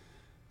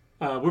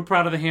 We're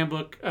proud of the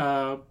handbook.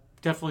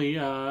 Definitely,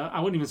 I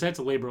wouldn't even say it's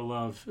a labor of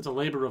love. It's a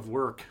labor of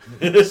work.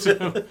 So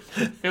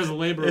it was a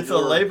labor of It's a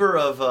labor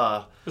of...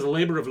 it was a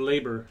labor of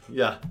labor.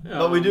 Yeah.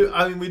 But we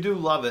do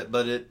love it,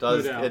 but it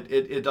does... No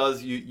it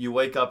does... You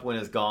wake up when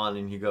it's gone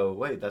and you go,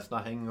 wait, that's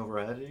not hanging over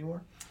my head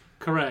anymore?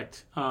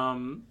 Correct.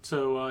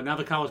 So now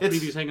the college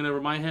preview is hanging over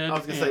my head. I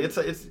was going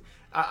to say,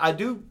 I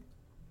do...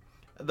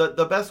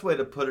 The best way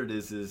to put it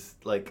is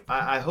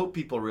I hope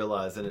people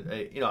realize,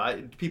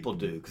 and people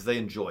do, because they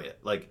enjoy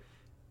it.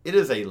 It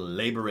is a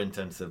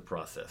labor-intensive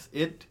process.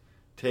 It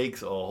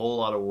takes a whole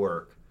lot of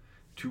work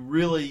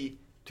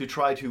to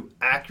try to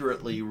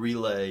accurately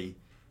relay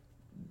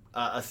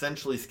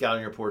essentially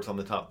scouting reports on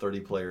the top 30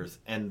 players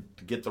and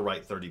to get the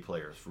right 30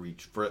 players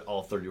for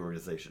all 30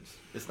 organizations.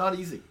 It's not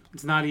easy.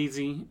 It's not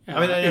easy.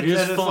 It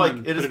is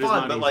fun. It is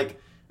fun, but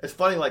it's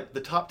funny.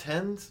 The top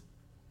 10s.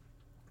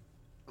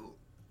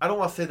 I don't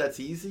want to say that's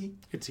easy.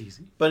 It's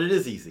easy, but it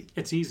is easy.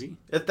 It's easy.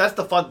 That's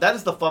the fun. That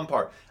is the fun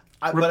part.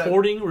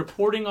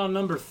 Reporting on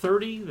number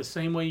 30 the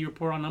same way you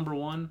report on number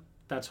 1,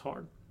 that's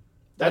hard.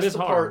 That is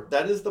hard.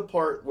 That is the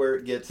part where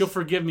it gets... You'll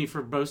forgive me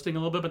for boasting a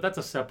little bit, but that's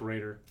a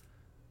separator.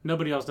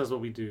 Nobody else does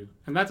what we do.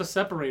 And that's a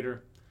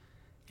separator.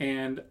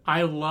 And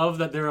I love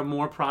that there are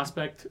more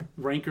prospect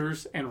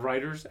rankers and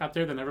writers out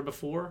there than ever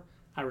before.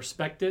 I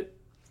respect it.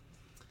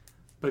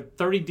 But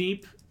 30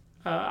 deep,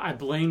 I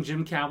blame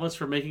Jim Callis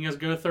for making us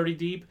go 30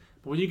 deep.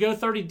 But when you go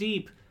 30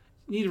 deep,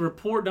 you need to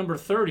report number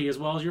 30 as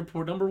well as you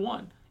report number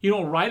 1. You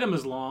don't write him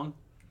as long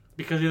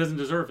because he doesn't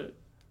deserve it.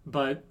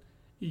 But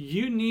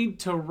you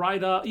need to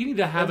write up. You need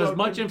to have as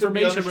much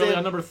information really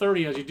on number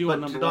 30 as you do on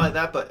number 1. But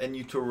to know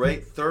that, to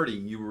rate 30,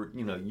 you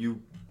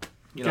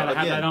gotta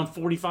have that on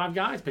 45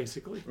 guys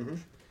basically. Mm-hmm.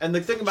 And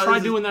the thing about try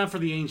doing that for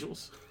the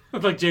Angels,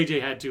 like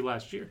JJ had to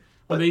last year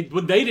when they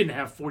didn't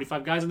have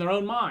 45 guys in their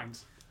own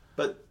minds.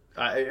 But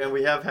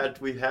we have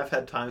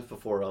had times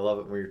before. I love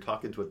it when you're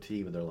talking to a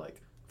team and they're like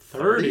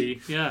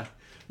 30, yeah.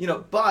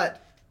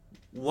 But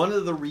one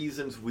of the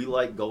reasons we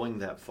like going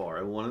that far,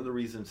 and one of the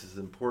reasons it's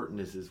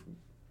important is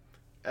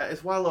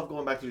why I love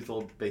going back to these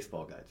old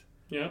baseball guides.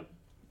 Yeah.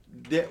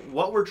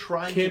 What we're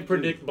trying to do... Can't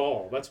predict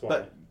ball, that's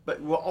why. But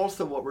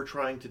also what we're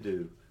trying to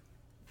do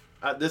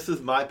this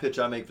is my pitch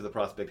I make for the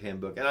Prospect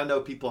Handbook. And I know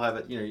people have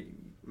it,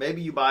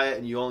 maybe you buy it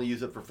and you only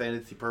use it for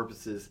fantasy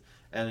purposes,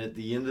 and at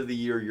the end of the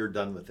year, you're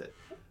done with it.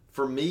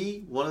 For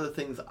me, one of the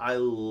things I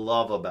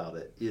love about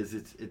it is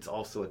it's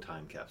also a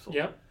time capsule.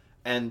 Yep.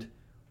 And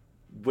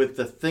with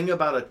the thing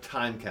about a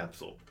time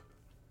capsule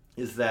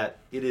is that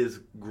it is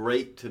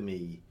great to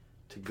me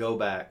to go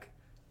back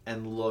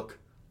and look,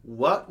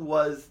 what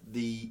was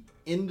the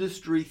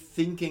industry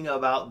thinking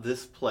about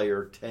this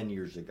player 10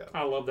 years ago?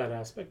 I love that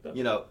aspect of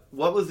it.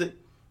 What was it?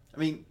 I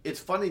mean, it's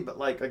funny, but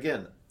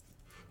again,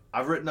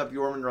 I've written up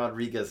Yorman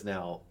Rodriguez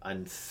now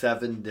on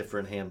 7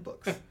 different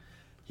handbooks.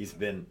 He's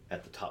been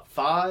at the top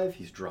 5,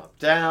 he's dropped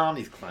down,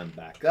 he's climbed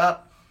back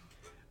up.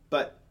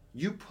 But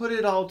you put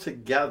it all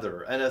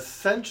together, and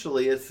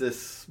essentially it's this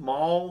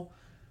small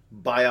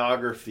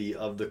biography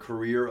of the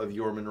career of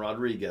Yorman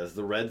Rodriguez,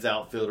 the Reds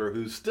outfielder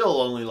who's still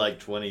only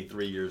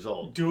 23 years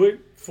old. Do it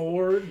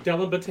for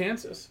Dellin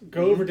Betances.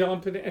 Go over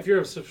Dellin Betances. If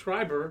you're a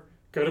subscriber,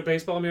 go to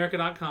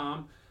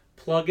baseballamerica.com,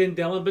 plug in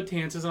Dellin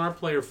Betances on our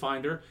player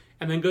finder,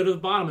 and then go to the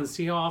bottom and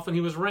see how often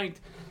he was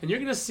ranked. And you're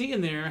going to see in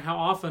there how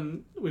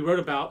often we wrote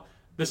about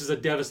this is a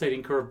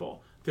devastating curveball.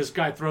 This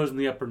guy throws in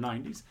the upper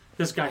 90s.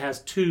 This guy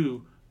has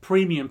 2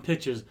 premium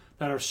pitches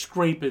that are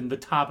scraping the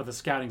top of the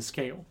scouting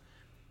scale.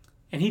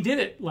 And he did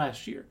it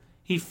last year.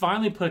 He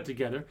finally put it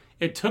together.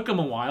 It took him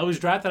a while. He was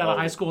drafted out of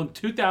high school in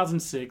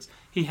 2006.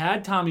 He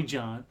had Tommy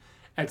John.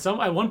 At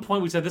one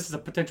point, we said this is a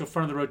potential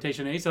front of the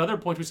rotation ace. At other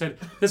points, we said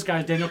this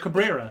guy's Daniel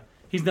Cabrera.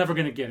 He's never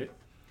going to get it.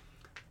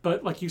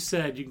 But like you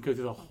said, you can go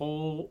through the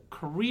whole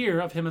career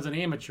of him as an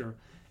amateur,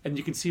 and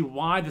you can see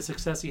why the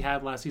success he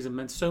had last season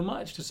meant so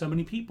much to so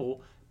many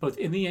people, both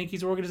in the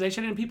Yankees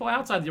organization and people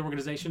outside the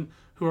organization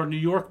who are New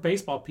York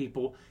baseball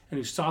people and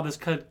who saw this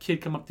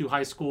kid come up through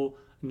high school,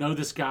 know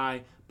this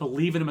guy,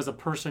 believe in him as a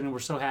person, and we're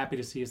so happy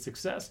to see his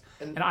success.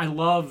 And I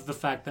love the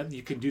fact that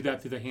you can do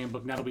that through the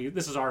handbook. Now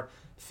this is our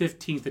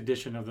 15th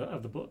edition of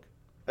the book.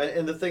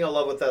 And the thing I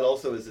love with that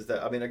also is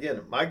that, I mean,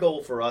 again, my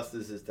goal for us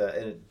is that,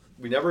 and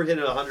we never hit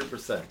it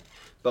 100%,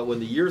 but when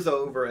the year's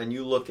over and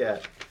you look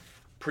at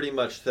pretty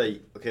much say,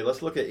 okay,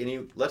 let's look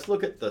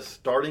at the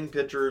starting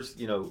pitchers,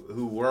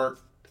 who weren't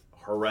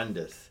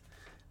horrendous,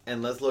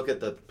 and let's look at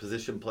the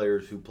position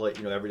players who play,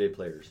 everyday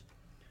players.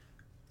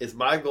 It's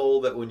my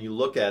goal that when you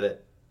look at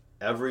it,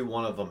 every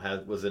one of them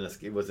was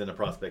in a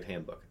prospect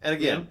handbook. And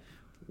again,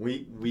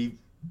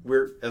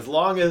 we're as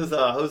long as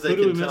Jose Who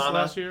did we miss Quintana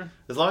last year?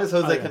 As long as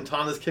Jose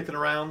Quintana's kicking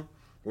around,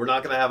 we're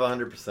not going to have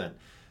 100%.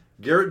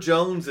 Garrett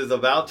Jones is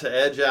about to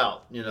edge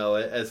out,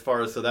 as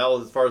far as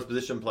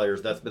position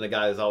players. That's been a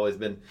guy who's always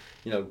been,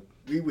 we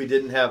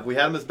had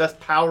him as best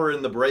power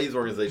in the Braves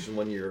organization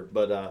one year,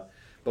 but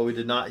we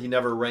did not. He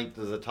never ranked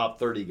as a top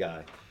 30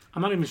 guy.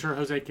 I'm not even sure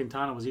Jose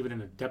Quintana was even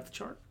in a depth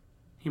chart.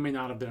 He may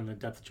not have been in the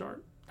depth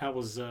chart. That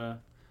was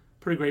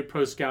pretty great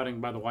pro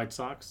scouting by the White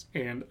Sox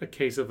and a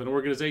case of an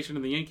organization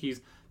in the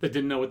Yankees that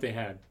didn't know what they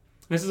had.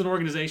 This is an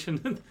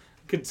organization,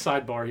 good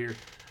sidebar here.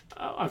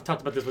 I've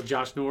talked about this with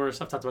Josh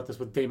Norris. I've talked about this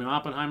with Damon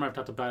Oppenheimer. I've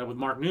talked about it with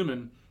Mark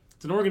Newman.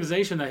 It's an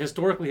organization that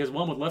historically has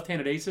won with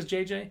left-handed aces,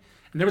 JJ.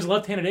 And there was a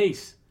left-handed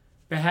ace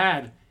they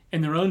had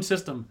in their own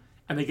system,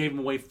 and they gave him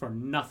away for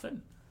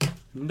nothing.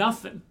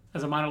 Nothing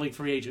as a minor league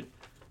free agent.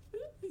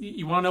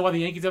 You want to know why the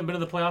Yankees haven't been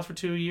in the playoffs for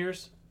 2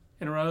 years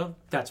in a row?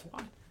 That's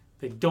why.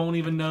 They don't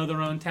even know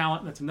their own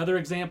talent. That's another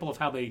example of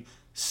how they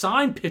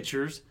sign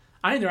pitchers.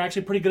 I think they're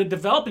actually pretty good at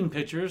developing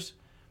pitchers,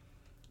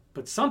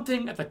 but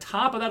something at the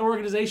top of that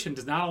organization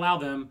does not allow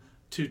them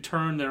to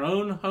turn their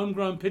own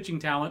homegrown pitching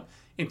talent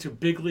into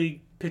big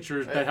league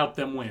pitchers that help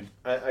them win.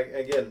 And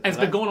it's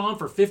been going on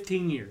for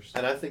 15 years.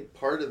 And I think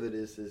part of it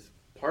is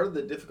part of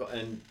the difficult.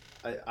 And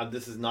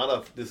this is not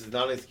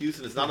an excuse,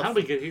 and it's not. How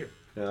did we get here?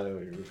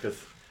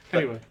 Because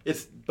anyway,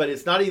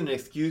 it's not even an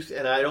excuse,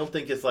 and I don't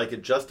think it's like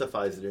it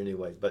justifies it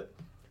anyway. But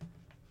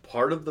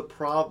part of the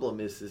problem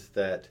is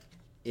that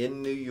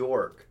in New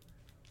York,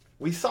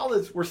 we saw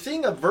this. We're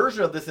seeing a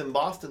version of this in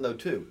Boston though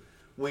too.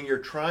 When you're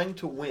trying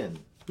to win,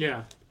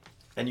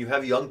 and you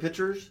have young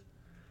pitchers,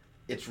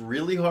 it's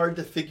really hard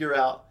to figure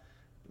out.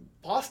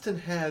 Boston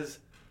has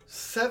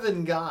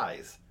 7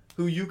 guys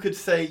who you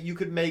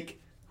could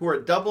make who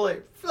are AA.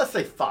 Let's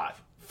say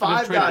 5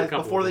 guys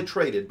before they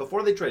traded.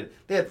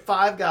 They had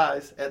 5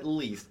 guys at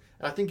least,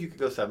 and I think you could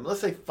go 7.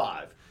 Let's say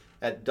 5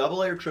 at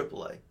AA or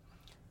AAA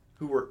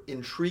who were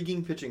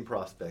intriguing pitching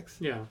prospects.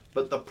 Yeah.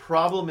 But the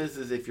problem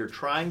is if you're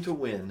trying to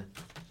win,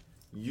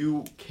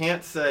 you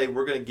can't say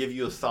we're going to give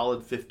you a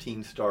solid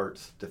 15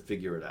 starts to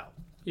figure it out.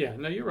 Yeah,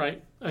 no, you're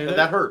right.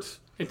 That hurts.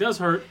 It does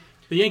hurt.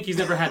 The Yankees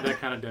never had that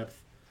kind of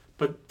depth.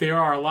 But there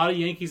are a lot of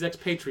Yankees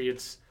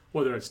expatriates,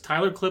 whether it's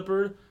Tyler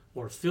Clippard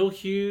or Phil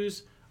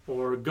Hughes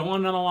or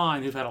going down the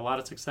line, who've had a lot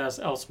of success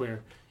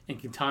elsewhere. And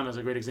Quintana is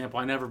a great example.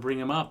 I never bring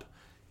him up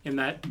in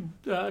that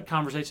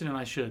conversation, and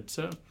I should.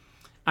 So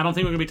I don't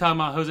think we're going to be talking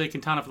about Jose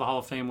Quintana for the Hall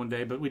of Fame one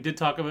day, but we did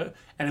talk about it,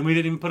 and we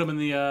didn't even put him in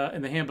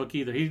the handbook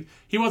either.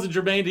 He wasn't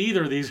germane to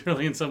either of these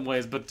really in some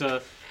ways, but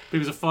it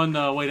was a fun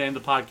way to end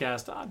the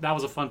podcast. That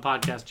was a fun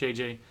podcast,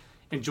 JJ.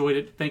 Enjoyed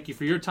it. Thank you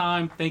for your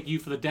time. Thank you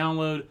for the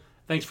download.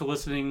 Thanks for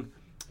listening.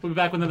 We'll be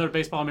back with another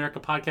Baseball America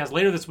podcast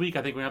later this week.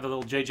 I think we have the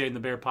little JJ and the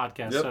Bear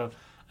podcast. Yep. So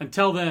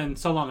until then,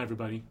 so long,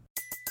 everybody.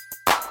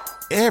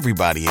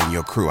 Everybody in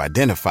your crew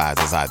identifies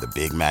as either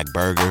Big Mac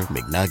Burger,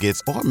 McNuggets,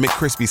 or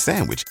McCrispy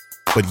Sandwich.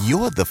 But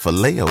you're the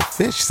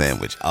Filet-O-Fish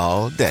Sandwich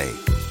all day.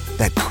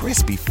 That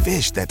crispy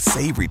fish, that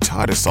savory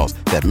tartar sauce,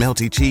 that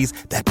melty cheese,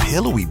 that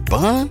pillowy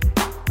bun.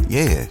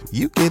 Yeah,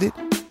 you get it.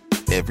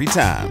 Every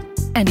time.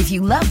 And if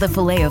you love the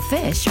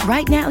Filet-O-Fish,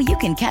 right now you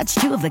can catch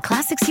 2 of the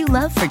classics you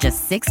love for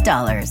just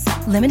 $6.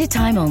 Limited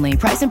time only.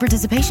 Price and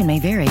participation may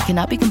vary.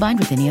 Cannot be combined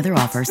with any other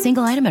offer.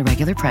 Single item at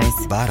regular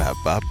price.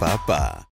 Ba-da-ba-ba-ba.